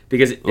because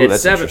it's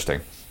that's 7.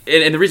 Interesting.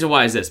 And the reason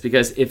why is this,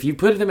 because if you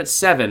put them at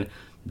 7,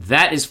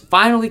 that is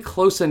finally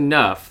close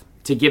enough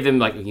to give them,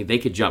 they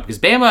could jump. Because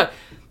Bama,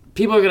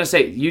 people are going to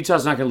say,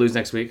 Utah's not going to lose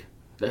next week.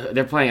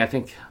 They're playing, I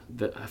think,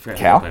 I forgot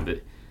Cal? who they're playing,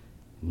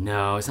 but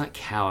no, it's not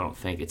Cal, I don't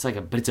think.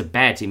 But it's a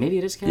bad team. Maybe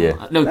it is Cal?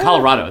 Yeah. No,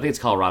 Colorado. I think it's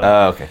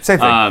Colorado. Okay. Same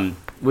thing.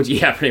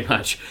 Yeah, pretty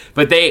much.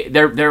 But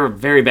they're a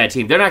very bad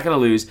team. They're not going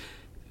to lose.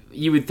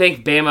 You would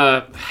think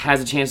Bama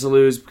has a chance to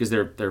lose because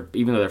they're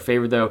even though they're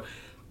favored, though.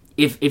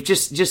 If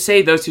just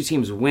say those two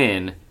teams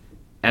win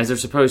as they're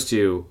supposed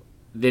to,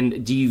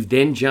 then do you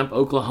then jump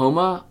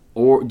Oklahoma,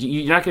 or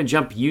you're not going to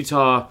jump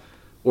Utah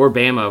or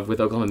Bama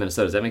with Oklahoma and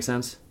Minnesota? Does that make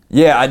sense?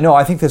 Yeah, no,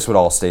 I think this would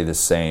all stay the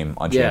same,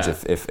 unchanged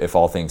Yeah. if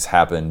all things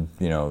happen,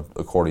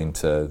 according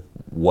to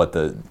what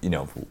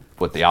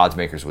the odds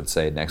makers would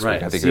say next Right.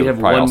 week. I think so it you would have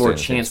probably one all stay more in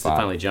the same chance to spot.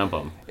 finally jump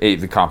them.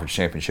 The conference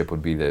championship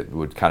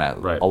would kind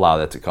of Right. allow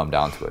that to come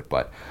down to it.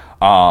 But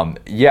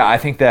I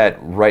think that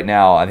right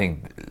now, I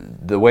think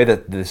the way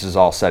that this is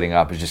all setting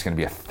up is just going to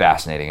be a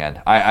fascinating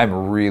end.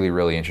 I'm really,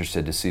 really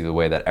interested to see the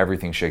way that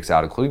everything shakes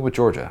out, including with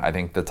Georgia. I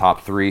think the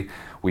top 3,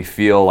 we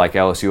feel like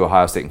LSU,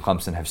 Ohio State, and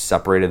Clemson have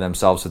separated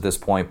themselves at this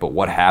point. But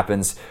what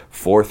happens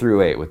 4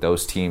 through 8 with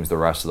those teams the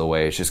rest of the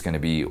way is just going to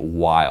be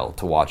wild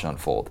to watch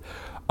unfold.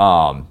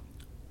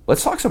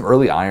 Let's talk some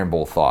early Iron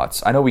Bowl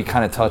thoughts. I know we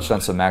kind of touched on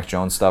some Mac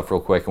Jones stuff real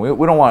quick, and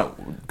we don't want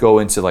to go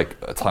into a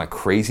ton of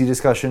crazy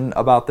discussion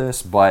about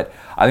this, but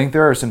I think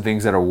there are some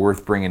things that are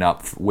worth bringing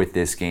up with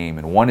this game.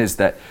 And one is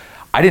that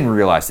I didn't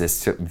realize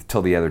this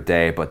till the other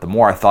day, but the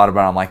more I thought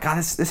about it, I'm like, God,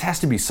 this has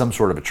to be some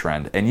sort of a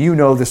trend. And you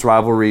know this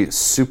rivalry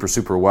super,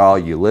 super well.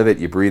 You live it,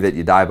 you breathe it,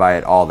 you die by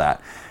it, all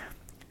that.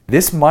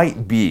 This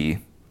might be,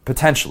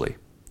 potentially,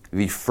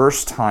 the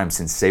first time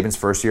since Saban's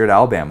first year at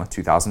Alabama,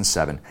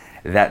 2007,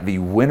 that the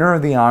winner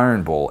of the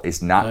Iron Bowl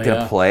is not going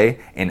to play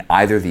in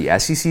either the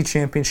SEC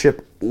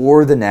championship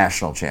or the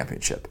national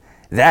championship.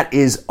 That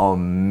is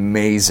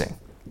amazing.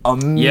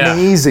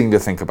 Amazing to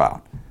think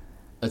about.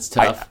 That's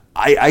tough.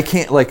 I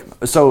can't,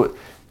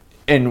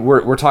 and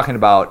we're talking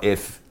about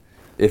if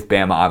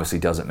Bama obviously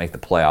doesn't make the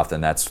playoff, then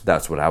that's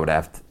what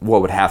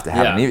would have to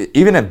happen. Yeah.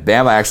 Even if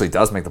Bama actually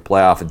does make the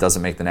playoff and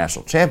doesn't make the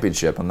national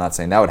championship, I'm not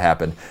saying that would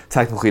happen.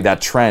 Technically,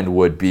 that trend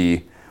would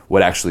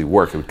actually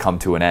work. It would come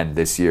to an end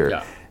this year.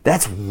 Yeah.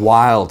 That's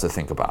wild to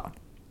think about.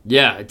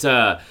 Yeah, it's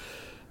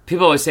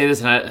people always say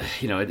this, and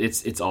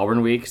it's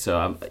Auburn week,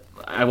 so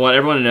I want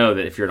everyone to know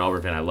that if you're an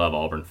Auburn fan, I love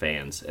Auburn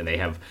fans, and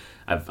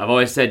I've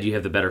always said you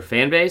have the better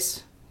fan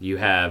base, you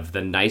have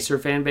the nicer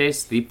fan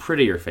base, the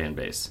prettier fan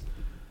base.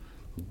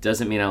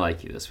 Doesn't mean I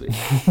like you this week.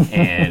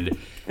 And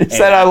You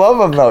said I love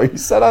him though. You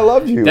said I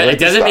loved you. It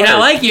doesn't mean I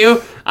like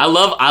you. I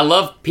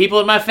love people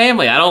in my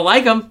family. I don't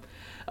like them.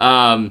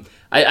 I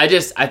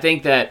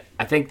think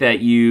that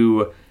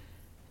you.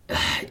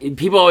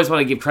 People always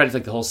want to give credit to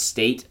the whole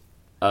state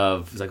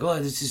of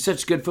this is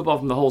such good football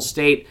from the whole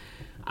state.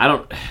 I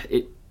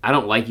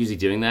don't like usually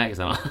doing that because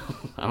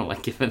I don't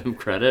like giving them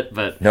credit.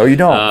 But no, you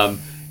don't.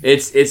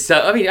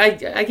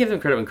 I give them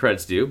credit when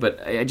credit's due, but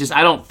I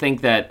don't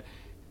think that.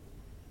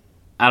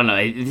 I don't know.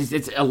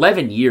 It's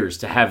 11 years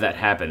to have that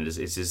happen.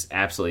 It's just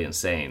absolutely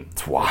insane.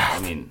 It's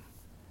wild. I mean,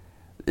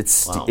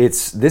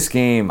 it's this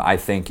game. I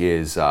think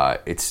it's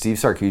Steve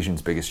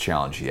Sarkisian's biggest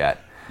challenge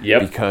yet.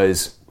 Yep.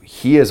 Because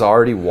he has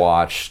already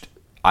watched.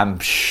 I'm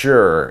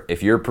sure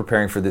if you're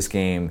preparing for this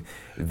game,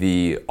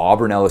 the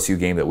Auburn LSU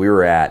game that we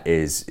were at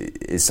is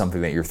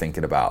something that you're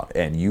thinking about,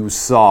 and you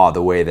saw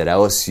the way that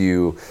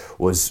LSU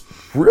was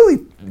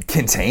really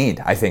contained,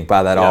 I think,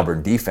 by that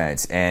Auburn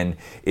defense. And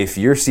if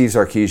you're Steve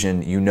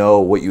Sarkisian, you know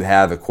what you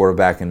have at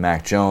quarterback in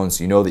Mac Jones.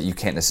 You know that you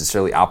can't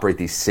necessarily operate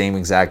the same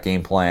exact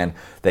game plan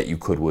that you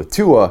could with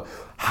Tua.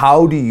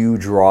 How do you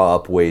draw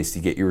up ways to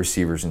get your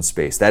receivers in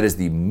space? That is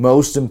the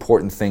most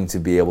important thing to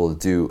be able to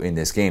do in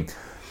this game.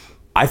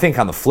 I think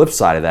on the flip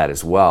side of that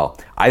as well,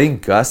 I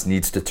think Gus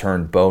needs to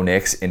turn Bo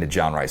Nix into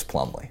John Rice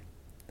Plumlee.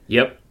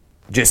 Yep.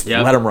 Just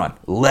let him run.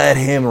 Let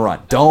him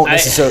run. Don't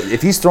necessarily.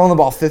 If he's throwing the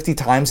ball 50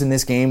 times in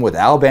this game with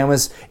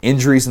Alabama's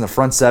injuries in the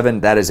front seven,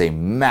 that is a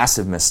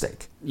massive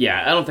mistake.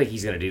 Yeah, I don't think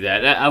he's going to do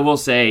that. I will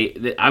say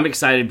that I'm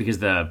excited because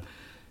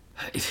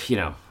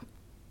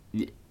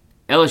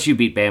LSU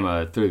beat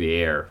Bama through the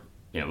air.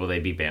 They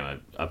beat Bama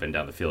up and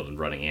down the field and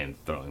running and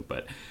throwing.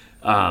 But,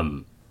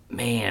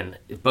 man,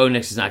 Bo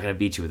Nix is not going to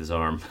beat you with his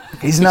arm.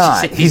 He's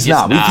not. He's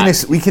not.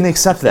 We can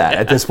accept that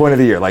at this point of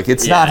the year. Like,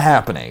 it's not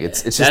happening.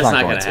 It's just That's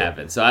not going to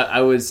happen. So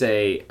I would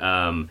say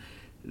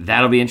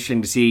that'll be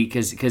interesting to see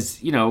because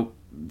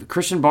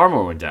Christian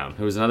Barmore went down,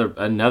 who was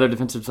another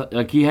defensive.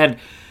 Like, you had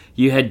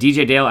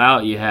DJ Dale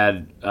out. You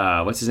had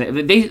what's his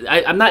name?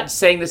 I'm not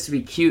saying this to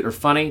be cute or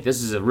funny.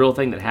 This is a real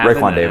thing that happened.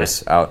 Raekwon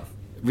Davis out.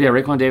 Yeah,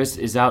 Raekwon Davis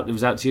is out. It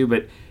was out too,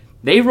 but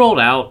they rolled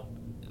out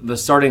the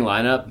starting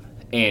lineup,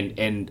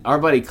 and our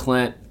buddy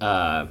Clint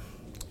Lamb.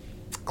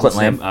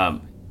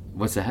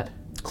 What's that?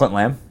 Clint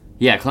Lamb.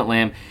 Yeah, Clint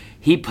Lamb.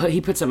 He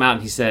put some out,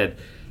 and he said,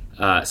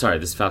 "Sorry,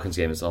 this Falcons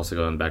game is also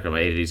going in the background.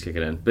 My ADD's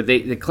kicking in." But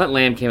the Clint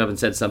Lamb came up and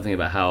said something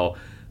about how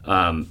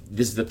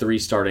this is the 3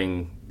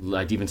 starting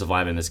defensive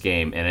linemen in this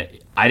game, and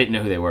I didn't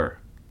know who they were.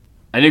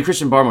 I knew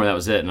Christian Barmore, that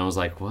was it, and I was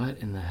like, "What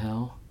in the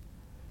hell?"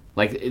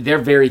 Like, they're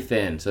very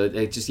thin, so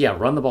they just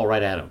run the ball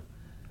right at them.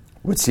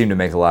 Would seem to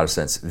make a lot of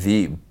sense.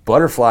 The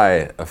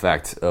butterfly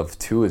effect of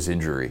Tua's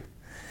injury.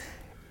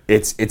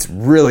 It's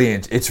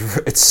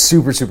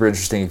super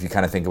interesting if you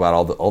kind of think about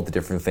all the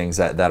different things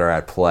that are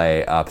at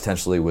play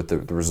potentially with the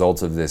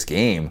results of this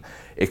game.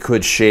 It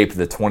could shape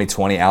the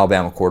 2020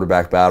 Alabama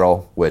quarterback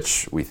battle,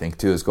 which we think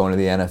Tua is going to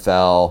the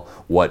NFL.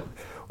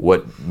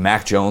 What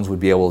Mac Jones would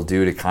be able to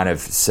do to kind of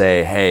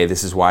say, hey,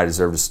 this is why I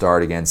deserve to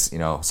start against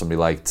somebody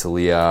like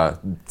Talia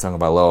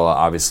Tagovailoa,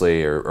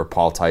 obviously, or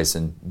Paul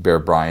Tyson, Bear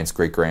Bryant's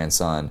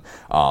great-grandson.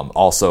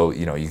 Also,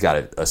 you got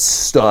a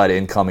stud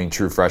incoming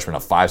true freshman, a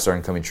 5-star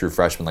incoming true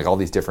freshman, like all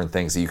these different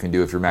things that you can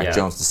do if you're Mac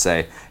Jones to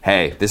say,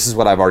 hey, this is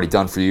what I've already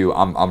done for you.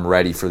 I'm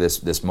ready for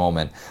this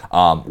moment.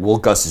 Will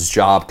Gus's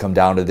job come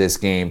down to this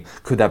game?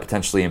 Could that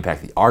potentially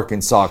impact the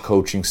Arkansas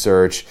coaching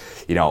search?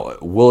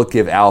 Will it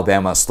give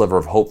Alabama a sliver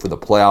of hope for the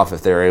playoff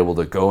if they're able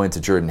to go into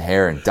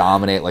Jordan-Hare and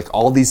dominate, like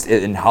all these,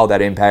 and how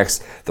that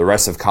impacts the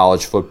rest of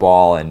college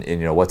football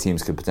and what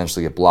teams could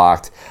potentially get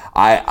blocked.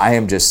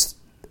 I'm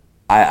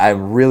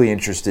really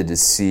interested to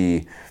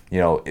see,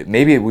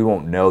 maybe we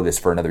won't know this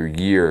for another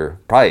year,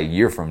 probably a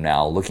year from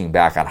now, looking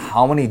back on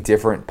how many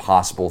different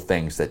possible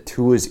things that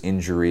Tua's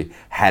injury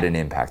had an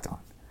impact on.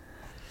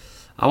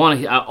 All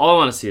I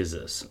want to see is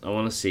this. I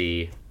want to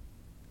see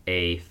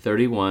a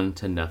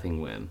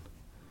 31-0 win.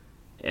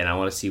 And I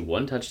want to see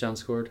 1 touchdown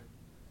scored.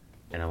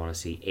 And I want to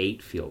see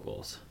 8 field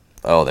goals.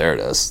 Oh, there it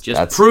is.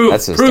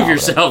 Prove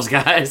yourselves,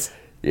 guys.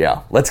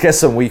 Yeah, let's get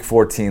some Week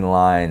 14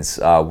 lines.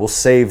 We'll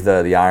save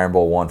the Iron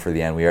Bowl one for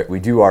the end. We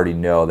do already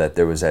know that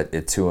there was at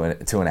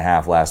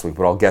 2.5 last week,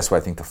 but I'll guess what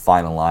I think the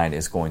final line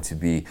is going to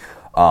be.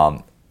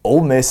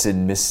 Ole Miss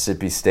and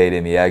Mississippi State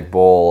in the Egg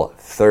Bowl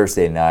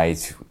Thursday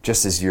night.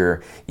 Just as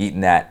you're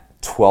eating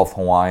that 12th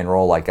Hawaiian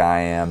roll like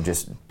I am,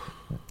 just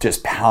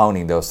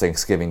pounding those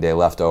Thanksgiving Day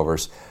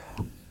leftovers,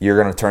 you're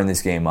going to turn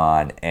this game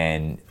on,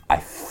 and I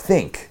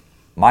think,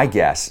 my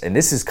guess, and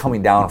this is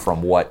coming down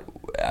from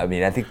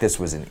I think this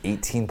was an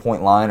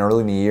 18-point line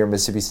early in the year.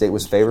 Mississippi State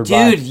was favored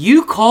by. Dude,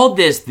 you called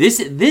this.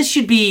 This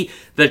should be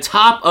the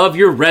top of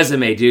your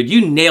resume, dude.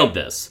 You nailed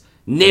this.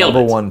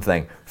 Number one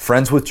thing,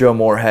 friends with Joe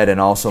Moorhead, and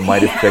also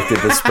might have picked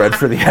the spread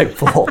for the Egg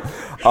Bowl.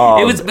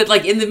 It was, but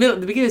like the beginning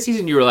of the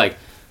season, you were like,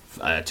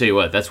 I tell you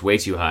what, that's way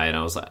too high. And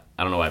I was like,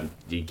 I don't know why I'm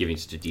giving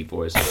such a deep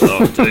voice.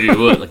 I'll tell you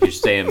what, like you're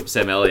saying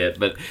Sam Elliott.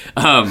 But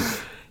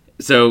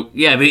so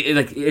yeah, but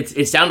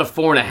it's down to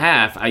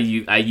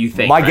 4.5. You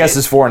think? My guess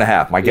is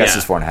 4.5. My guess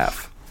is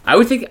 4.5. I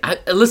would think.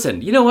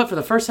 Listen, you know what? For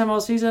the first time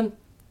all season,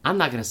 I'm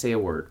not going to say a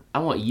word. I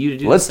want you to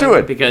do. Let's do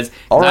it because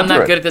I'm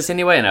not good at this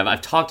anyway, and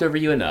I've talked over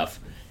you enough.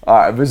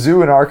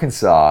 Mizzou and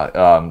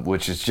Arkansas,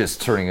 which is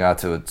just turning out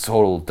to a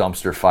total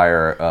dumpster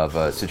fire of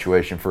a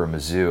situation for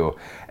Mizzou.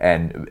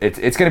 And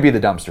it's going to be the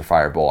dumpster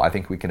fire bowl. I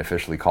think we can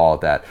officially call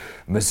it that.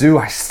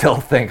 Mizzou, I still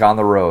think on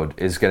the road,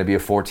 is going to be a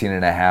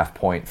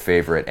 14.5-point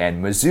favorite.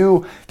 And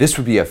Mizzou, this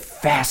would be a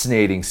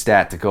fascinating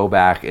stat to go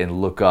back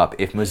and look up.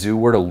 If Mizzou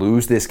were to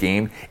lose this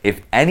game,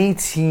 if any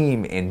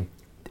team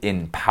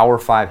in Power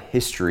 5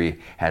 history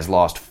has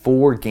lost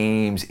 4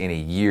 games in a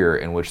year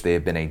in which they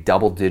have been a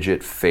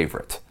double-digit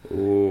favorite.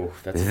 Ooh,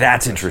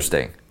 that's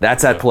interesting.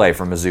 That's at play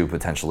for Mizzou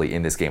potentially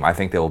in this game. I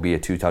think they will be a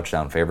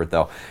 2-touchdown favorite,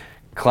 though.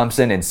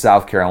 Clemson and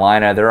South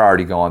Carolina, they're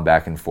already going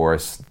back and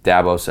forth.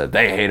 Dabo said,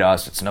 they hate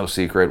us. It's no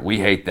secret. We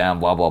hate them,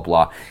 blah, blah,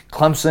 blah.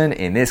 Clemson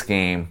in this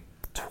game,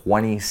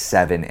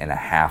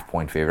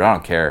 27.5-point favorite. I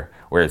don't care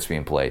where it's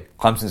being played.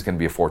 Clemson's going to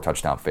be a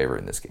 4-touchdown favorite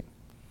in this game.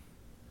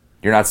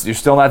 You're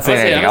still not saying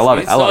anything. I love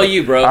it. It's all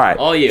you, bro. All right.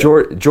 All you.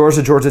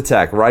 Georgia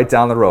Tech, right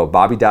down the road,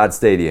 Bobby Dodd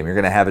Stadium. You're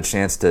going to have a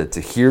chance to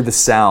hear the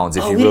sounds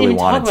if you really wanted to. We didn't even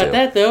talk about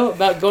that, though,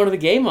 about going to the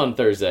game on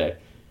Thursday.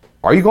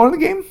 Are you going to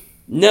the game?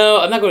 No,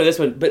 I'm not going to this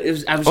one. But it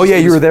was.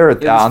 You were there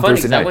on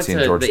Thursday night seeing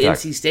Georgia Tech. I went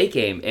to the NC State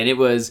game, and it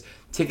was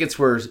tickets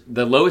were,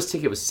 the lowest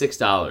ticket was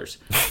 $6.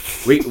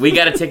 We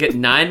got a ticket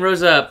 9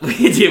 rows up.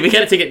 We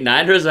got a ticket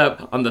 9 rows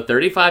up on the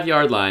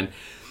 35-yard line,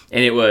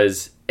 and it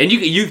was, and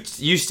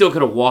you still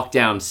could have walked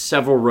down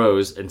several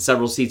rows and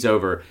several seats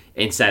over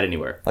and sat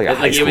anywhere. Like a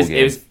high school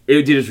game.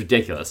 It was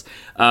ridiculous.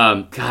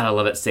 God, I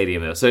love that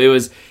stadium though. So it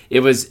was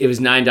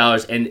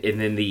 $9,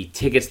 and then the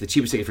cheapest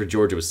ticket for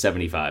Georgia was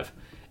 $75.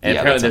 And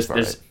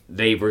apparently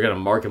they were going to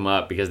mark them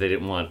up because they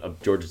didn't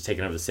want Georgia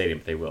taking over the stadium,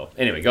 but they will.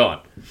 Anyway, go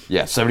on.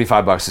 Yeah,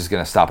 $75 is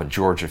going to stop a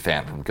Georgia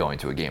fan from going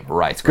to a game.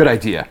 Right. Good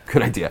idea.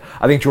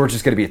 I think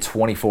Georgia's going to be a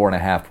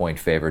 24.5-point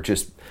favorite.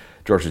 Just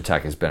Georgia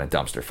Tech has been a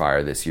dumpster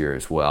fire this year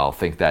as well. I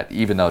think that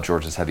even though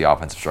Georgia's had the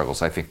offensive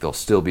struggles, I think they'll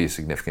still be a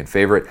significant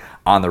favorite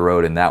on the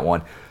road in that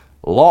one.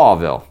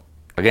 Lawville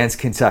against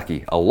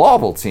Kentucky. A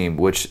Lawville team,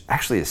 which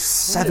actually has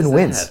 7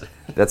 wins.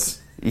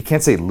 You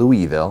can't say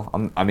Louisville.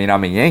 I'm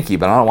a Yankee,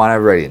 but I don't want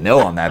everybody to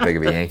know I'm that big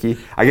of a Yankee.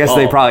 I guess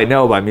they probably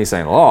know by me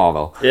saying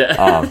Lawville.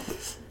 Yeah.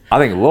 I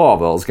think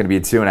Louisville is going to be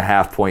a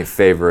 2.5-point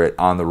favorite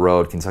on the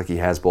road. Kentucky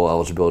has bowl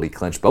eligibility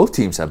clinched. Both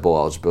teams have bowl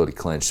eligibility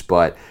clinched,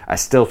 but I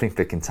still think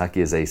that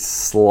Kentucky is a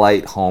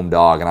slight home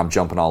dog, and I'm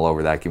jumping all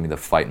over that. Give me the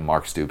fight and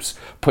Mark Stoops.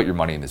 Put your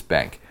money in this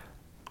bank.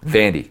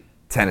 Vandy,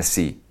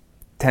 Tennessee.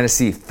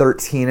 Tennessee,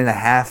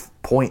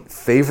 13.5-point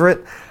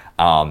favorite.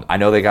 I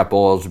know they got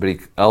bowl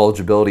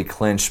eligibility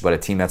clinched, but a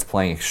team that's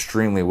playing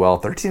extremely well,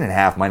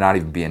 13.5 might not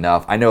even be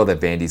enough. I know that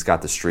Vandy's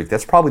got the streak.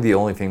 That's probably the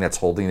only thing that's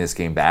holding this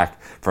game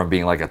back from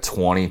being like a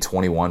 20,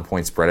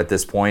 21-point spread at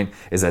this point,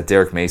 is that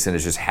Derek Mason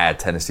has just had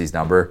Tennessee's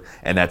number,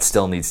 and that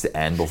still needs to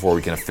end before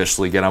we can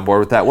officially get on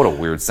board with that. What a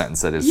weird sentence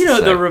that is.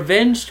 The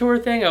revenge tour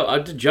thing,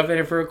 I'll just jump in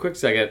here for a quick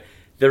second.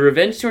 The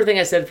revenge tour thing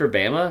I said for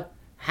Bama,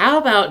 how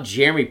about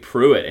Jeremy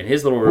Pruitt and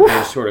his little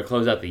revenge tour to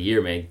close out the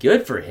year, man?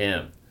 Good for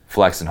him.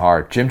 Flexing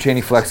hard. Jim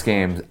Chaney flex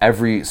games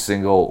every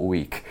single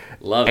week.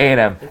 Love it.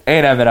 A&M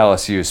and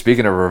LSU.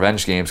 Speaking of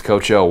revenge games,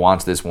 Coach O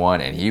wants this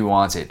one, and he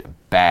wants it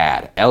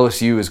bad.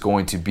 LSU is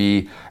going to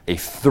be a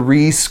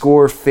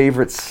 3-score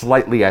favorite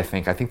slightly, I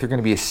think. I think they're going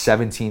to be a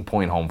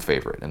 17-point home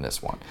favorite in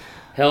this one.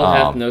 Hell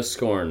hath no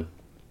scorn.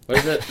 What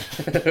is it?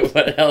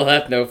 What hell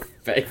hath no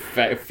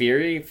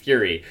fury?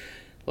 Fury.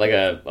 Like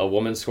a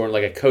woman scorn,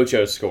 like a Coach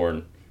O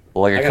scorn.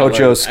 Like a Coach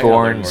O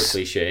scorn, more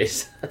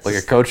cliches. Like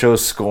a Coach O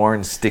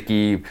scorn,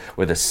 sticky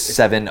with a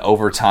 7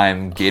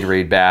 overtime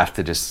Gatorade bath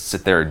to just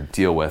sit there and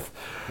deal with.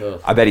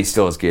 Ugh. I bet he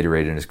still has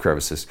Gatorade in his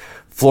crevices.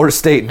 Florida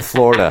State and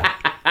Florida.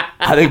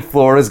 I think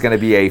Florida's going to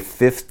be a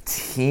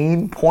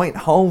 15-point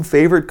home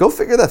favorite. Go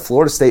figure that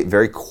Florida State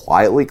very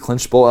quietly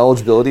clinched bowl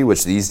eligibility,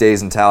 which these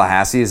days in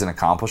Tallahassee is an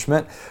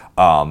accomplishment.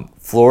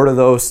 Florida,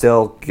 though,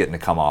 still getting to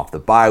come off the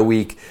bye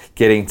week,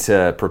 getting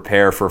to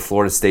prepare for a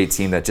Florida State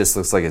team that just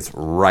looks like it's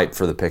ripe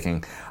for the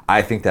picking.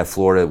 I think that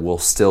Florida will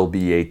still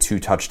be a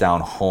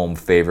 2-touchdown home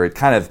favorite.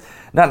 Kind of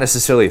not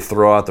necessarily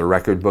throw out the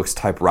record books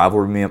type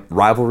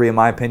rivalry, in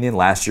my opinion.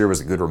 Last year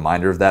was a good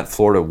reminder of that.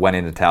 Florida went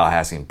into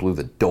Tallahassee and blew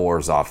the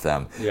doors off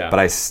them. Yeah. But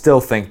I still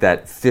think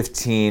that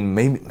 15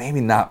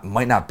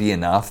 might not be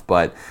enough,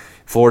 but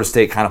Florida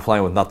State kind of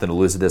playing with nothing to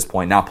lose at this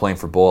point, not playing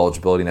for bowl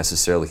eligibility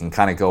necessarily, can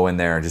kind of go in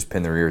there and just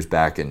pin their ears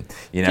back, and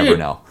you never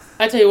know.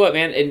 I tell you what,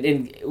 man,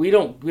 and we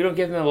don't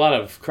give them a lot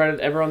of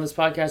credit ever on this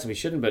podcast, and we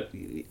shouldn't, but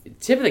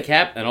tip of the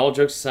cap, and all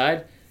jokes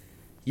aside,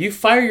 you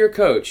fire your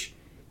coach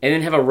and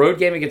then have a road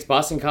game against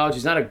Boston College,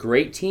 who's not a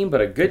great team,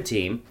 but a good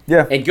team,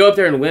 and go up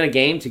there and win a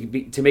game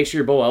to make sure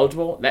you're bowl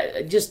eligible.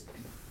 That just,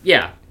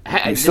 yeah.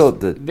 Had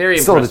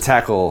to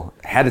tackle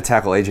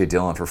A.J.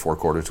 Dillon for 4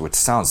 quarters, which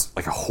sounds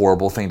like a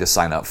horrible thing to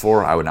sign up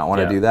for. I would not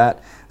want to do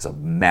that. It's a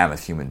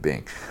mammoth human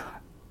being.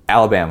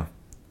 Alabama,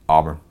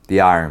 Auburn,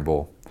 the Iron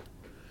Bowl.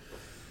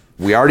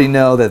 We already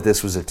know that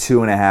this was a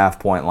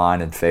 2.5-point line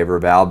in favor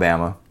of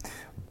Alabama,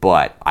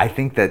 but I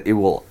think that it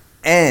will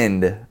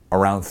end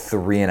around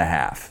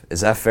 3.5. Is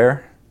that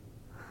fair?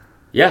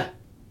 Yeah.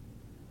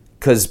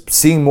 Because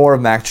seeing more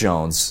of Mac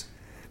Jones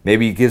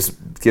maybe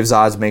gives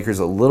odds makers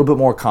a little bit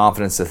more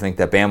confidence to think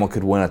that Bama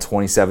could win a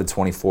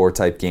 27-24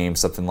 type game,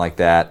 something like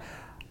that.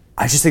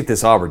 I just think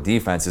this Auburn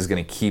defense is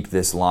going to keep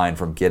this line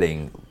from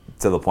getting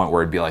to the point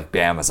where it'd be like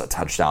Bama's a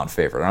touchdown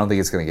favorite. I don't think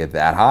it's going to get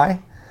that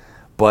high,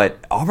 but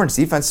Auburn's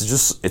defense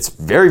is it's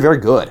very, very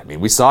good. I mean,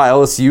 we saw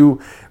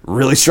LSU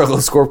really struggle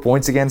to score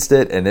points against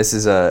it, and this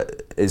is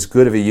as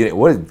good of a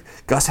unit.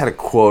 Gus had a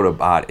quote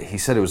about it. He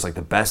said it was like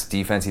the best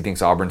defense he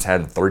thinks Auburn's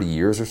had in 30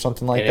 years or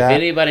something like that. If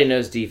anybody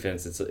knows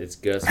defense, it's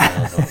Gus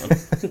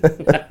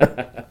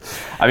Malzahn.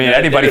 I mean,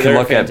 anybody can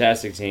look at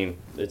fantastic team.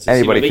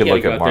 Anybody can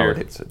look at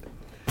Marler.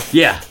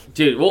 Yeah,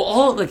 dude.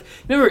 Well,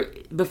 remember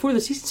before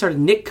the season started,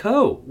 Nick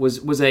Coe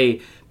was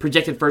a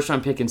projected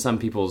first-round pick in some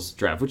people's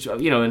draft, which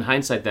in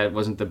hindsight that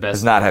wasn't the best.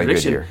 It's not had a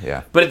prediction. good year,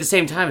 yeah. But at the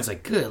same time, it's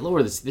like, good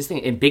Lord, this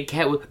thing and Big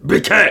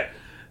Cat,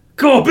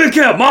 come on, Big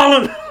Cat,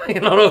 Marlon,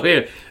 over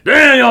here.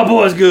 Damn, y'all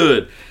boys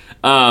good.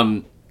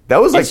 That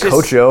was like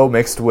Coach O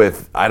mixed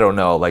with, I don't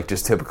know, like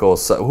just typical.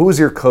 Who's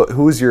your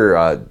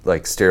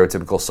like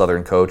stereotypical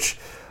Southern coach?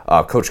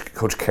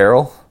 Coach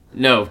Carroll?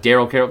 No,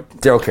 Daryl Carroll.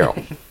 Daryl Carroll.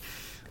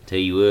 Tell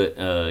you what,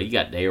 you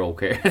got Daryl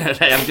Care.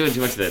 I'm doing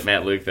too much of that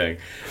Matt Luke thing.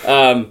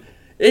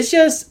 It's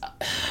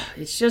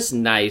just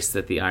nice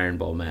that the Iron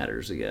Bowl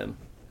matters again.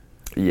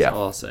 Yeah. That's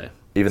all I'll say.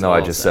 Even though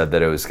I just said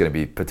that it was going to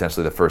be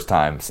potentially the first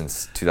time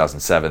since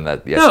 2007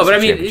 that the SEC No, but I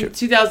mean, championship. in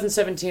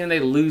 2017, they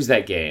lose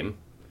that game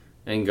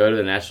and go to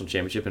the national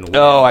championship and win.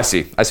 Oh, I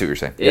see. I see what you're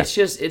saying.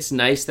 It's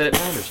nice that it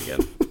matters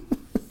again.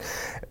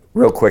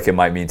 Real quick, it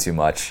might mean too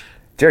much.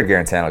 Jared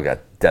Garantano got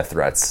death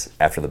threats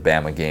after the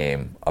Bama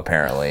game,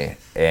 apparently,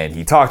 and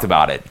he talked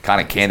about it kind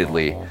of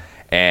candidly.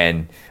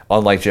 And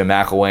unlike Jim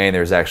McElwain,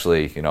 there's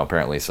actually,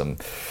 apparently some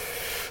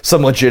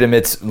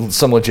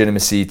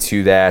legitimacy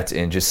to that,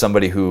 and just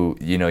somebody who,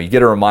 you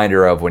get a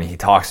reminder of when he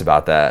talks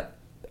about that,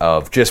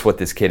 of just what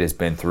this kid has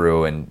been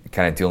through and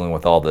kind of dealing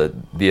with all the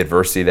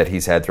adversity that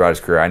he's had throughout his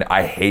career.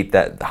 I hate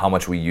that how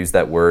much we use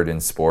that word in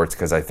sports,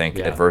 because I think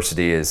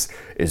adversity is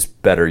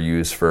better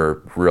used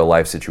for real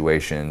life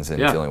situations and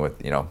dealing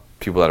with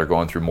people that are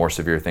going through more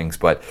severe things.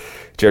 But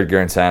Jared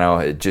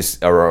Garantano,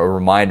 just a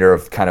reminder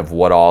of kind of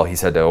what all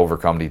he's had to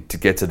overcome to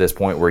get to this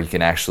point where he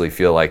can actually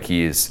feel like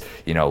he's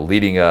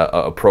leading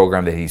a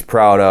program that he's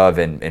proud of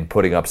and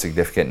putting up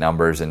significant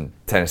numbers, and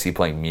Tennessee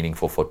playing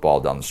meaningful football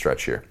down the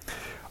stretch here.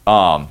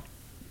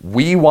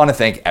 We want to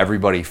thank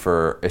everybody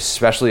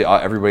especially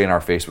everybody in our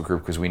Facebook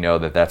group, because we know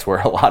that that's where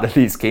a lot of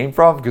these came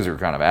from, because we were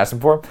kind of asking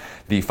for them.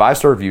 The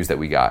 5-star reviews that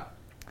we got,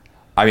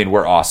 I mean,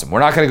 we're awesome.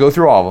 We're not going to go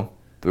through all of them.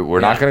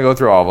 Not going to go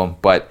through all of them,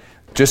 but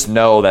just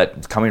know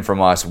that coming from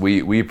us,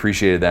 we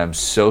appreciated them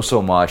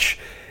so much.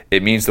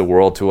 It means the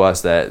world to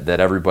us that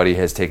everybody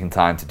has taken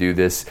time to do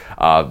this.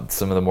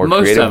 Some of the more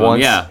creative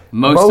ones. Yeah,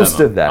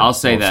 most of them. I'll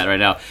say that right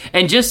now.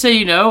 And just so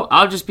you know,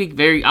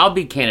 I'll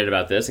be candid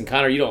about this. And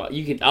Connor,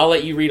 I'll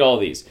let you read all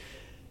these.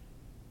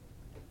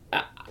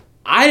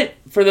 I,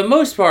 for the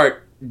most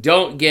part,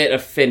 don't get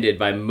offended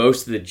by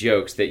most of the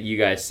jokes that you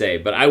guys say.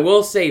 But I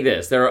will say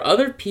this: there are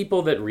other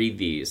people that read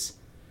these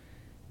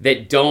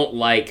that don't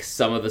like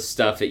some of the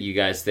stuff that you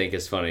guys think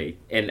is funny.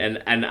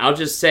 And I'll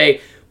just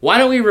say, why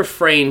don't we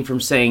refrain from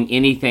saying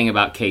anything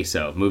about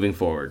queso moving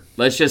forward?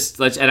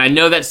 And I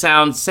know that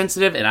sounds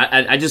sensitive, and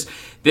I just,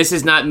 this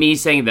is not me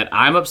saying that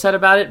I'm upset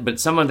about it, but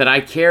someone that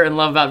I care and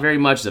love about very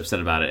much is upset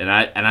about it.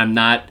 And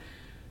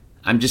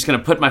I'm just going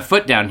to put my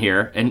foot down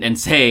here and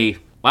say,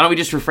 why don't we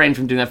just refrain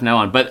from doing that from now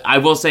on? But I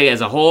will say,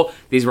 as a whole,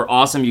 these were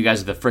awesome. You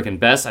guys are the freaking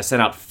best. I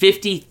sent out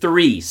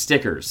 53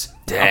 stickers.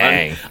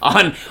 Dang.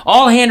 On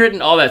all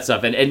handwritten, all that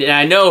stuff. And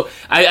I know,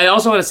 I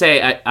also want to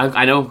say,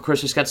 I know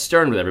Chris just got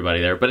stern with everybody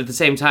there, but at the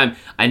same time,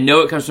 I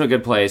know it comes from a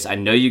good place. I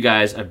know you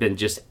guys have been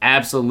just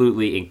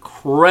absolutely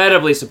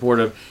incredibly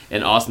supportive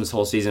and awesome this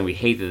whole season. We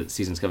hate that the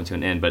season's coming to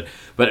an end, but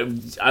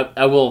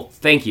I will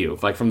thank you,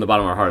 like, from the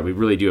bottom of our heart. We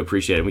really do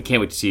appreciate it. We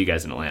can't wait to see you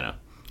guys in Atlanta.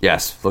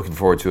 Yes, looking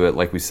forward to it.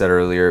 Like we said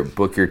earlier,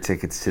 book your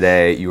tickets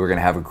today. You are going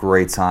to have a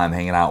great time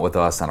hanging out with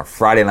us on a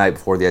Friday night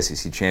before the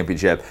SEC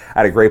Championship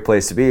at a great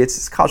place to be.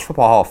 It's College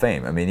Football Hall of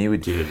Fame. I mean, you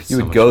would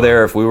go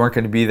there if we weren't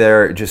going to be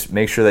there. Just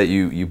make sure that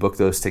you book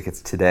those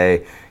tickets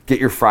today. Get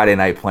your Friday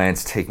night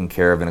plans taken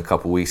care of in a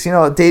couple weeks.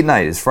 Date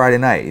night is Friday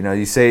night.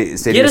 You say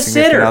to your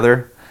significant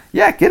other.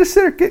 Yeah, get a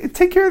sitter.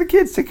 Take care of the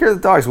kids. Take care of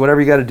the dogs. Whatever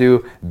you got to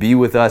do, be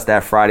with us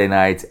that Friday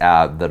night,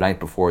 the night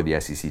before the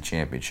SEC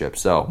Championship.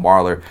 So,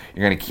 Marler,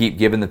 you're going to keep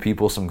giving the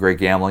people some great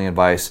gambling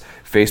advice.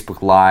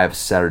 Facebook Live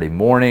Saturday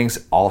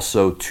mornings.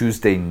 Also,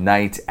 Tuesday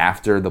night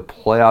after the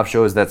playoff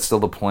show. Is that still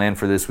the plan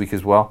for this week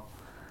as well?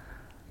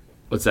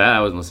 What's that?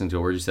 I wasn't listening to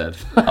a word you said.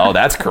 Oh,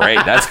 that's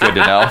great. That's good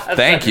to know.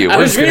 Thank you. I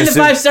was reading the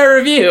 5-star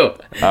review.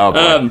 Oh,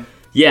 boy.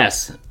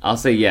 Yes, I'll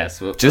say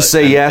yes. Just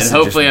say yes, and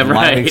hopefully I'm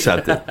right.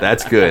 Accept it.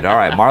 That's good. All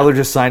right, Marler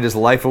just signed his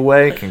life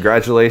away.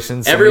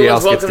 Congratulations.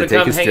 Everyone's welcome to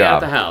come hang out at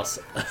the house.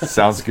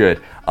 Sounds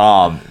good.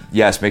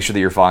 Yes, make sure that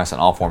you're following us on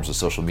all forms of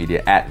social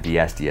media at the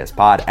SDS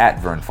Pod, at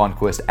Vern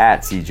Funquist,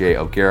 at CJ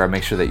O'Gara.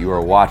 Make sure that you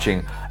are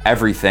watching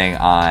everything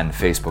on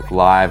Facebook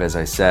Live. As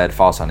I said,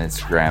 follow us on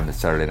Instagram. It's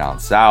Saturday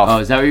Down South. Oh,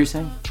 is that what you're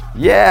saying?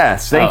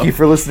 Yes, thank you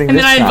for listening. And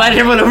then I invited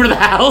everyone over to the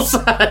house.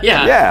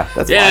 Yeah,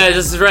 that's fine.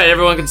 This is right.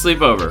 Everyone can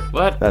sleep over.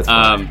 What? That's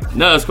fine.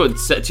 No, it's cool.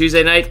 It's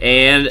Tuesday night,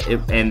 and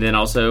then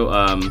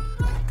also,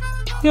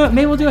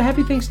 maybe we'll do a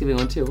Happy Thanksgiving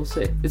one too. We'll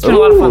see. It's been a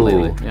lot of fun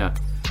lately. Yeah.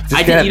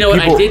 I did. You know what?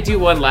 I did do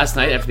one last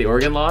night after the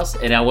Oregon loss,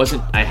 and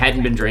I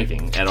hadn't been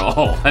drinking at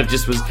all. I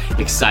just was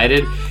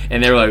excited,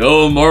 and they were like,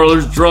 "Oh,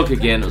 Marler's drunk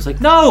again." I was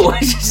like, "No,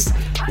 it's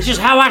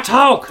just how I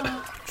talk."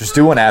 Just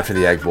do one after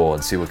the Egg Bowl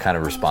and see what kind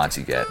of response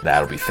you get.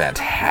 That'll be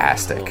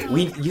fantastic.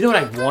 You know what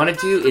I want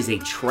to do is a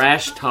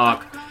trash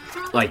talk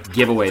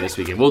giveaway this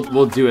weekend.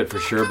 We'll do it for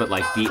sure. But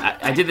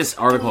I did this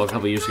article a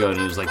couple years ago, and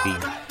it was like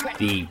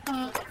the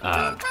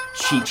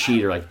cheat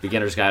sheet or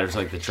beginner's guide or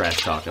something, the trash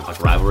talk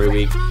of rivalry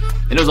week,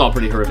 and it was all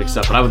pretty horrific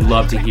stuff. But I would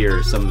love to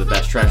hear some of the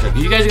best trash talk.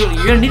 You guys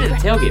you're gonna need it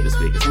at the tailgate this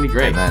week. It's gonna be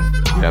great. Man,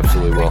 you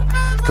absolutely will.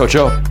 Coach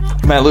O,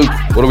 Matt Luke,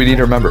 what do we need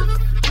to remember?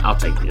 I'll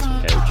take this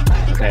one,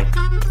 Coach. Okay,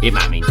 it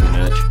might mean too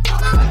much.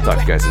 Talk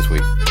to you guys this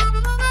week.